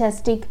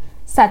fantastic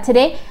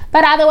Saturday.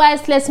 But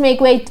otherwise, let's make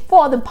way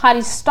for the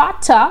party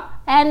starter.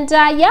 And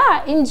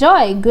yeah,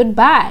 enjoy.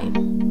 Goodbye.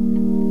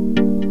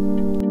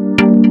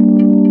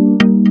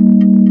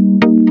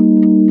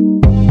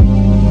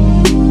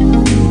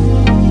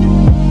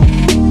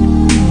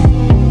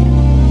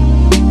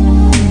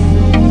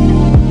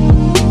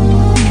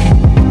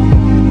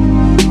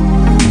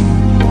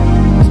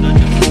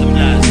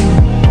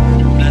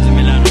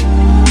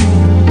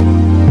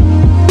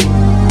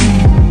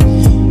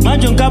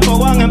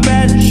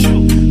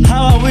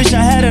 How I wish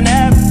I had an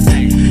app.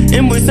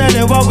 And we said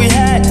it what we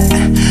had.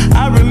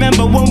 I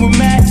remember when we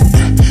met.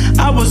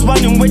 I was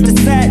running with the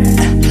set.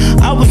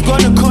 I was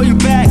gonna call you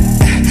back.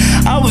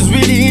 I was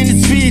really in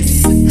the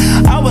streets.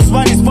 I was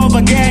running for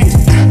a gang.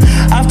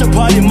 After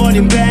party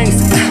morning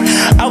bangs.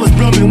 I was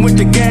blowing with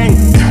the gang.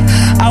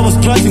 I was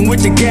plotting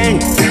with the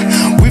gang.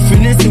 We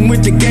finessing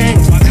with the gang.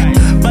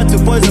 But the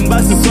boys and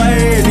bus is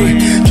Swahili.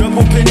 Drop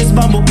up in this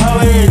bamboo power.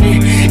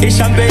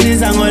 Champagne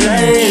is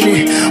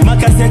angolaini.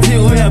 Makaseti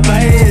uya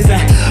paisa.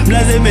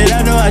 Blaze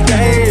melano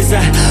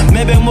ataisa.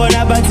 Mebe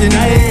mona bati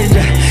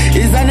naija.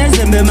 Izane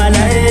zembe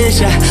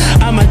malaisha.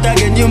 I'm a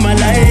tag and you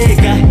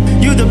malaika.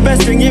 You the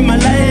best thing in my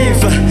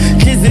life.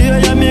 Kizi yo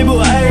ya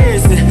mibu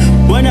aise.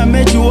 When I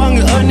met you on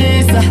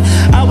Onisa,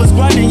 I was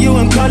grinding you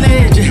in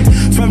college.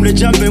 From the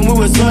jumping we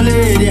were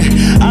solid, yeah.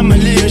 I'm a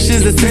Leo,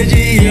 she's a stage,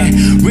 yeah.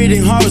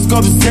 Reading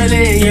horoscopes,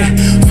 telling, yeah.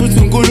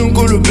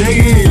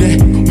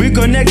 We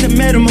connected,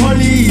 made them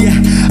holy,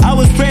 yeah. I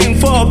was praying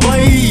for a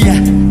boy,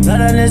 yeah.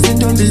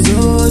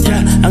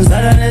 I'm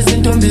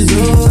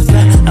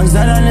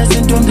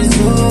nezintombi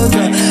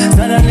zodwa,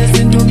 hlala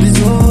nezintombi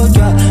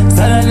zodwa,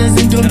 hlala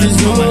nezintombi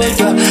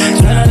zodwa,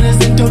 hlala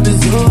nezintombi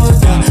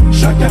zodwa.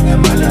 Shaka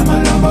ngemala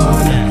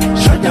malabora,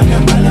 shaka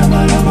ngemala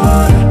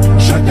malabora,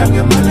 shaka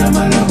ngemala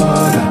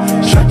malabora,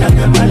 shaka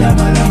ngemala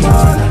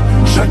malabora,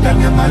 shaka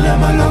ngemala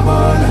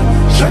malabora,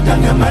 shaka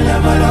ngemala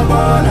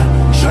malabora,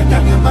 shaka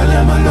ngemala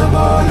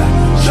malabora,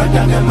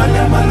 shaka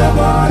ngemala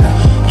malabora.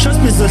 Trust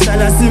me,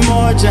 sohlala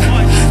simoja,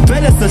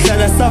 vele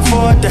sohlala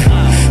safoda,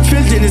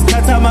 fieldini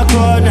sithatha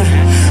amakona,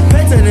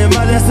 phethe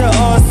nemali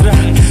yase-Austria.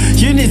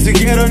 You need to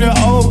get on your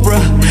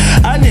Oprah,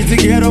 I need to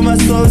get on my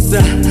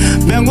Sosa.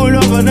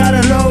 Bengulobo, not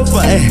a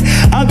loafer,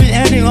 I'll be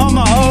ending on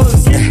my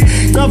O's,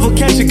 double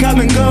cash it come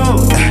and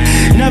go,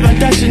 never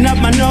dashing up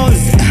my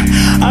nose.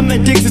 I'm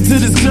addicted to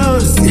this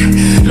clothes,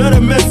 Lord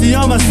of mercy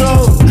on my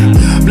soul.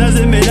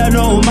 Blaze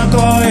Milano,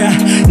 Makoya,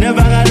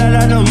 never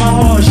got no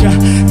Mahosha,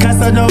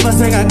 Casanova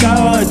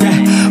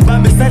Sangakaote,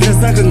 Bambi Saja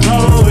Sakan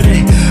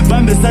Kole,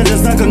 Bambi Saja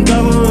Sakan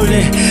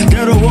Kabule,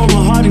 they don't want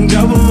my heart in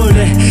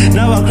Kabule,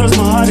 now I cross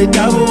my heart in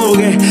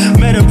Kabuge,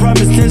 made a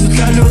promise, Tezu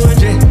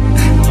Kaluje,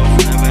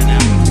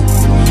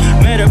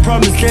 made a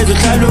promise, Tezu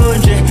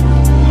Kaluje,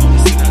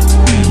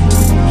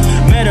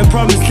 made a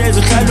promise,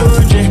 Tezu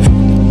Kaluje.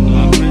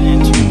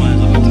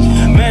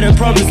 Made a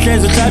promise,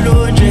 Kezo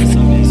Taluje.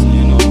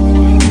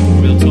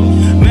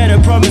 Made a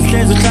promise,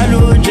 Kezo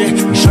Taluje.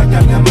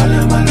 Shaka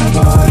ngemala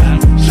malabora,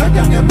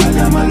 shaka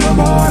ngemala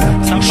malabora,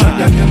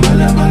 shaka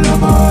ngemala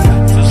malabora,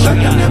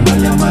 shaka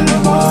ngemala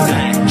malabora,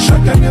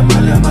 shaka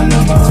ngemala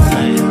malabora,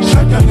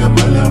 shaka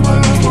ngemala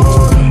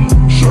malabora.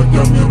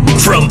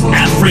 From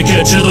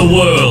Africa to the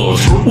world,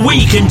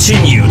 we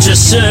continue to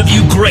serve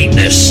you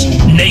greatness.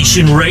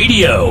 Nation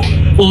Radio.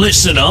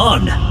 Listen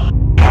on.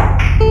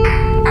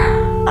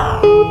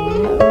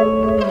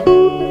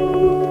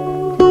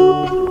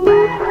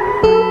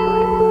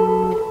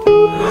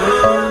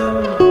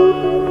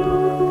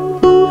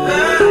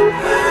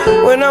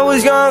 When I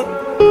was young,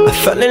 I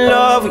fell in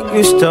love. We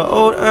used to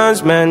hold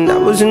hands, man,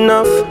 that was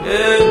enough.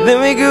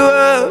 Then we grew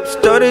up,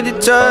 started to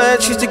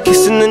touch. Used to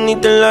kiss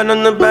underneath the light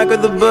on the back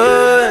of the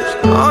bus.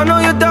 I know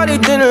your daddy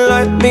didn't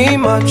like me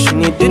much,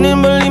 and he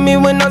didn't believe me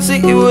when I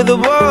said you were the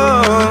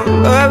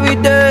one. Every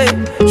day,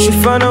 she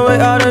found a way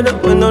out of the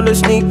window to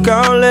sneak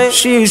out late.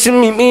 She used to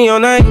meet me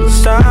on the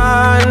east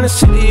side in the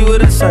city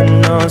with the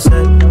sun on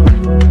set.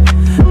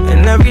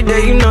 And every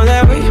day, you know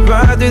that we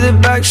ride through the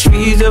back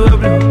streets of a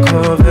blue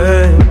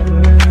Corvette.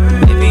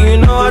 You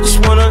know I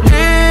just wanna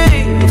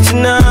leave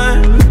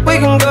tonight. We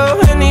can go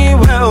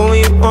anywhere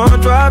we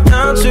want. Drive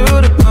down to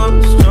the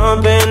coast,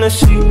 jump in the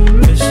sea.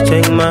 Just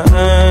take my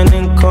hand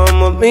and come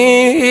with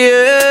me,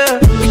 yeah.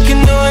 We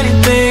can do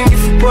anything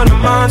if you put a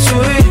mind to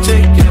it.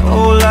 Take your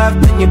whole life,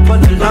 then you put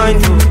the line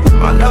through it.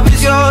 My love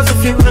is yours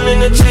if you're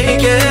willing to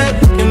take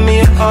it. Give me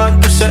a heart,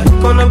 cause I'm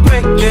gonna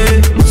break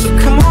it. So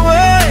come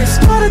away,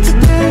 started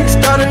today,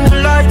 start a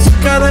new life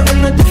together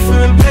in a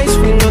different place.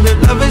 We know that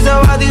love is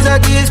how all these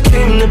ideas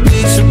came to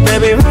be. So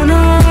baby, run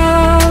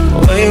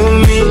away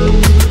with me.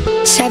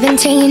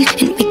 17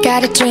 and we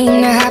got a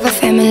dream to have a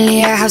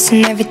family, a house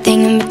and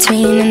everything in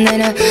between. And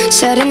then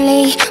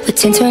suddenly we're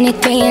 10,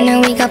 23 and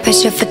now we got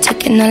pressure for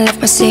taking our life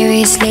more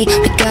seriously.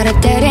 We got a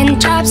dead end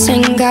jobs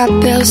and got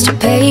bills to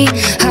pay.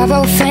 Our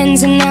old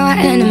friends and now our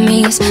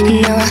enemies.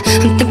 And now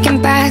I'm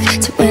thinking back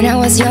to when I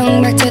was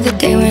young, back to the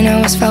day when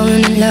I was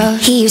falling in love.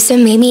 He used to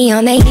meet me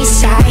on the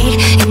east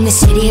side in the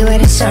city where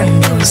the sun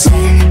don't set.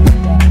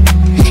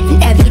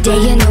 And every day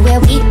you know where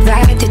we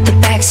ride through the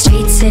back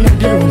streets in a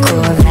blue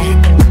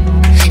Corvette.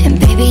 And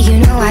baby, you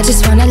know I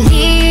just wanna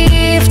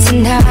leave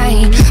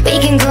tonight. We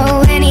can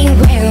go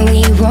anywhere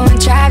we want.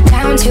 Drive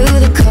down to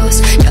the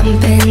coast,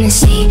 jump in the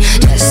sea.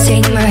 Just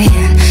take my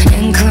hand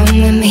and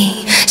come with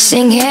me,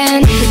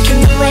 singing. We can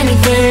do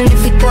anything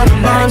if we put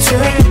our mind to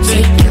it.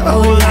 Take your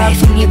whole life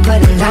and you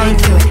put a line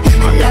through it.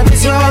 My love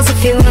is yours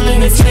if you're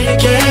willing to take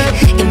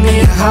it. Give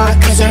me your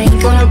heart, cause I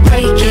ain't gonna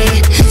break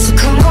it. So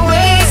come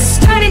away,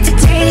 starting to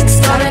date,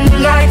 start a new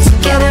life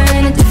together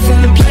in a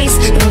different place.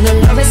 Know that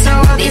love is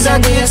how all these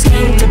ideas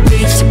came to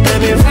be. So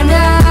baby, run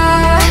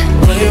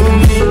away with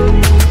me.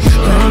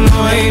 Run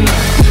away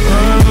now,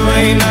 run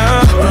away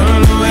now,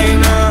 run away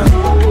now.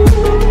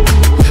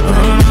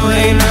 Run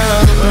away now,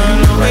 run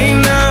away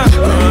now,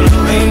 run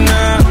away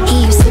now. He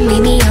used to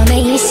meet me on the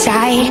east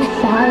side.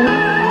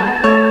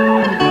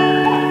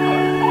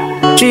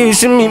 She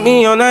used to meet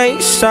me on the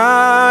east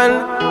side.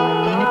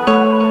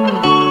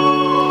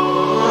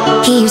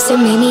 He used to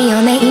meet me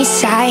on the east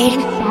side.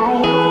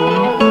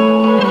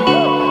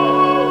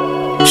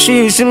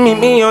 She used to meet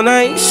me on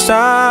the east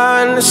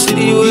side in the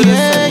city with the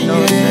sun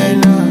on set.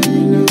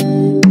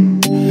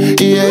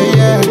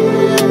 Yeah.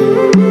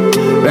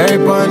 Right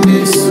on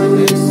this.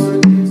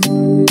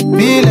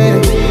 Feel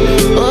it.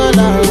 Oh,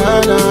 na, na,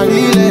 na,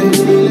 feel it.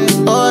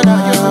 Oh, na,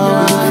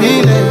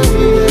 feel it.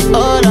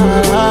 Oh, na,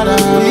 na,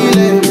 feel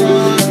it.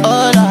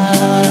 Oh, na,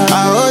 I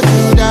hold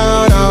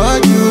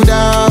you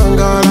down,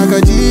 girl, like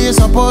a G is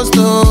supposed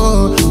to.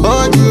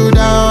 Hold you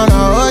down,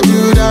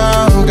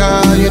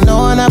 girl, you know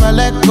I never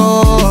let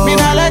go. Me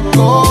not let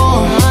go,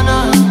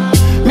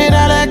 me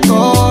not let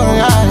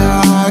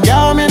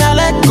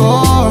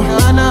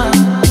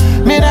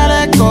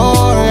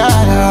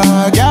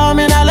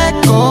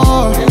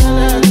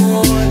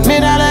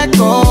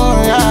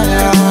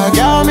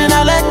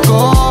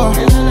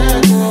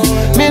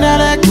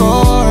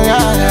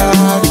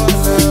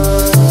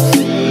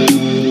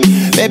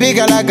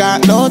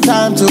got no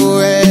time to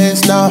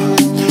waste now.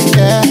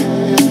 Yeah,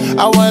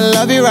 I wanna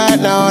love you right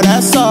now,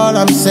 that's all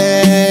I'm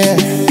saying.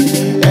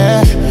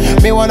 Yeah,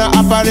 me wanna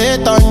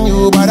operate on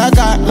you, but I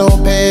got no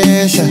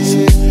patience.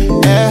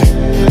 Yeah,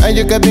 and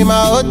you could be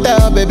my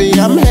hotel, baby,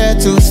 I'm here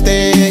to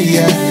stay.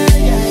 Yeah,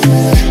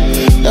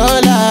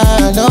 don't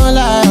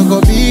lie, I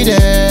go be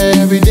there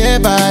every day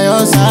by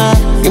your side.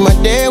 You my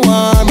day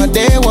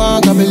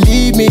one, come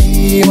believe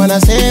me when I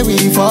say we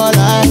for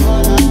life.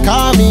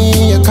 Call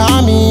me,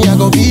 I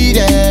go be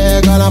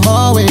there, girl, I'm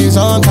always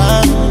on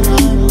time.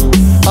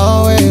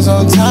 Always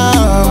on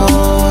time.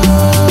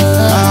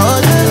 I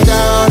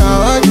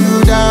hold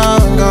you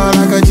down, girl,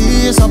 like a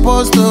G is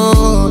supposed to.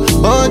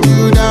 Hold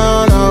you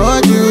down,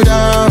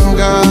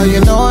 girl, you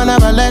know I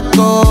never let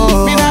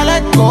go. Me not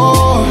let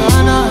go,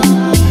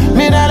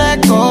 me not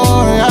let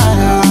go,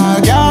 yeah.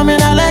 Girl, me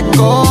not let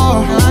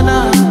go,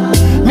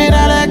 me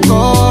not let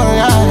go,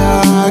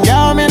 yeah.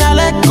 Girl, me not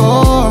let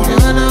go,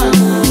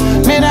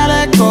 me not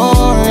let go,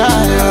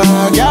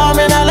 yeah. Girl,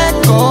 me not let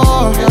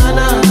go,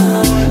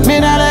 me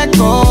not let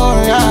go,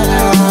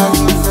 yeah.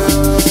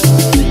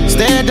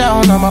 Stay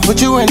down, I'ma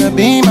put you in a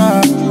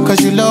beamer,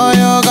 cause you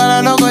loyal, girl,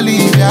 I no go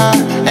leave ya.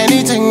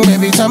 Anything,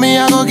 baby, tell me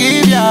I go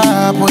give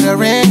ya. Put a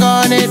ring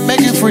on it,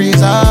 make it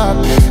freeze up.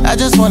 I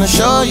just wanna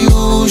show you,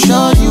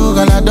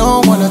 girl, I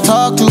don't wanna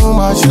talk too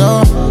much,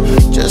 no.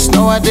 Just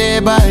know I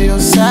did by your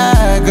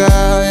side,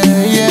 girl,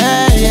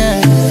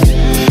 yeah.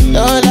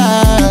 Don't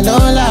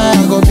lie,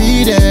 I go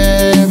be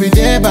there every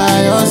day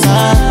by your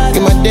side.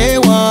 In my day